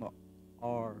overcome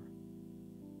our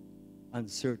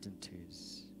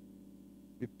uncertainties.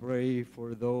 We pray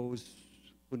for those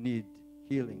who need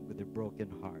healing with their broken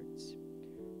hearts.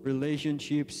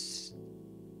 Relationships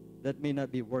that may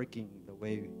not be working the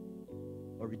way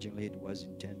originally it was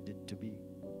intended to be.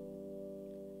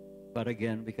 But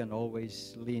again, we can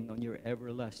always lean on your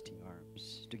everlasting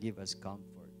arms to give us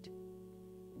comfort.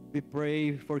 We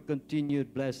pray for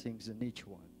continued blessings in each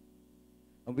one.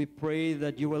 And we pray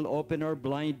that you will open our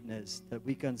blindness, that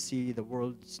we can see the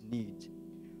world's need.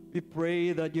 We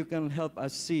pray that you can help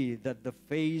us see that the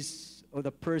face of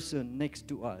the person next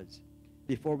to us,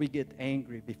 before we get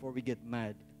angry, before we get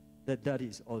mad, that that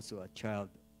is also a child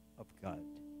of God.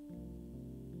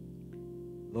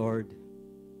 Lord,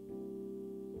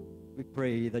 we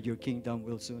pray that your kingdom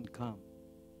will soon come.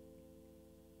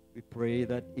 We pray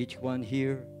that each one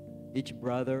here, each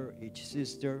brother, each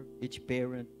sister, each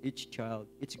parent, each child,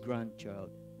 each grandchild,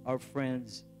 our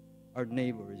friends, our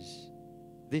neighbors,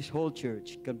 this whole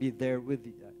church can be there with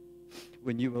you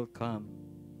when you will come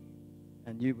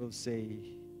and you will say,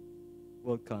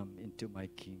 welcome into my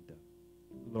kingdom.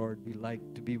 Lord, we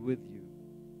like to be with you.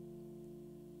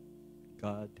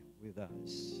 God with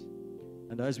us.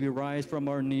 And as we rise from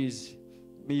our knees,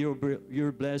 may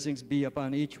your blessings be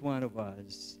upon each one of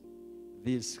us.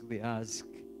 This we ask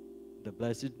in the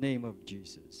blessed name of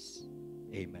Jesus.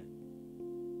 Amen.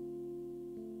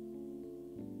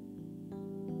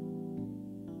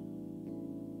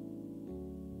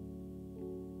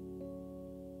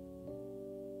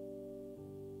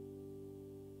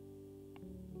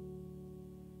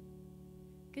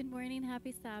 Good morning,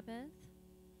 happy Sabbath.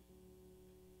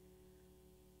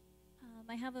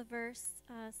 I have a verse,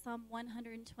 Psalm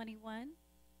 121.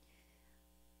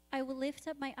 I will lift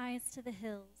up my eyes to the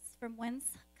hills, from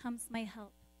whence comes my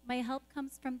help. My help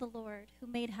comes from the Lord, who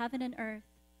made heaven and earth.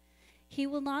 He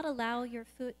will not allow your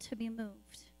foot to be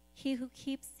moved. He who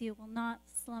keeps you will not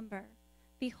slumber.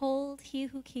 Behold, he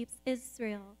who keeps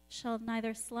Israel shall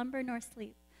neither slumber nor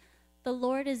sleep. The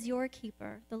Lord is your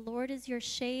keeper. The Lord is your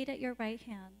shade at your right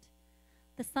hand.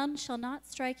 The sun shall not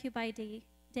strike you by day,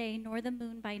 nor the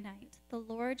moon by night. The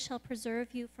Lord shall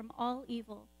preserve you from all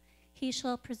evil. He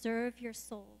shall preserve your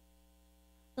soul.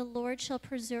 The Lord shall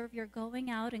preserve your going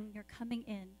out and your coming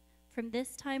in, from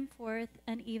this time forth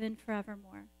and even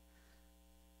forevermore.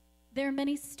 There are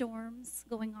many storms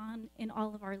going on in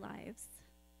all of our lives.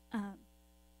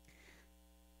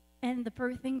 And the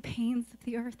birthing pains of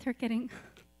the earth are getting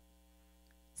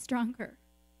stronger.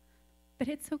 But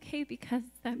it's okay, because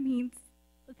that means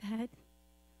that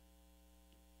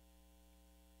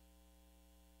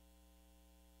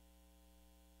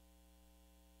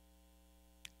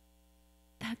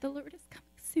the Lord is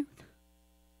coming soon.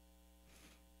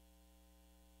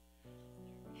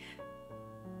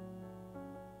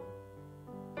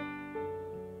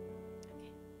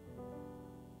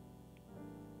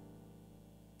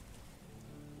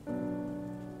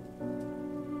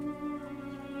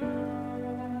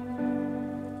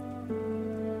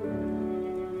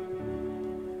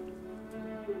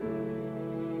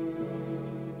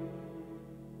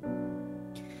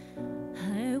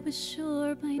 I was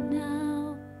sure by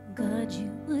now, God,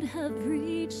 you would have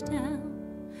reached down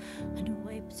and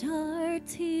wiped our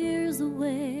tears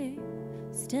away,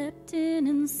 stepped in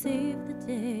and saved the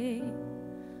day.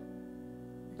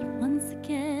 But once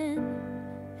again,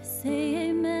 I say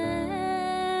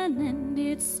amen, and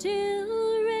it's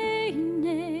still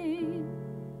raining.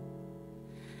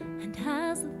 And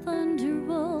as the thunder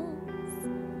rolls,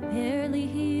 I barely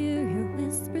hear your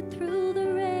whisper through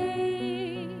the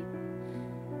rain.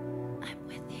 I'm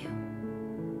with you.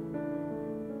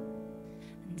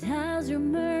 And as your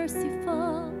mercy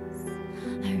falls,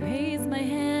 I raise my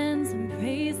hands and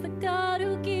praise the God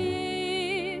who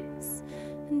gives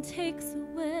and takes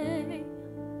away.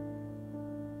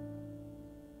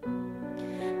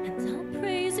 And I'll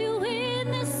praise you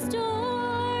in the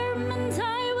storm, and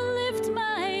I will lift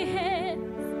my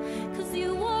hands, 'cause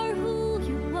you are who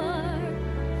you are,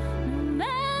 no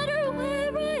matter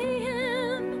where I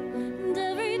am, and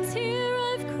every tear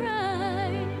I've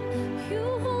cried, you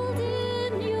hold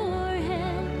in your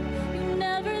hand. You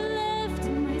never left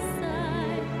my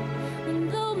side,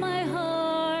 and though my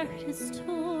heart is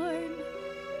torn,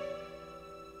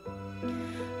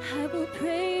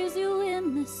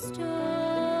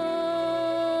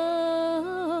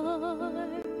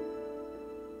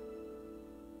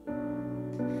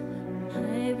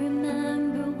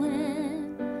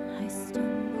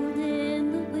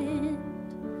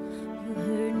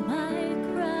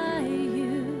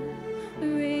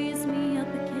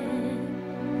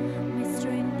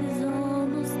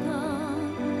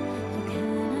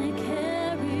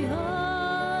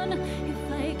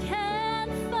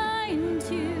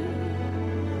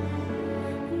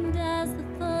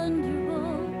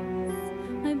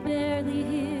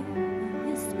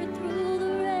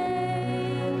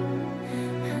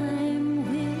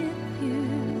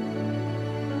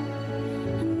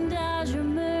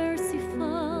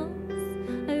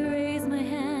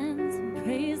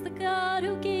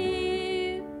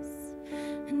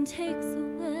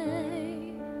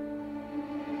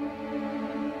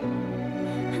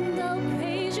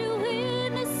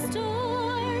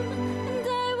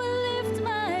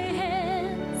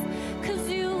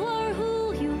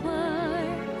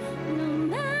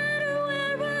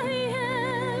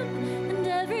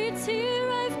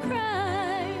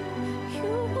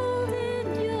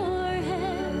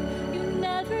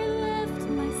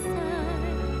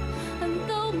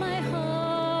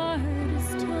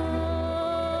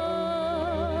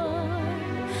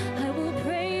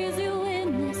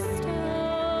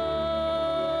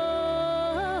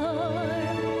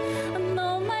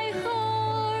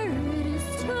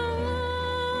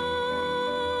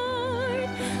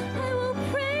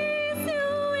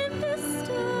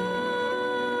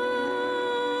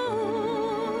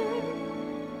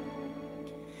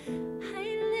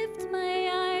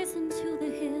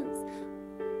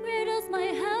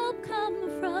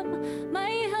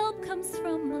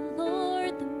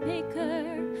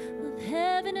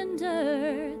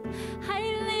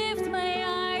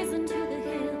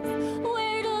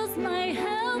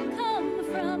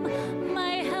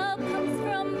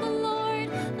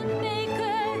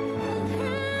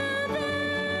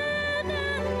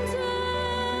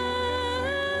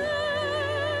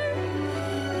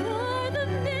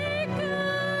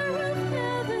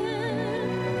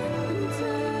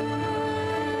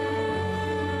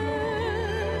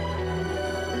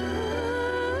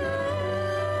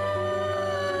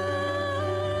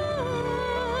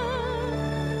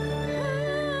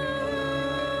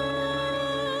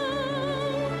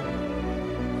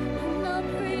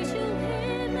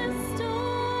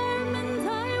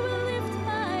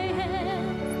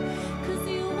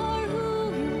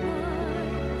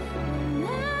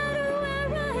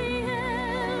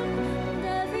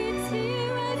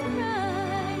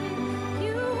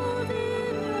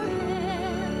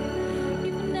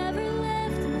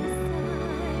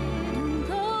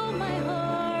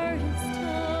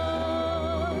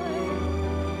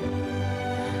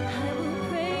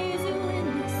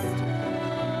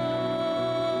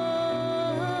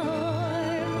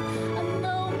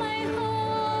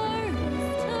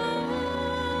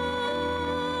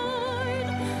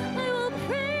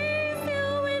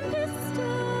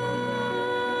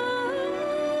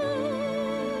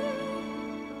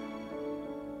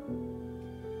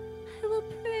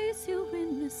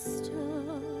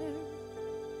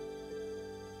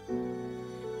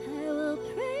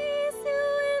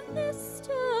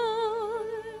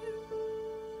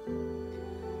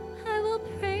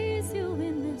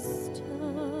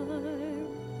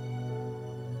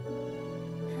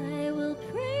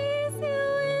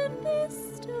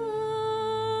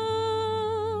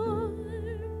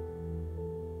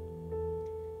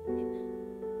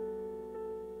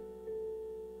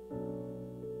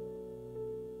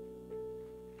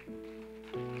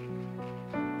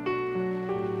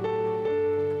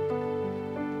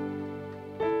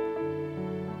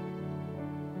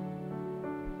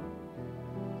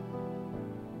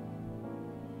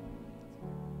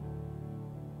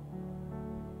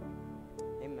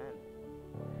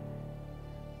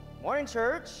 Morning,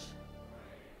 church.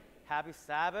 Happy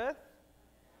Sabbath.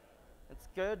 It's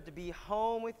good to be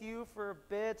home with you for a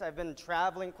bit. I've been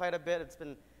traveling quite a bit. It's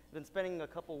been spending a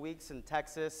couple weeks in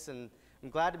Texas, and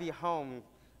I'm glad to be home.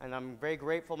 And I'm very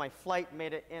grateful my flight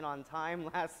made it in on time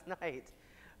last night.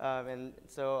 And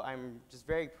so I'm just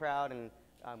very proud and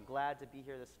I'm glad to be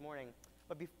here this morning.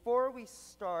 But before we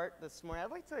start this morning,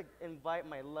 I'd like to invite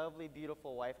my lovely,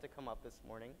 beautiful wife to come up this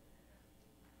morning.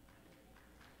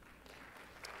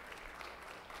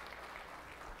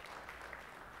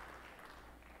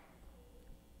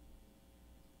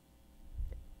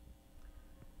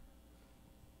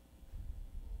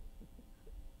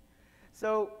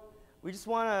 So we just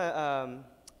want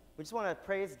to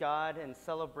praise God and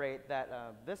celebrate that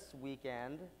this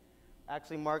weekend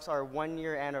actually marks our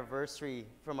 1-year anniversary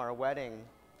from our wedding.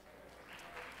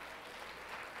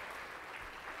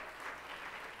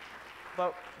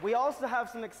 But we also have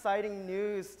some exciting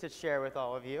news to share with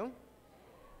all of you.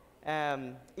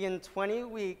 In 20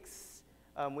 weeks,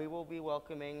 we will be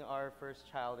welcoming our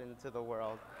first child into the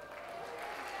world.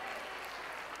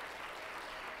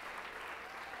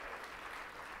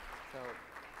 So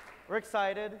we're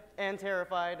excited and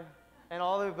terrified and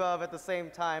all the above at the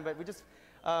same time, but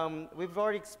we've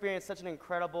already experienced such an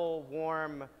incredible,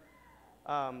 warm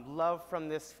love from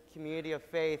this community of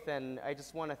faith, and I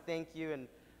just want to thank you,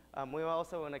 and we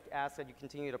also want to ask that you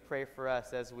continue to pray for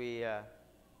us as we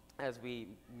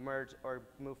merge or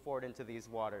move forward into these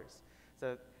waters.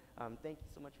 So thank you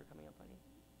so much for coming up, honey.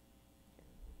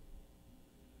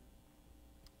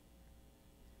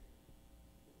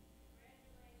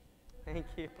 Thank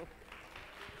you.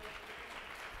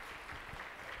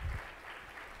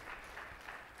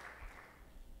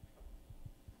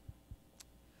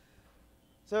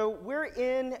 So we're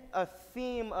in a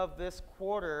theme of this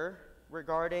quarter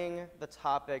regarding the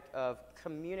topic of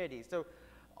community. So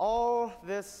all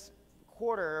this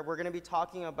quarter, we're going to be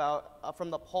talking about,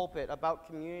 from the pulpit, about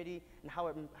community and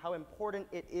how important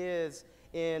it is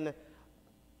in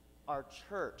our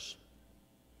church.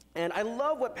 And I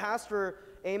love what Pastor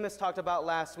Amos talked about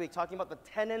last week, talking about the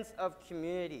tenets of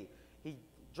community. He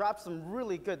dropped some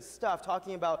really good stuff,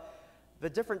 talking about the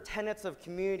different tenets of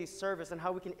community service and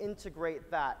how we can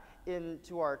integrate that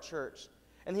into our church.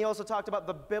 And he also talked about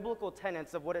the biblical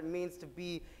tenets of what it means to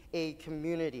be a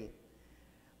community.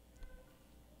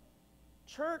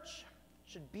 Church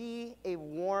should be a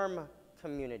warm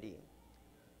community.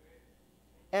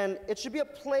 And it should be a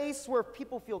place where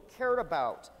people feel cared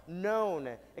about, known,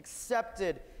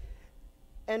 accepted.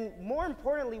 And more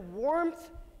importantly,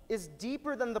 warmth is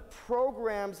deeper than the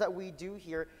programs that we do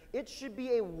here. It should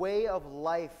be a way of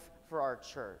life for our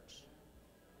church.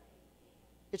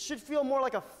 It should feel more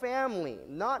like a family,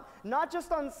 not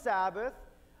just on Sabbath,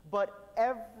 but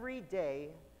every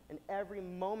day and every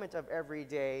moment of every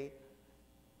day.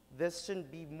 This shouldn't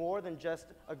be more than just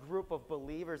a group of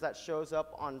believers that shows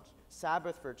up on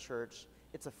Sabbath for church.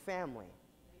 It's a family.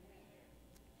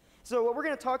 So what we're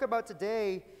going to talk about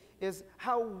today is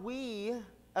how we,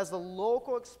 as the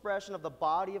local expression of the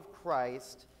body of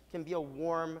Christ, can be a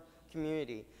warm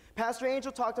community. Pastor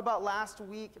Angel talked about last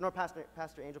week, Pastor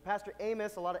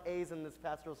Amos, a lot of A's in this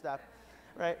pastoral staff,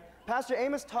 right? Pastor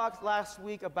Amos talked last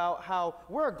week about how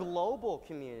we're a global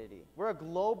community. We're a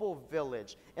global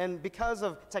village. And because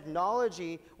of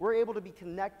technology, we're able to be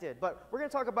connected. But we're going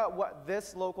to talk about what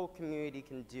this local community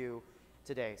can do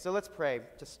today. So let's pray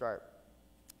to start.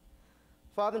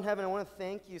 Father in heaven, I want to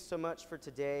thank you so much for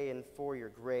today and for your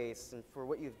grace and for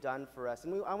what you've done for us.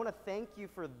 And I want to thank you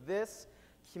for this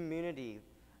community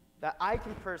that I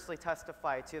can personally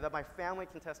testify to, that my family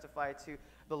can testify to,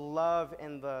 the love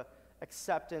and the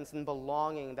acceptance and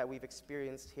belonging that we've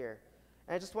experienced here.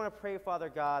 And I just want to pray, Father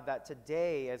God, that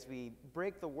today as we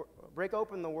break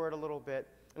open the word a little bit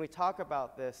and we talk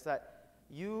about this, that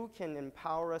you can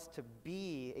empower us to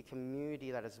be a community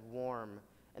that is warm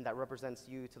and that represents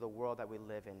you to the world that we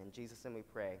live in. In Jesus' name we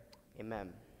pray,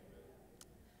 amen.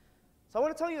 So I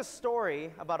want to tell you a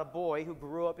story about a boy who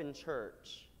grew up in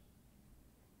church.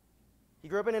 He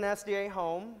grew up in an SDA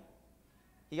home.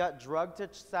 He got drugged to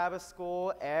Sabbath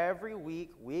school every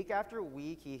week, week after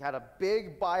week. He had a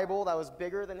big Bible that was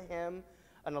bigger than him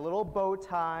and a little bow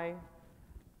tie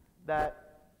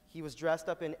that he was dressed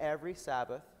up in every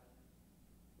Sabbath.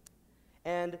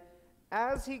 And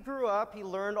as he grew up, he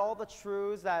learned all the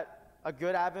truths that a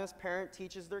good Adventist parent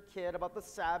teaches their kid about the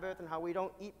Sabbath and how we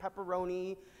don't eat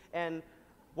pepperoni and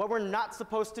what we're not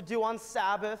supposed to do on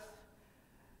Sabbath.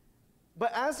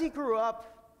 But as he grew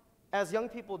up, as young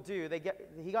people do,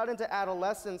 he got into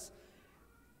adolescence,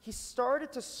 he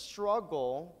started to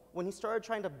struggle when he started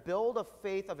trying to build a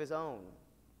faith of his own.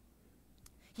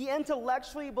 He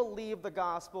intellectually believed the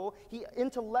gospel. He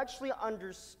intellectually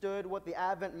understood what the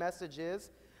Advent message is,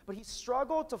 but he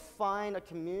struggled to find a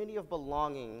community of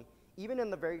belonging, even in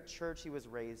the very church he was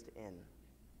raised in.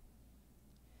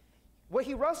 What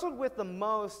he wrestled with the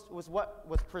most was what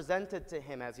was presented to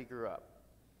him as he grew up.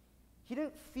 He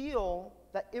didn't feel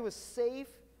that it was safe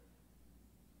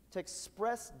to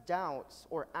express doubts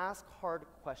or ask hard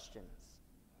questions.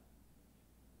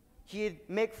 He'd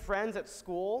make friends at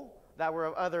school that were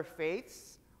of other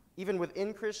faiths, even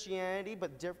within Christianity,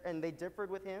 and they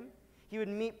differed with him. He would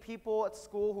meet people at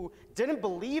school who didn't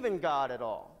believe in God at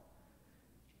all.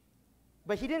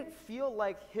 But he didn't feel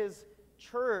like his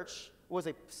church was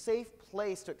a safe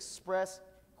place to express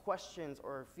questions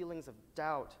or feelings of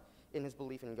doubt in his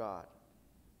belief in God.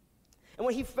 And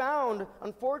what he found,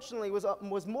 unfortunately,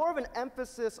 was more of an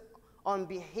emphasis on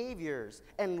behaviors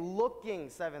and looking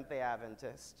Seventh-day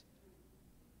Adventist.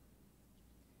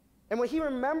 And what he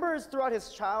remembers throughout his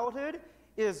childhood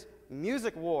is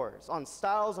music wars on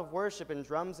styles of worship and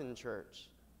drums in church.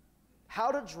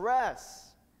 How to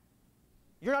dress.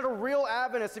 You're not a real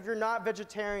Adventist if you're not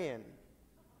vegetarian.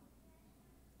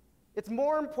 It's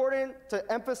more important to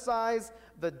emphasize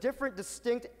the different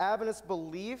distinct Adventist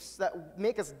beliefs that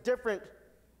make us different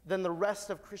than the rest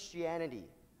of Christianity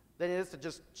than it is to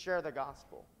just share the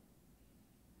gospel.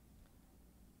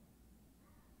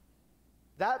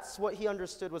 That's what he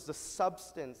understood was the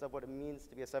substance of what it means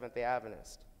to be a Seventh-day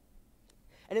Adventist.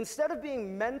 And instead of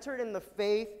being mentored in the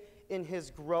faith in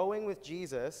his growing with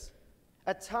Jesus,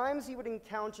 at times he would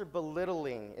encounter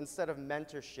belittling instead of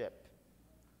mentorship,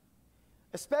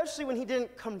 especially when he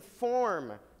didn't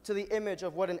conform to the image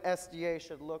of what an SDA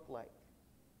should look like.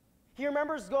 He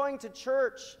remembers going to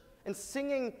church and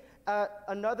singing at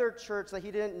another church that he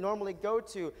didn't normally go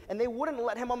to, and they wouldn't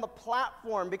let him on the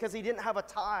platform because he didn't have a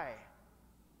tie.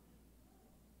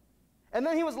 And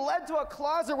then he was led to a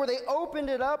closet where they opened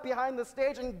it up behind the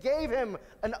stage and gave him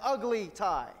an ugly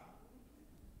tie.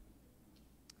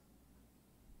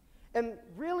 And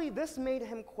really, this made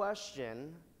him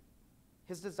question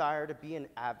his desire to be an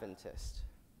Adventist.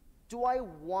 Do I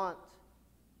want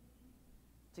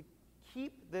to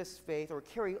keep this faith or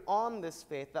carry on this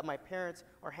faith that my parents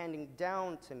are handing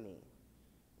down to me?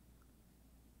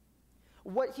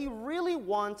 What he really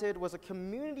wanted was a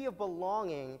community of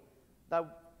belonging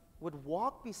that would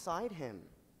walk beside him,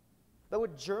 that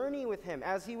would journey with him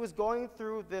as he was going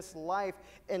through this life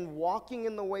and walking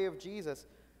in the way of Jesus.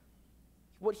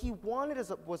 What he wanted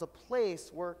was a place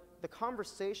where the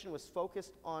conversation was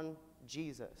focused on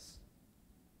Jesus.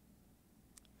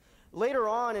 Later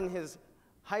on in his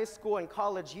high school and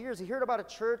college years, he heard about a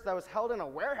church that was held in a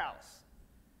warehouse.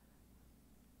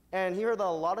 And he heard that a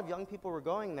lot of young people were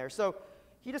going there. So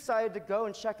he decided to go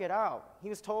and check it out. He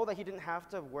was told that he didn't have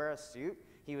to wear a suit.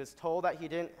 He was told that he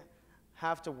didn't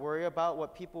have to worry about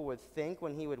what people would think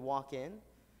when he would walk in.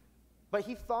 But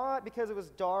he thought because it was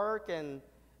dark and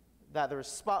that there were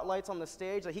spotlights on the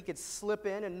stage that he could slip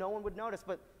in and no one would notice.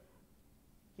 But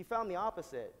he found the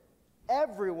opposite.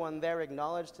 Everyone there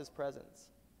acknowledged his presence.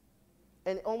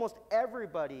 And almost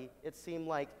everybody, it seemed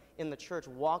like, in the church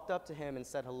walked up to him and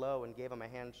said hello and gave him a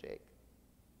handshake.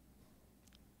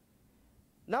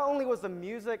 Not only was the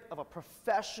music of a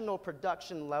professional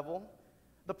production level,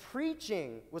 the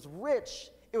preaching was rich,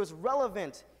 it was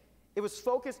relevant, it was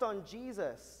focused on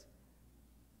Jesus.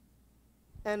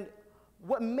 And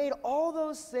what made all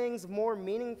those things more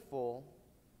meaningful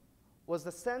was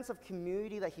the sense of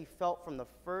community that he felt from the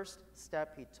first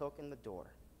step he took in the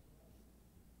door.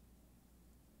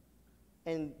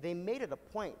 And they made it a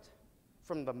point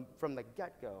from the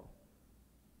get-go.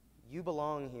 You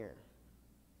belong here,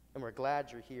 and we're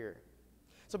glad you're here.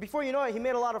 So before you know it, he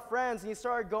made a lot of friends, and he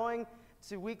started going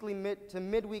to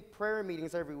midweek prayer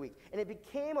meetings every week. And it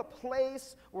became a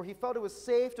place where he felt it was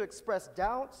safe to express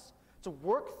doubts, to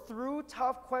work through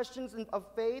tough questions of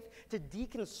faith, to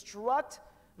deconstruct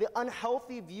the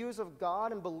unhealthy views of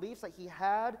God and beliefs that he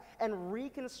had, and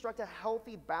reconstruct a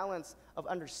healthy balance of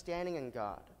understanding in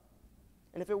God.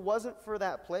 And if it wasn't for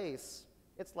that place,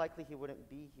 it's likely he wouldn't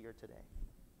be here today.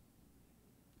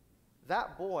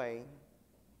 That boy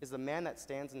is the man that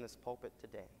stands in this pulpit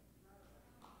today.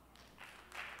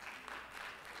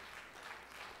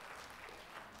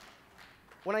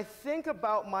 When I think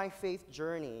about my faith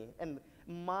journey and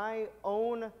my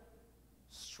own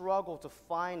struggle to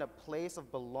find a place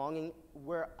of belonging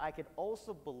where I could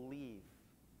also believe,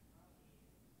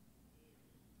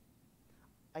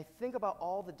 I think about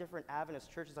all the different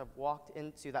Adventist churches I've walked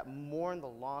into that mourn the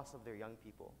loss of their young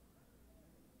people.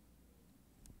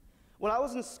 When I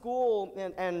was in school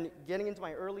and getting into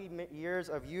my early years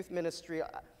of youth ministry,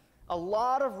 a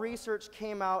lot of research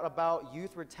came out about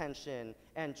youth retention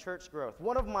and church growth.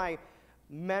 One of my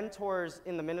mentors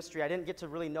in the ministry, I didn't get to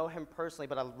really know him personally,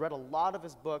 but I read a lot of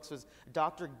his books, was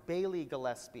Dr. Bailey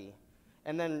Gillespie.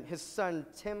 And then his son,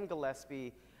 Tim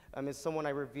Gillespie, is someone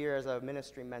I revere as a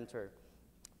ministry mentor.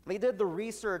 They did the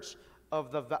research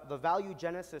of the value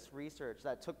genesis research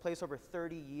that took place over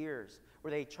 30 years,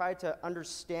 where they tried to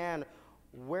understand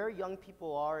where young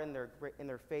people are in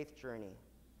their faith journey.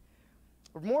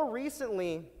 More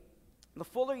recently, the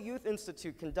Fuller Youth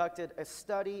Institute conducted a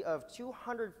study of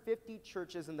 250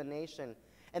 churches in the nation,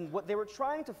 and what they were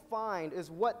trying to find is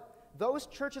what those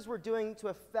churches were doing to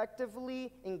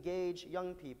effectively engage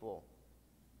young people.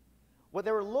 What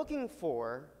they were looking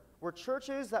for were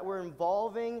churches that were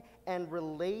involving and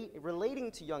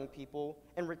relating to young people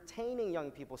and retaining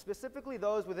young people, specifically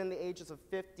those within the ages of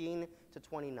 15 to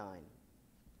 29. And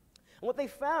what they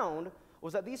found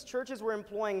was that these churches were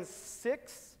employing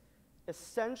 6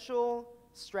 essential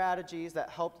strategies that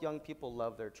helped young people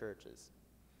love their churches.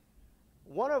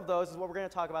 One of those is what we're going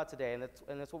to talk about today, and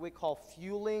it's what we call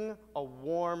fueling a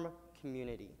warm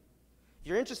community. If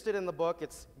you're interested in the book,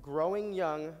 it's Growing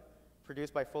Young,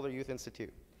 produced by Fuller Youth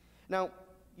Institute. Now,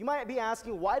 you might be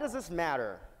asking, why does this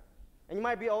matter? And you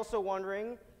might be also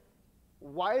wondering,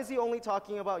 why is he only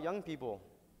talking about young people?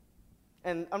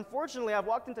 And unfortunately, I've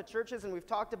walked into churches and we've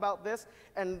talked about this,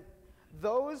 and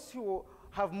those who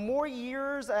have more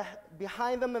years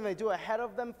behind them than they do ahead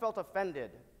of them felt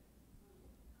offended,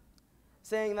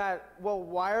 saying that, well,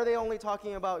 why are they only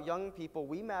talking about young people?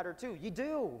 We matter too. You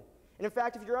do. And in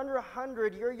fact, if you're under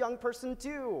 100, you're a young person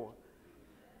too.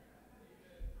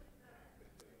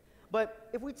 But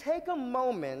if we take a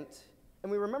moment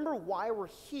and we remember why we're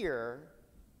here,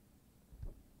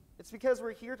 it's because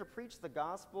we're here to preach the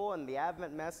gospel and the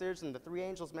Advent message and the 3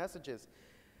 angels' messages.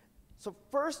 So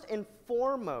first and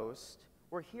foremost,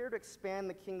 we're here to expand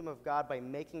the kingdom of God by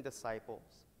making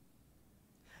disciples.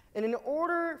 And in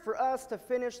order for us to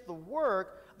finish the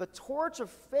work, the torch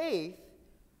of faith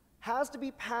has to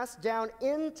be passed down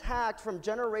intact from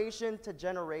generation to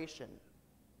generation.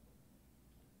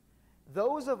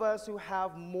 Those of us who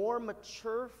have more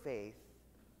mature faith,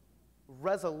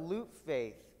 resolute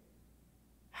faith,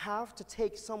 have to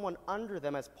take someone under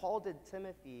them, as Paul did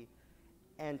Timothy,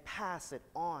 and pass it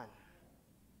on.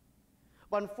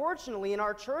 But unfortunately, in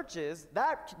our churches,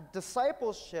 that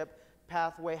discipleship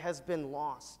pathway has been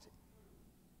lost.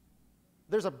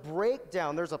 There's a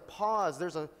breakdown, there's a pause,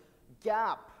 there's a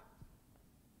gap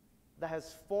that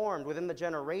has formed within the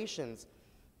generations.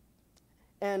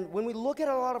 And when we look at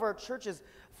a lot of our churches,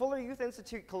 Fuller Youth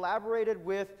Institute collaborated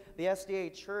with the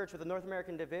SDA Church, with the North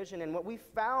American Division, and what we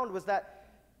found was that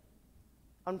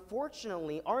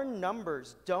unfortunately, our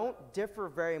numbers don't differ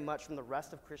very much from the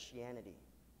rest of Christianity.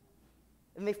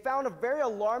 And they found a very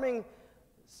alarming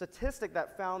statistic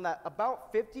that found that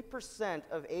about 50%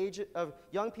 of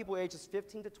young people ages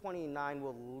 15 to 29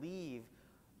 will leave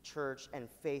church and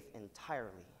faith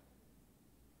entirely.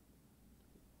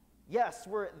 Yes,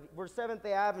 we're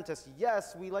Seventh-day Adventists.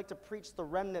 Yes, we like to preach the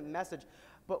remnant message,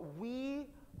 but we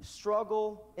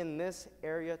struggle in this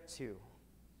area too.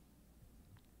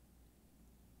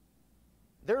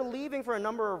 They're leaving for a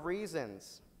number of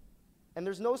reasons, and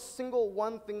there's no single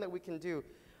one thing that we can do.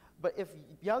 But if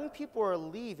young people are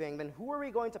leaving, then who are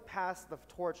we going to pass the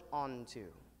torch on to?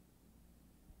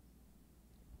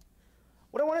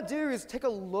 What I want to do is take a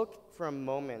look for a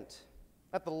moment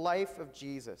at the life of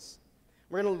Jesus.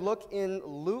 We're going to look in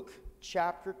Luke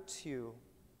chapter 2.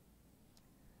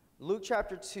 Luke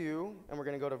chapter 2, and we're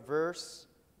going to go to verse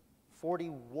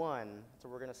 41. So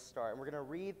we're going to start, and we're going to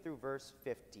read through verse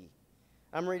 50.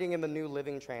 I'm reading in the New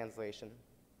Living Translation.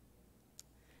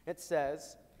 It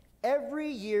says, "Every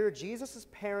year Jesus'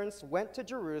 parents went to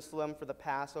Jerusalem for the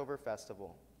Passover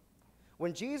festival.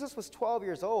 When Jesus was 12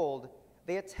 years old,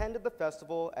 they attended the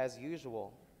festival as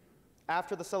usual.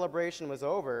 After the celebration was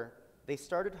over, they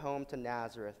started home to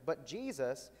Nazareth, but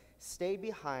Jesus stayed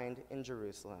behind in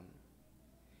Jerusalem.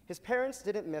 His parents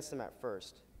didn't miss him at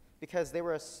first, because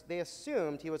they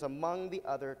assumed he was among the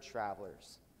other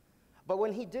travelers. But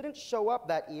when he didn't show up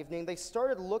that evening, they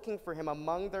started looking for him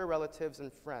among their relatives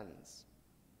and friends.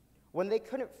 When they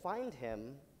couldn't find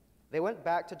him, they went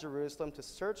back to Jerusalem to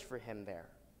search for him there.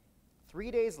 3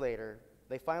 days later,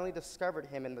 they finally discovered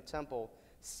him in the temple,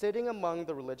 sitting among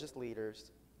the religious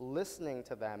leaders, listening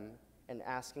to them and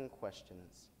asking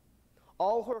questions.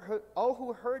 All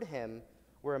who heard him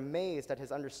were amazed at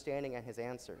his understanding and his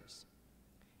answers.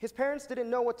 His parents didn't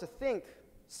know what to think.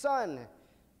 "Son,"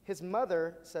 his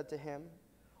mother said to him,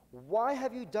 "why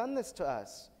have you done this to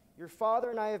us? Your father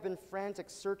and I have been frantic,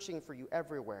 searching for you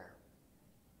everywhere."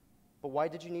 But why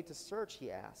did you need to search,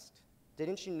 he asked.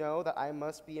 Didn't you know that I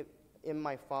must be in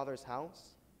my Father's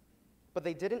house? But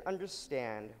they didn't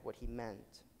understand what he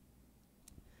meant.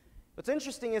 What's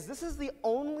interesting is this is the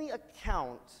only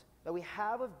account that we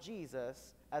have of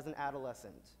Jesus as an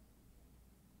adolescent.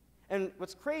 And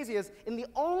what's crazy is, in the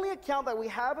only account that we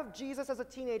have of Jesus as a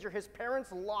teenager, his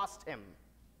parents lost him.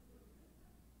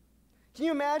 Can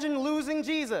you imagine losing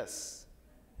Jesus?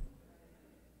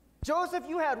 Joseph,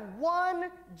 you had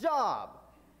one job,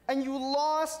 and you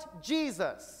lost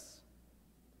Jesus.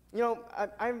 You know,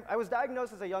 I was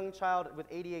diagnosed as a young child with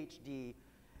ADHD,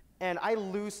 and I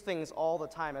lose things all the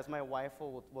time, as my wife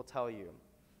will tell you.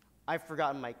 I've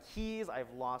forgotten my keys,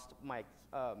 I've lost my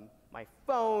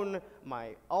phone,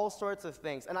 all sorts of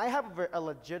things. And I have a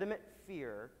legitimate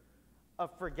fear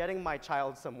of forgetting my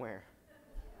child somewhere.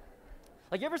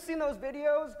 Like, you ever seen those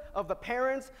videos of the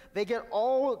parents? They get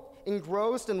all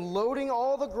engrossed in loading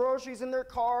all the groceries in their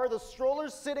car, the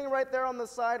stroller's sitting right there on the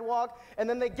sidewalk, and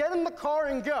then they get in the car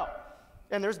and go.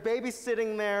 And there's babies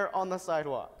sitting there on the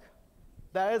sidewalk.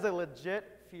 That is a legit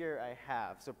fear I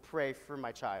have, so pray for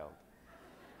my child.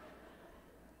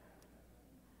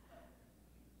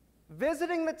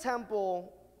 Visiting the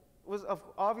temple was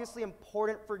obviously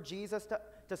important for Jesus to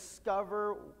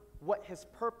discover what his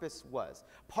purpose was.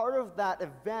 Part of that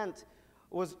event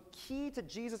was key to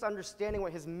Jesus understanding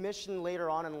what his mission later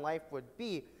on in life would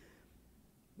be.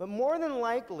 But more than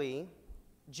likely,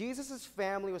 Jesus'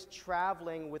 family was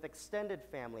traveling with extended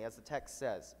family, as the text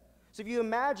says. So if you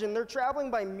imagine, they're traveling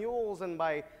by mules and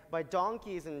by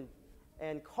donkeys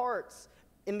and carts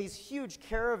in these huge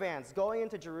caravans going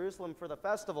into Jerusalem for the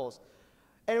festivals.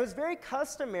 And it was very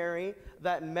customary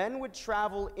that men would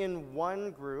travel in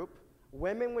one group,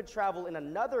 women would travel in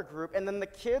another group, and then the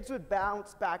kids would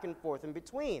bounce back and forth in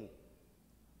between.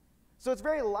 So it's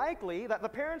very likely that the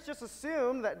parents just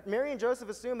assumed, that Mary and Joseph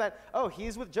assumed that, oh,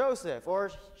 he's with Joseph,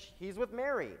 or he's with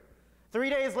Mary. 3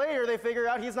 days later, they figure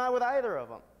out he's not with either of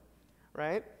them,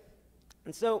 right?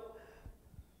 And so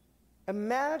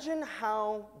imagine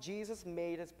how Jesus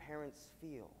made his parents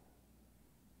feel.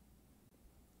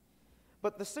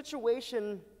 But the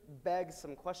situation begs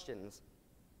some questions.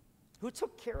 Who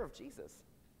took care of Jesus?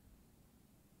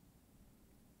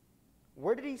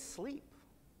 Where did he sleep?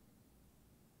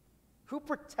 Who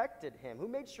protected him? Who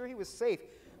made sure he was safe?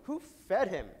 Who fed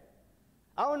him?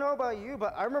 I don't know about you,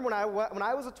 but I remember when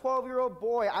I was a 12-year-old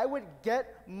boy, I would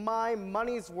get my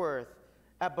money's worth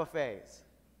at buffets.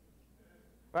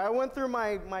 I went through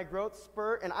my growth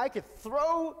spurt, and I could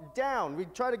throw down.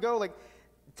 We'd try to go like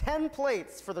 10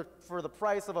 plates for the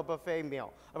price of a buffet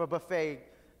meal, of a buffet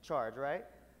charge, right?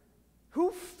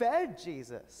 Who fed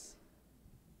Jesus?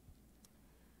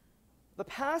 The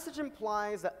passage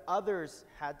implies that others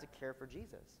had to care for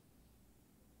Jesus.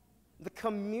 The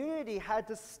community had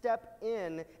to step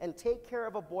in and take care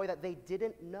of a boy that they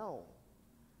didn't know.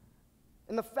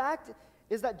 And the fact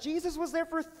is that Jesus was there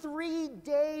for 3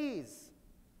 days.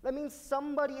 That means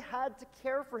somebody had to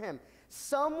care for him.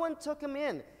 Someone took him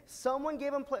in. Someone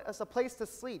gave him a place to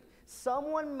sleep.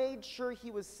 Someone made sure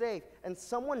he was safe. And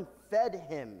someone fed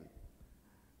him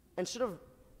and should have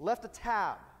left a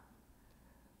tab.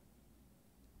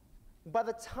 By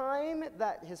the time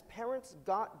that his parents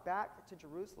got back to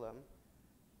Jerusalem,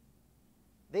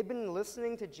 they'd been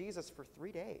listening to Jesus for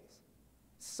 3 days.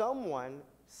 Someone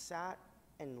sat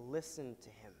and listened to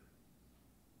him.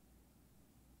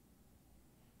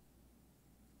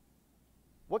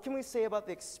 What can we say about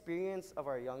the experience of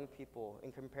our young people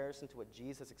in comparison to what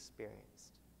Jesus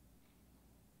experienced?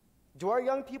 Do our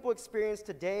young people experience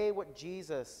today what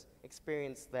Jesus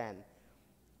experienced then?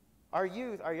 Our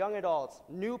youth, our young adults,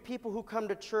 new people who come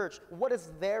to church, what is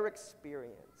their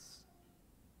experience?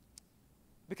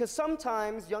 Because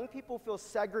sometimes young people feel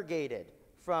segregated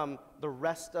from the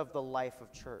rest of the life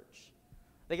of church.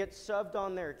 They get shoved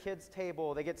on their kids'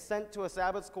 table. They get sent to a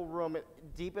Sabbath school room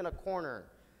deep in a corner.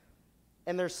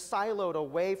 And they're siloed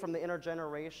away from the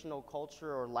intergenerational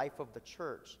culture or life of the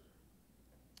church.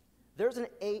 There's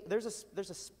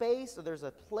a space, or there's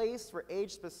a place for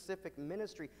age-specific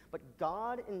ministry, but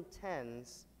God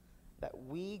intends that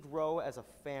we grow as a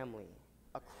family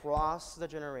across the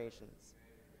generations.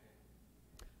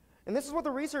 And this is what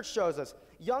the research shows us.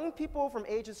 Young people from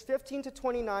ages 15 to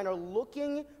 29 are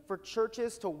looking for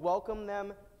churches to welcome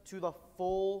them to the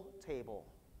full table.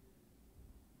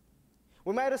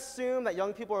 We might assume that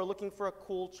young people are looking for a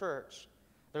cool church.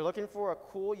 They're looking for a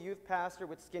cool youth pastor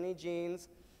with skinny jeans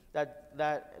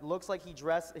that looks like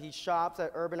he shops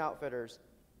at Urban Outfitters.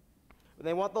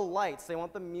 They want the lights, they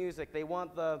want the music, they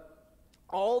want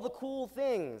all the cool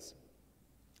things.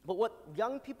 But what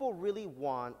young people really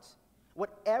want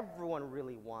What everyone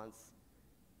really wants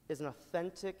is an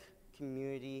authentic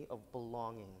community of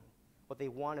belonging. What they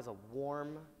want is a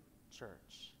warm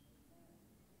church.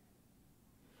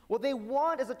 What they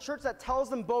want is a church that tells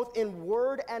them both in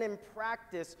word and in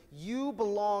practice, you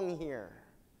belong here.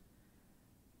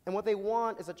 And what they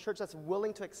want is a church that's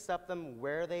willing to accept them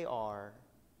where they are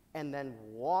and then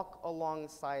walk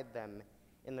alongside them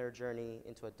in their journey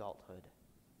into adulthood.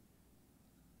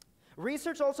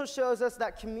 Research also shows us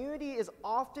that community is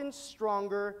often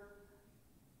stronger.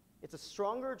 It's a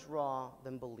stronger draw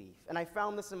than belief. And I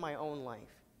found this in my own life.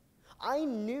 I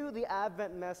knew the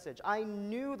Advent message. I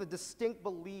knew the distinct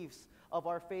beliefs of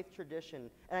our faith tradition.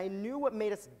 And I knew what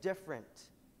made us different.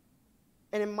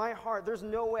 And in my heart, there's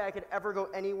no way I could ever go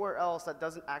anywhere else that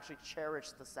doesn't actually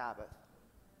cherish the Sabbath.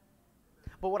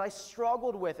 But what I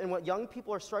struggled with, and what young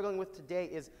people are struggling with today,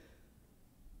 is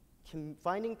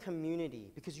finding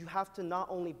community. Because you have to not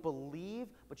only believe,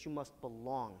 but you must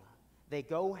belong. They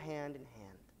go hand in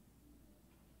hand.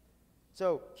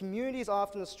 So community is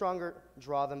often a stronger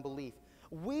draw than belief.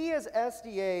 We as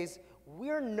SDAs,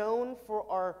 we're known for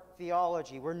our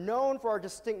theology. We're known for our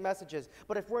distinct messages.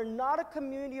 But if we're not a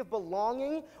community of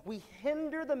belonging, we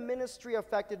hinder the ministry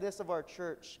effectiveness of our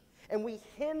church. And we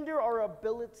hinder our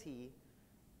ability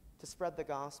to spread the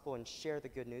gospel and share the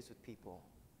good news with people.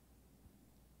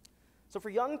 So for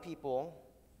young people,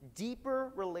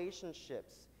 deeper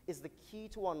relationships is the key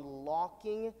to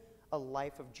unlocking a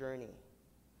life of journey.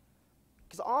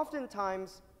 Because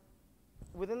oftentimes,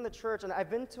 within the church, and I've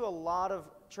been to a lot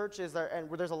of churches where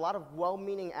there's a lot of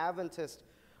well-meaning Adventists,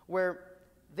 where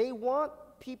they want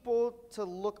people to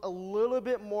look a little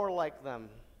bit more like them,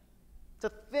 to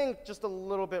think just a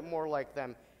little bit more like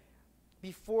them,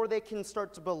 before they can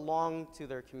start to belong to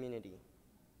their community.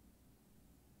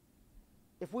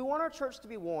 If we want our church to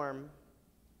be warm,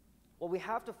 what we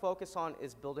have to focus on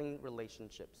is building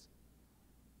relationships.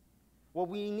 What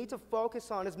we need to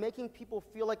focus on is making people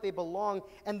feel like they belong,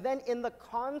 and then in the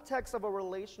context of a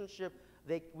relationship,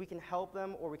 we can help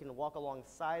them or we can walk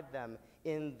alongside them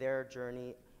in their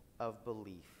journey of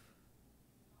belief.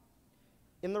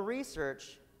 In the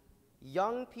research,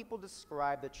 young people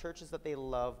describe the churches that they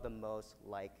love the most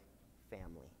like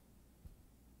family.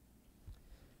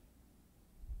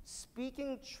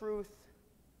 Speaking truth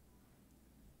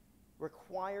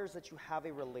requires that you have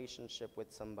a relationship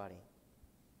with somebody.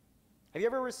 Have you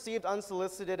ever received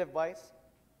unsolicited advice?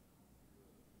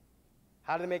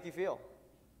 How did it make you feel?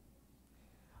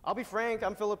 I'll be frank,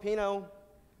 I'm Filipino,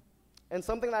 and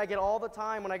something that I get all the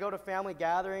time when I go to family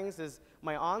gatherings is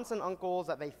my aunts and uncles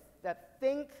that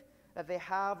think that they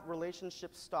have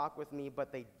relationship stock with me,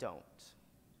 but they don't.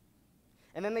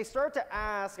 And then they start to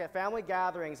ask at family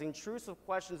gatherings intrusive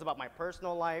questions about my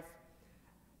personal life.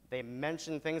 They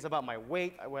mention things about my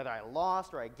weight, whether I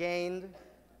lost or I gained.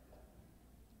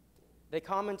 They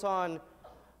comment on,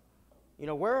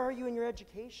 where are you in your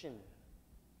education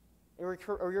or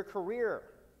your career?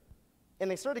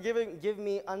 And they start to give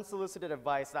me unsolicited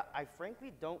advice that I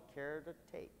frankly don't care to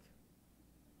take.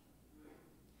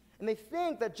 And they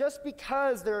think that just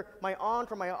because they're my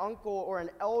aunt or my uncle or an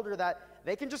elder that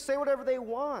they can just say whatever they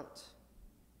want.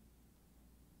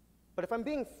 But if I'm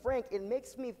being frank, it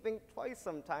makes me think twice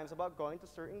sometimes about going to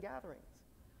certain gatherings.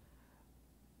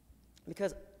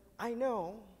 Because I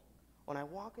know when I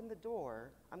walk in the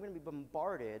door, I'm going to be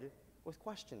bombarded with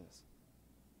questions.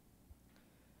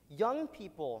 Young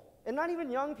people, and not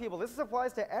even young people, this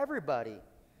applies to everybody.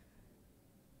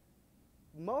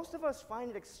 Most of us find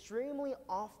it extremely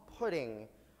off-putting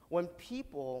when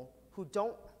people who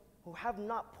have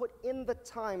not put in the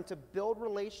time to build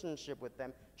relationship with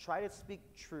them try to speak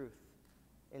truth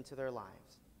into their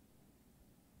lives.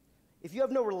 If you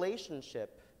have no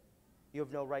relationship, you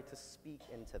have no right to speak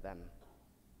into them.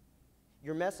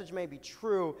 Your message may be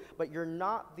true, but you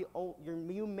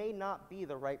may not be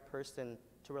the right person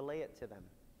to relay it to them.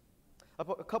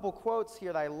 A couple quotes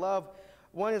here that I love.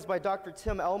 One is by Dr.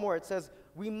 Tim Elmore. It says,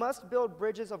 "We must build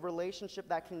bridges of relationship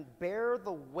that can bear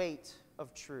the weight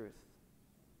of truth."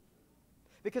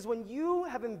 Because when you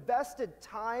have invested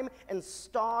time and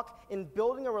stock in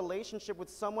building a relationship with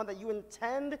someone that you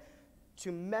intend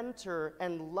to mentor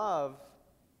and love,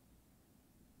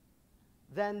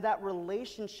 then that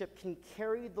relationship can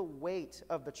carry the weight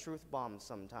of the truth bomb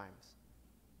sometimes.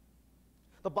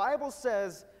 The Bible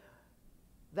says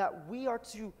that we are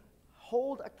to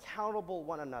hold accountable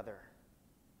one another.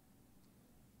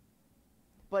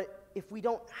 But if we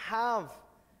don't have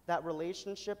that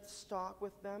relationship stock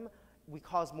with them, we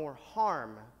cause more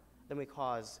harm than we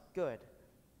cause good.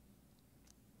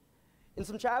 In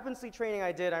some chaplaincy training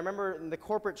I did, I remember in the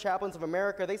Corporate Chaplains of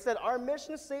America, they said our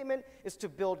mission statement is to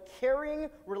build caring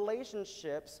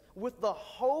relationships with the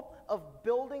hope of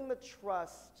building the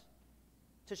trust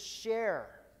to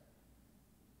share,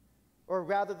 or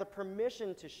rather the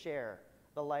permission to share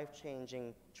the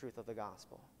life-changing truth of the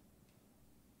gospel.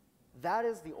 That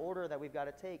is the order that we've got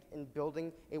to take in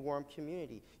building a warm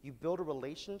community. You build a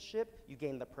relationship, you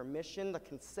gain the permission, the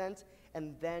consent,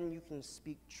 and then you can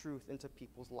speak truth into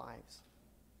people's lives.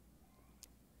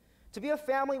 To be a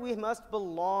family, we must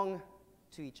belong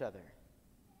to each other.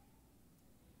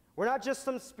 We're not just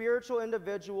some spiritual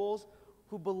individuals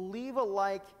who believe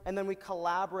alike and then we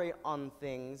collaborate on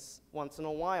things once in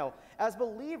a while. As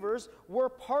believers, we're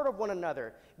part of one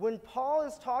another. When Paul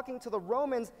is talking to the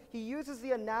Romans, he uses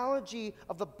the analogy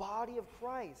of the body of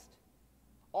Christ.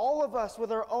 All of us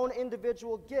with our own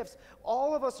individual gifts,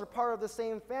 all of us are part of the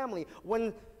same family.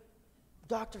 When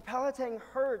Dr. Palatang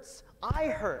hurts, I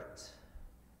hurt.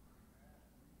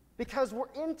 Because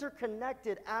we're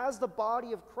interconnected as the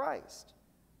body of Christ.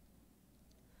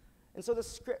 And so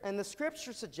the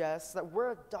scripture suggests that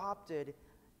we're adopted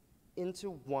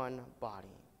into one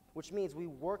body, which means we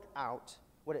work out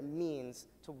what it means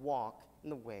to walk in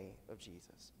the way of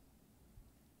Jesus.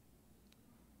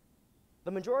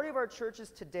 The majority of our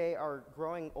churches today are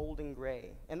growing old and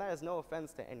gray, and that is no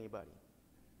offense to anybody.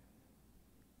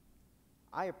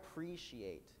 I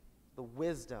appreciate the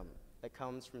wisdom that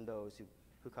comes from those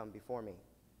who come before me.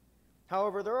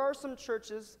 However, there are some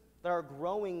churches that are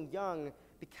growing young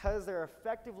because they're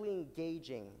effectively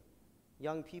engaging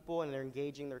young people and they're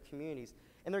engaging their communities,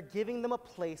 and they're giving them a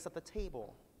place at the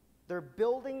table. They're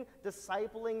building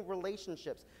discipling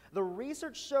relationships. The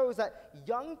research shows that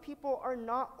young people are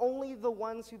not only the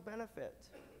ones who benefit.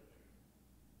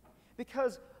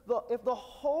 Because if the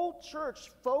whole church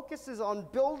focuses on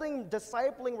building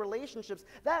discipling relationships,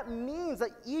 that means that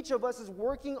each of us is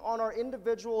working on our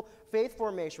individual faith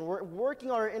formation. We're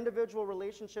working on our individual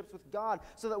relationships with God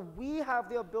so that we have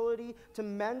the ability to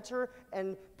mentor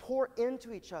and pour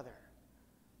into each other.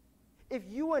 If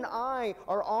you and I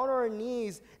are on our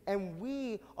knees and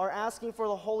we are asking for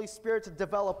the Holy Spirit to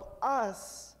develop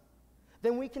us,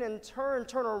 then we can in turn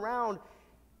turn around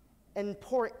and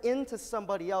pour into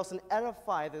somebody else and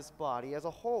edify this body as a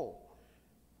whole.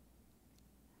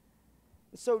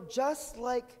 So just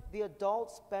like the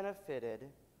adults benefited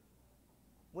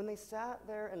when they sat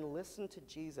there and listened to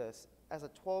Jesus as a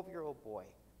 12-year-old boy,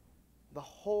 the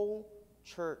whole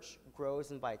church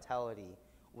grows in vitality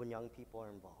when young people are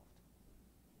involved.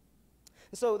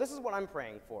 And so this is what I'm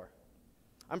praying for.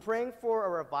 I'm praying for a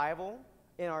revival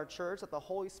in our church, that the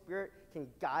Holy Spirit can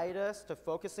guide us to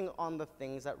focusing on the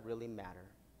things that really matter.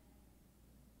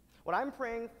 What I'm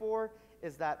praying for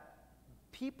is that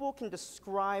people can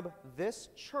describe this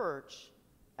church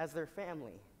as their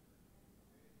family.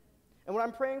 And what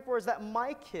I'm praying for is that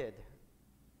my kid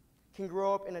can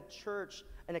grow up in a church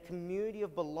and a community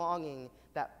of belonging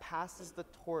that passes the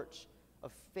torch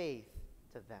of faith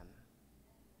to them,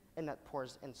 and that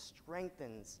pours and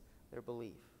strengthens their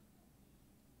belief.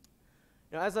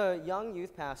 You know, as a young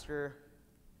youth pastor,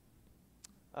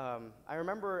 I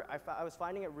remember I was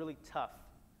finding it really tough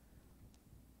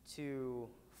to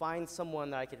find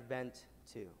someone that I could vent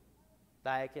to,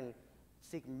 that I can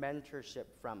seek mentorship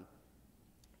from,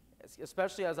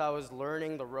 especially as I was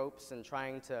learning the ropes and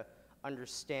trying to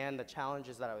understand the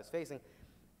challenges that I was facing.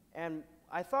 And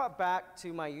I thought back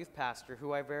to my youth pastor,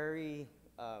 who I very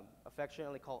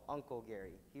affectionately call Uncle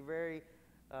Gary. He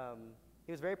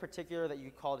was very particular that you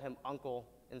called him uncle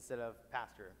instead of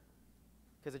pastor,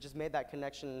 because it just made that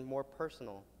connection more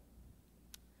personal.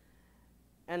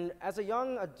 And as a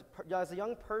young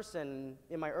person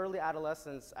in my early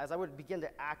adolescence, as I would begin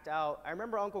to act out, I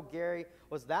remember Uncle Gary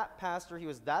was that pastor, he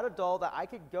was that adult that I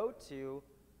could go to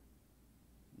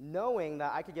knowing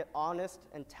that I could get honest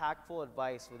and tactful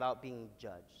advice without being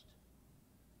judged.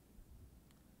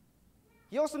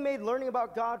 He also made learning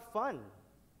about God fun.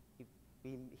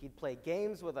 He'd play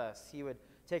games with us. He would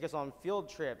take us on field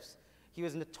trips. He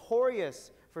was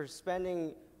notorious for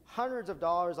spending hundreds of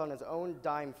dollars on his own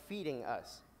dime feeding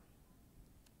us.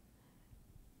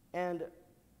 And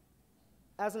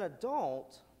as an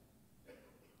adult,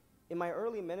 in my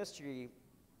early ministry,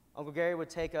 Uncle Gary would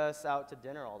take us out to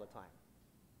dinner all the time.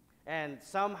 And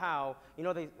somehow,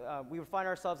 we would find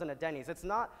ourselves in a Denny's.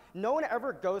 No one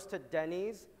ever goes to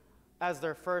Denny's as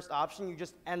their first option. You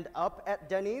just end up at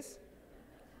Denny's.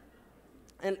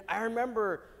 And I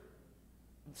remember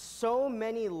so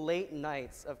many late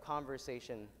nights of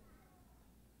conversation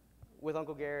with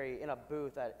Uncle Gary in a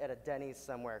booth at a Denny's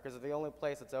somewhere, because it's the only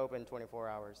place that's open 24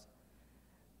 hours.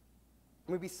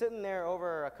 We'd be sitting there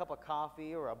over a cup of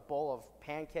coffee or a bowl of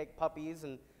pancake puppies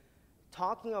and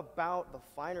talking about the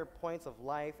finer points of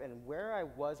life and where I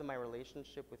was in my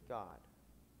relationship with God.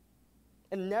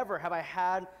 And never have I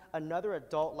had another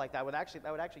adult like that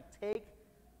that would actually take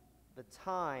the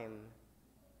time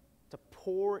to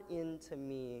pour into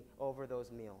me over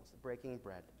those meals, breaking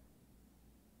bread.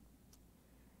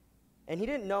 And he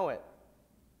didn't know it,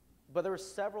 but there were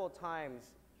several times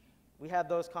we had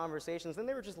those conversations, and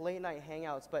they were just late night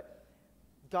hangouts, but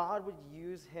God would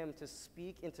use him to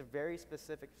speak into very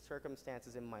specific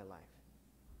circumstances in my life.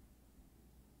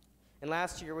 And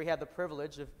last year we had the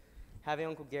privilege of having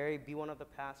Uncle Gary be one of the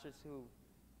pastors who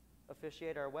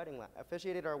officiated our wedding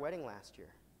last year.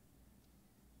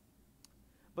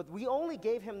 But we only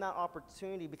gave him that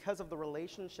opportunity because of the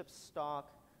relationship stock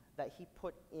that he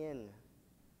put in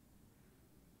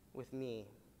with me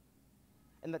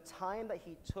and the time that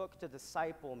he took to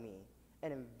disciple me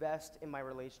and invest in my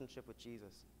relationship with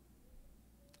Jesus.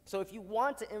 So if you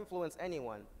want to influence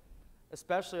anyone,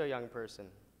 especially a young person,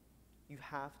 you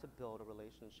have to build a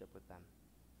relationship with them.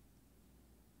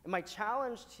 And my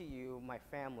challenge to you, my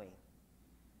family,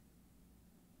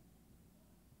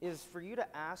 is for you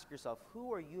to ask yourself,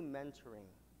 who are you mentoring?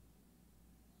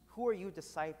 Who are you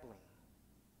discipling?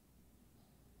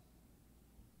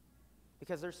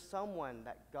 Because there's someone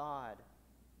that God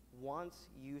wants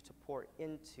you to pour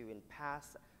into and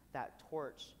pass that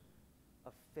torch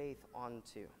of faith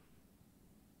onto.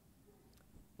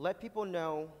 Let people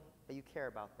know that you care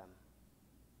about them.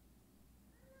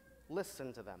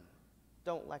 Listen to them.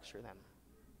 Don't lecture them.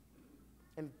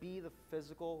 And be the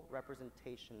physical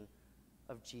representation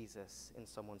of Jesus in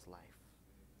someone's life.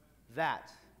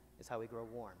 That is how we grow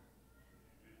warm.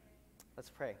 Let's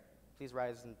pray. Please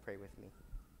rise and pray with me.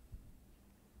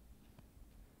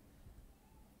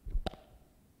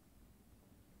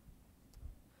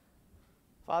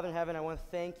 Father in heaven, I want to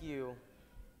thank you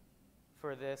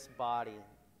for this body,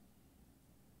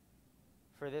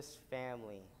 for this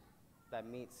family that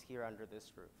meets here under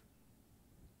this roof.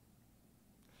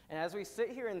 And as we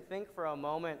sit here and think for a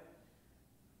moment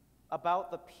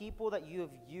about the people that you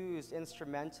have used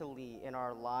instrumentally in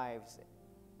our lives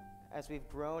as we've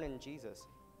grown in Jesus,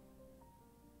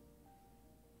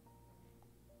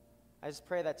 I just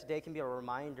pray that today can be a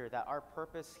reminder that our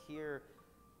purpose here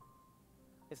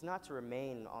is not to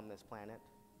remain on this planet,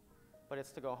 but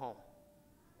it's to go home.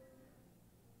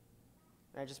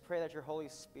 And I just pray that your Holy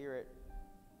Spirit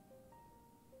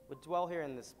would dwell here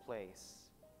in this place,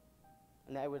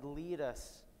 and that it would lead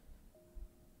us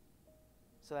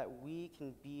so that we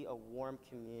can be a warm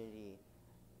community.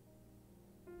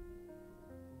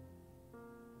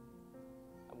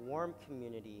 A warm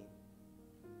community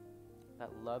that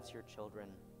loves your children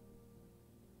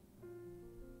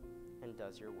and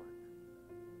does your work.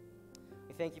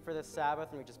 We thank you for this Sabbath,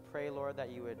 and we just pray, Lord,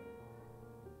 that you would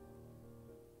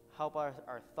help our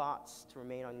thoughts to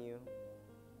remain on you,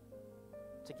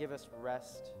 to give us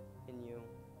rest in you,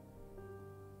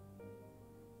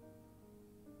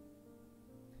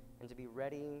 and to be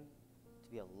ready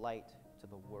to be a light to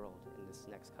the world in this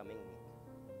next coming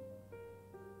week.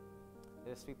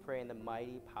 This we pray in the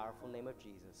mighty, powerful name of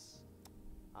Jesus.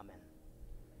 Amen.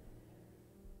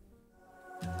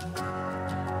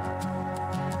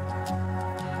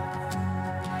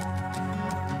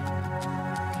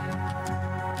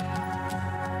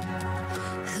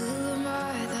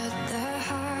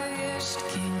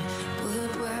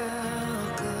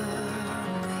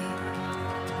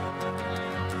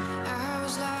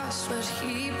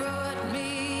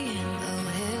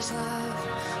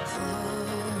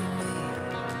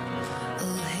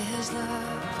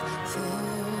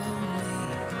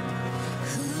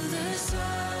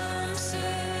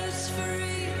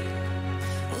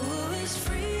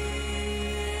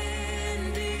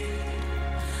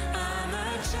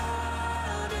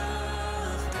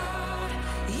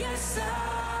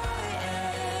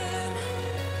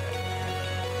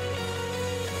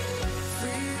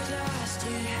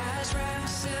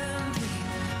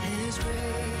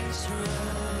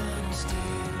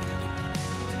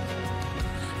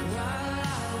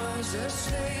 A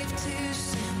slave to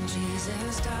sin,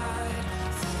 Jesus died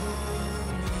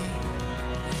for me.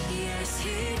 Yes,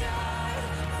 he died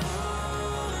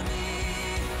for me.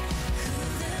 Who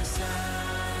the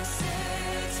Son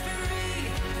sets free,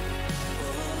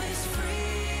 oh, is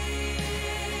free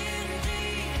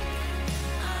indeed.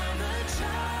 I'm a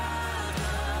child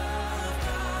of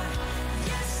God.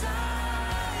 Yes, I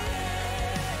am.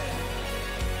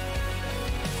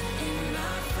 In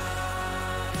my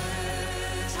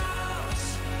Father's house,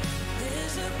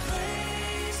 there's a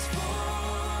place for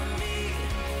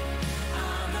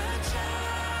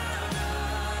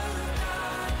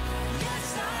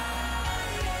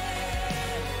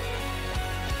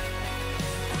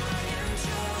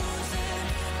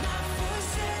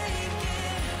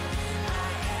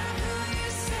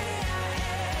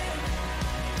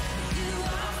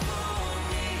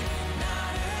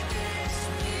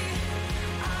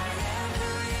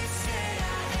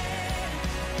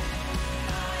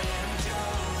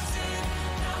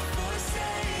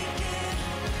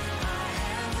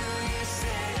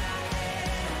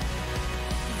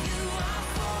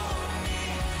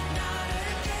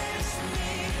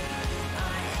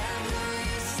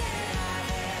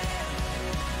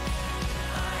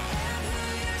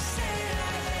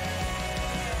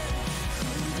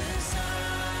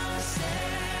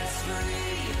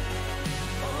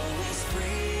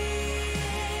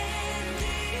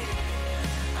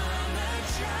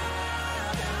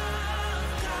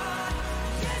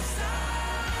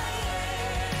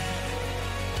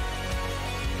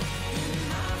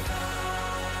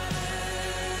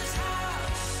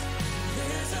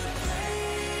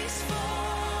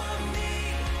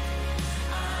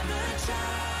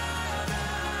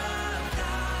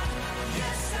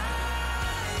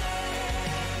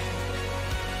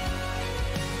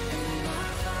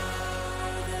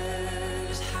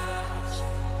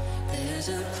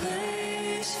a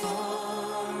place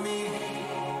for me.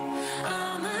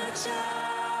 I'm a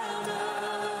child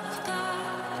of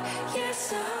God.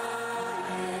 Yes,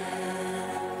 I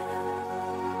am.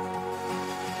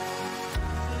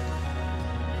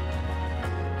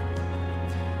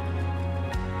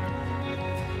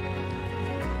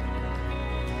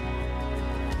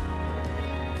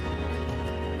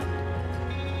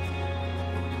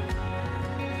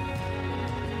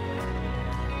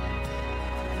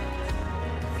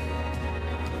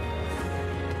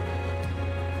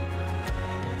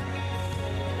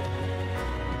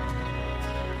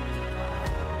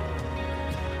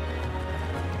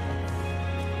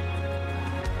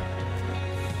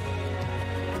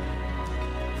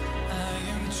 I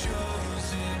am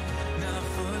chosen, not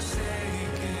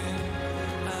forsaken.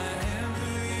 I am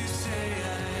who you say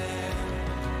I am.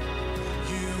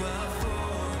 You are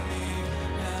for me,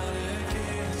 not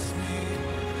against me.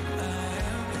 I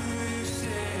am who you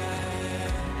say I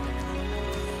am.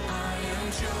 I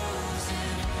am chosen,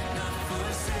 not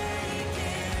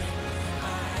forsaken.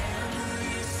 I am who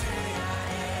you say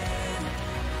I am.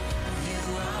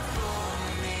 You are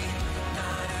for me,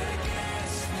 not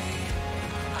against me.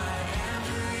 I am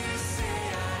who you say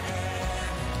I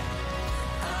am.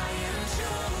 I am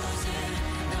chosen,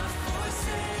 not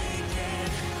forsaken.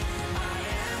 I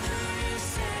am who you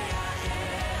say I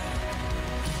am.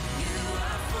 You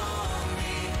are for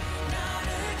me, not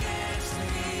against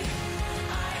me.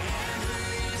 I am who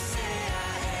you say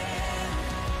I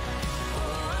am.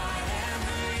 Oh, I am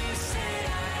who you say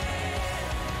I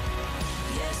am.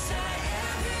 Yes, I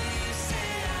am who you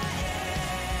say I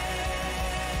am.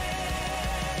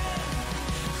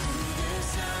 Who the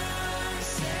Son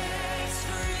sets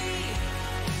free,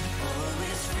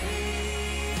 always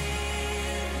free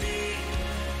indeed.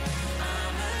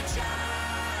 I'm a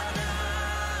child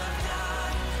of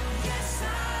God. Yes, I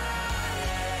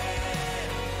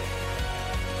am.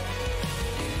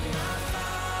 In my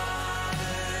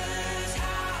Father's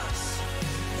house,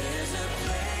 there's a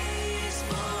place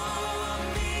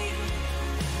for me.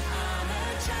 I'm a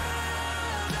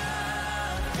child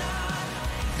of God.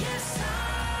 Yes, I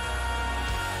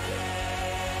am.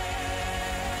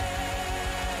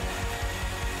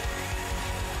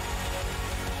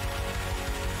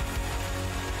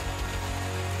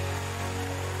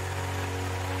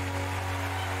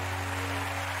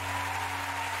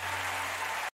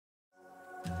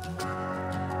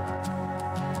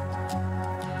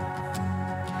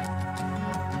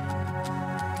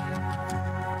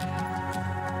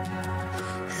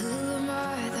 Who am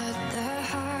I that the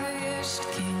highest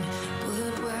King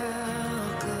would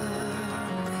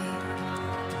welcome me?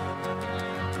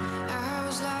 I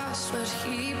was lost, but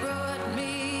He brought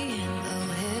me in.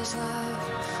 Oh, His love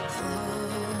for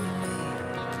me.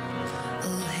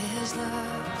 Oh, His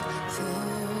love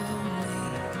for me.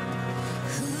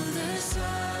 Who the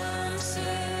Son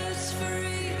sets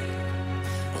free,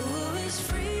 oh, is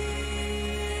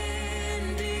free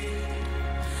indeed.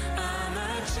 I'm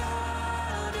a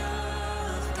child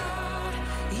of God.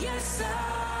 Yes,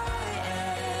 I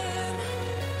am.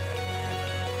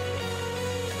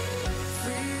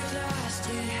 Free at last,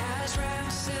 He has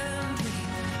ransomed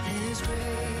me. His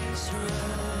grace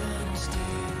runs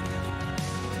deep.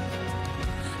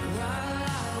 While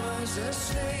I was a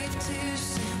slave to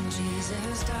sin,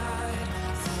 Jesus died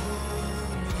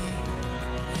for me.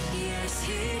 Yes,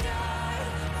 He died.